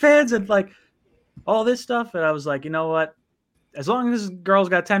be Jet fans and like all this stuff. And I was like, you know what? As long as this girl's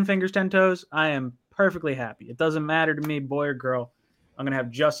got 10 fingers, 10 toes, I am perfectly happy. It doesn't matter to me, boy or girl. I'm gonna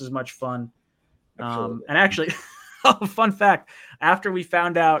have just as much fun. And actually, fun fact: after we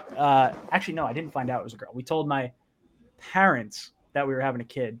found out, actually no, I didn't find out it was a girl. We told my parents that we were having a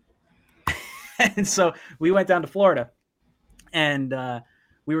kid, and so we went down to Florida. And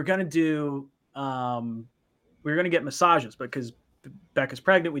we were gonna do, we were gonna get massages because Becca's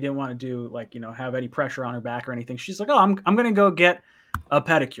pregnant. We didn't want to do have any pressure on her back or anything. She's like, "Oh, I'm gonna go get a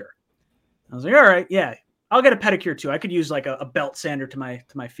pedicure." I was like, "All right, yeah, I'll get a pedicure too. I could use like a belt sander to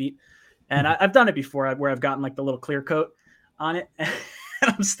my feet." And I've done it before where I've gotten like the little clear coat on it, and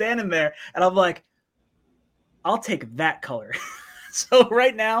I'm standing there and I'm like, "I'll take that color." So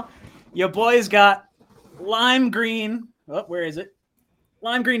right now, your boy's got lime green. Oh, where is it?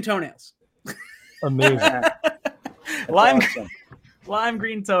 Lime green toenails. Amazing. Lime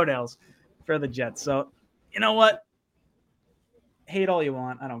green toenails for the Jets. So, you know what? Hate all you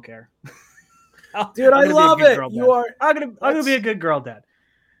want. I don't care. Dude, I love it. I'm gonna be a good girl dad.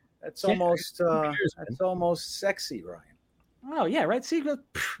 That's almost sexy, Ryan. Oh yeah, right. See,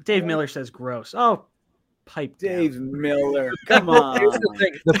 Dave Miller says gross. Oh, pipe Dave down. Miller. Come on. Here's the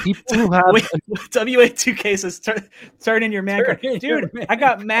thing. The people who have WA2K says turn in your man card. Dude, I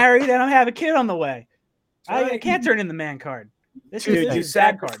got married and I have a kid on the way. I can't turn in the man card. You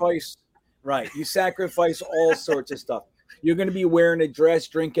sacrifice, right? You sacrifice all sorts of stuff. You're going to be wearing a dress,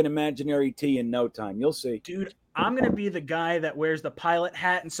 drinking imaginary tea in no time. You'll see. Dude, I'm going to be the guy that wears the pilot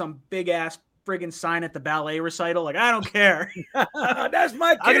hat and some big-ass friggin' sign at the ballet recital. Like, I don't care. That's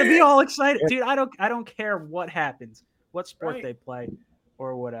my kid. I'm going to be all excited. Dude, I don't care what happens, what sport they play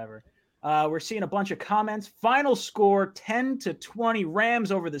or whatever. We're seeing a bunch of comments. Final score, 10-20.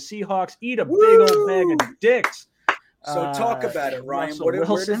 Rams over the Seahawks. Eat a big old bag of dicks. So talk about it, Ryan. Where does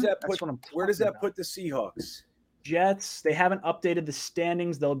that put the Seahawks? Jets, they haven't updated the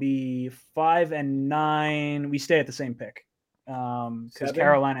standings. They'll be 5-9. We stay at the same pick because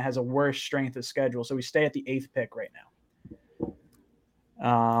Carolina has a worse strength of schedule. So we stay at the 8th pick right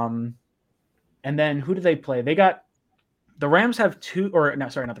now. And then who do they play? The Rams have the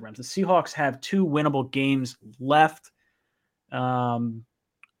Seahawks have 2 winnable games left.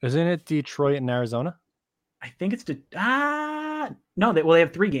 Isn't it Detroit and Arizona? I think it's no. They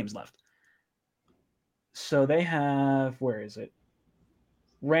have 3 games left. So they have, where is it?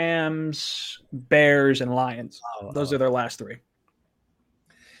 Rams, Bears, and Lions. Those are their last 3.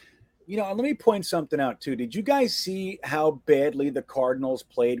 Let me point something out too. Did you guys see how badly the Cardinals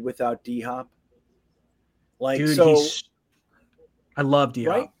played without D-Hop? Dude, I love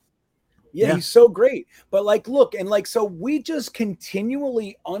D-Hop. Right? Yeah, he's so great. But so we just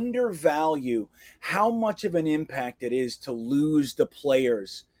continually undervalue how much of an impact it is to lose the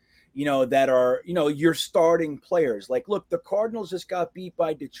players, that are, your starting players. Look, the Cardinals just got beat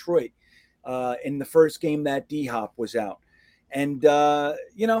by Detroit in the first game that D-Hop was out. And,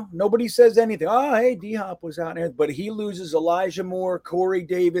 nobody says anything. Oh, hey, D-Hop was out there. But he loses Elijah Moore, Corey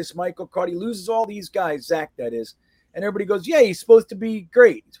Davis, Michael Carter. He loses all these guys, Zach, that is. And everybody goes, yeah, he's supposed to be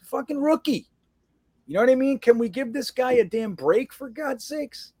great. He's a fucking rookie. You know what I mean? Can we give this guy a damn break, for God's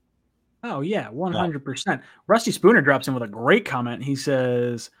sakes? Oh, yeah, 100%. Rusty Spooner drops in with a great comment. He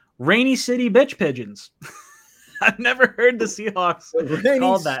says, Rainy City bitch pigeons. I've never heard the Seahawks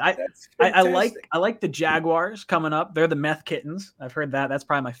called that. I like the Jaguars coming up. They're the meth kittens. I've heard that. That's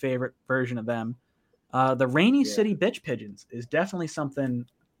probably my favorite version of them. The Rainy City bitch pigeons is definitely something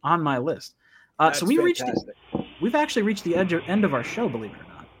on my list. So we've actually reached the end of our show, believe it or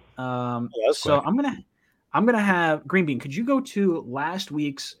not. So quick. I'm gonna have Green Bean. Could you go to last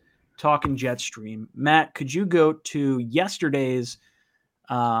week's Talking Jets stream? Matt, could you go to yesterday's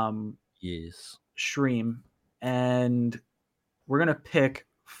stream? And we're gonna pick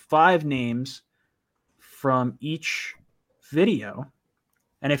 5 names from each video.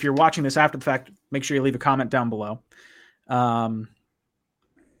 And if you're watching this after the fact, make sure you leave a comment down below.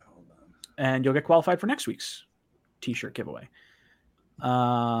 And you'll get qualified for next week's t-shirt giveaway.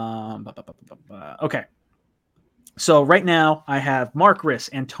 Okay. So right now I have Mark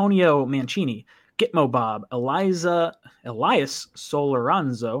Riss, Antonio Mancini, Gitmo Bob, Elias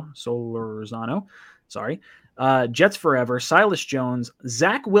Solorzano, Jets Forever, Silas Jones,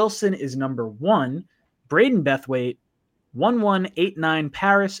 Zach Wilson is number 1, Braden Bethwaite, 1189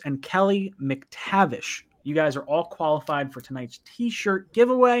 Paris, and Kelly McTavish You guys are all qualified for tonight's T-shirt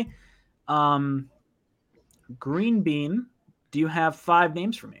giveaway. Green Bean, do you have 5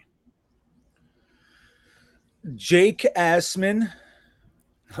 names for me? Jake Assman.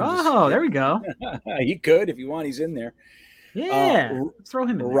 Oh, there we go. He could if you want. He's in there. Yeah, let's throw him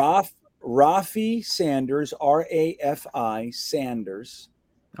in there. Rafi Sanders, Rafi Sanders.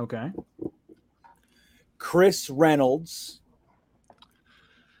 Okay. Chris Reynolds.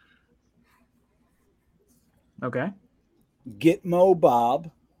 Okay. Gitmo Bob.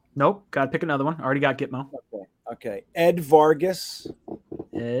 Nope. Got to pick another one. Already got Gitmo. Okay. Ed Vargas.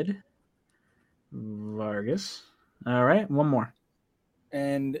 Ed Vargas. All right. One more.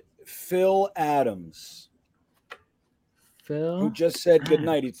 And Phil Adams. Phil. Who just said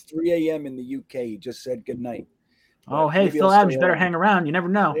goodnight. It's 3 a.m. in the UK. He just said goodnight. Oh, hey, Phil Adams, you better hang around. You never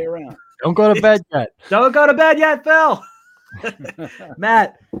know. Stay around. Don't go to bed yet. Don't go to bed yet, Phil.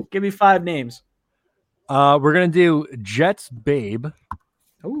 Matt, give me 5 names. We're gonna do Jets Babe.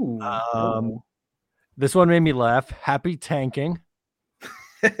 Ooh. This one made me laugh. Happy Tanking.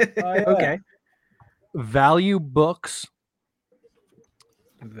 Okay. Value Books.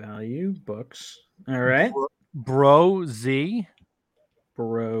 Value Books. All right. Bro Z.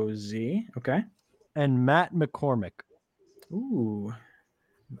 Bro Z. Okay. And Matt McCormick. Ooh.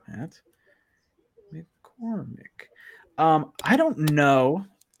 Matt McCormick. I don't know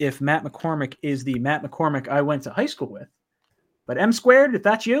if Matt McCormick is the Matt McCormick I went to high school with, but M Squared, if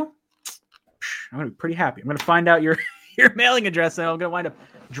that's you, I'm going to be pretty happy. I'm going to find out your mailing address, and I'm going to wind up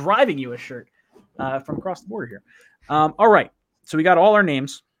driving you a shirt from across the border here. All right. So we got all our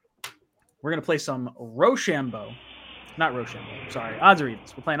names. We're going to play some Rochambeau. Not Rochambeau. Sorry. Odds or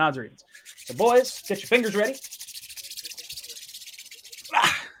evens. We're playing odds or evens. So, boys, get your fingers ready.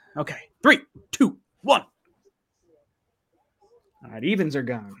 Okay. 3, 2, 1. All right. Evens are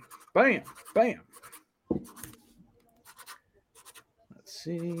gone. Bam. Bam. Let's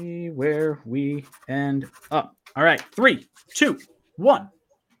see where we end up. All right. 3, 2, 1.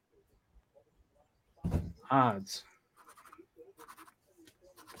 Odds.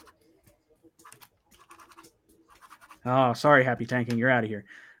 Oh, sorry, Happy Tanking. You're out of here.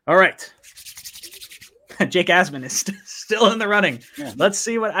 All right. Jake Asman is still in the running. Yeah. Let's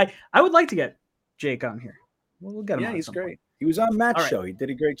see what I would like to get Jake on here. We'll get him. Yeah, he's great. Point. He was on Matt's show. He did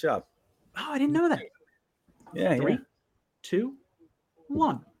a great job. Oh, I didn't know that. Yeah. 3, 2,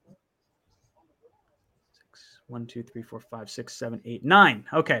 1. 1, 2, 3, 4, 5, 6, 7, 8, 9.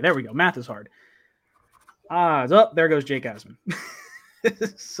 Okay, there we go. Math is hard. There goes Jake Asman.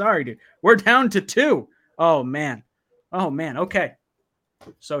 Sorry, dude. We're down to 2. Oh, man. Okay.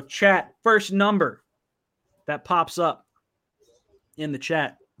 So chat, first number that pops up in the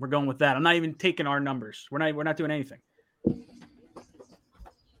chat, we're going with that. I'm not even taking our numbers. We're not doing anything.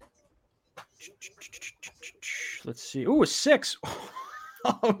 Let's see. Ooh, a 6.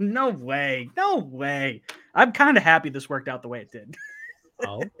 Oh, no way. No way. I'm kind of happy this worked out the way it did.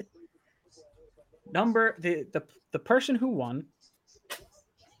 Oh. Number the person who won.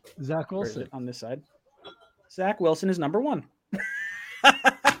 Zach Wilson on this side. Zach Wilson is number 1.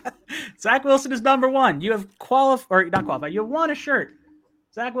 Zach Wilson is number 1. You have not qualified. You have won a shirt.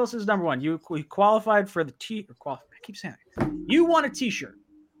 Zach Wilson is number 1. You qualified for the I keep saying it. You won a T-shirt.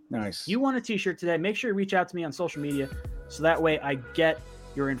 Nice. You won a T-shirt today. Make sure you reach out to me on social media so that way I get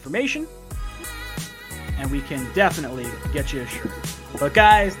your information and we can definitely get you a shirt. But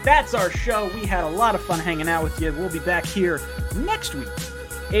guys, that's our show. We had a lot of fun hanging out with you. We'll be back here next week,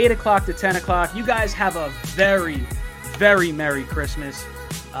 8 o'clock to 10 o'clock. You guys have a very, very Merry Christmas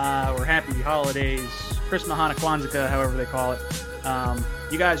or Happy Holidays, Christmas, Hanukkah, Kwanzaa, however they call it.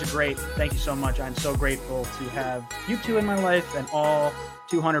 You guys are great. Thank you so much. I'm so grateful to have you two in my life and all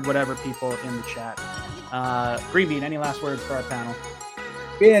 200 whatever people in the chat. Green Bean, any last words for our panel?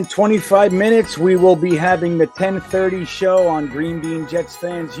 In 25 minutes, we will be having the 10:30 show on Green Bean Jets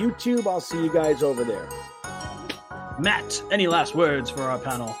Fans YouTube. I'll see you guys over there. Matt, any last words for our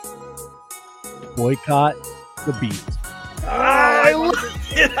panel? Boycott the beat. I love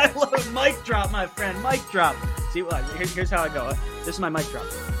it. I love it. Mic drop, my friend. Mic drop. See, here's how I go. This is my mic drop.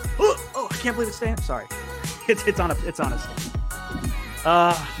 Oh, I can't believe it's staying. Sorry. It's on a stand.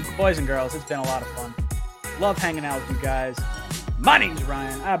 Boys and girls, it's been a lot of fun. Love hanging out with you guys. My name's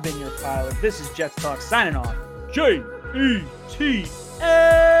Ryan. I've been your pilot. This is Jets Talk signing off. J-E-T-A.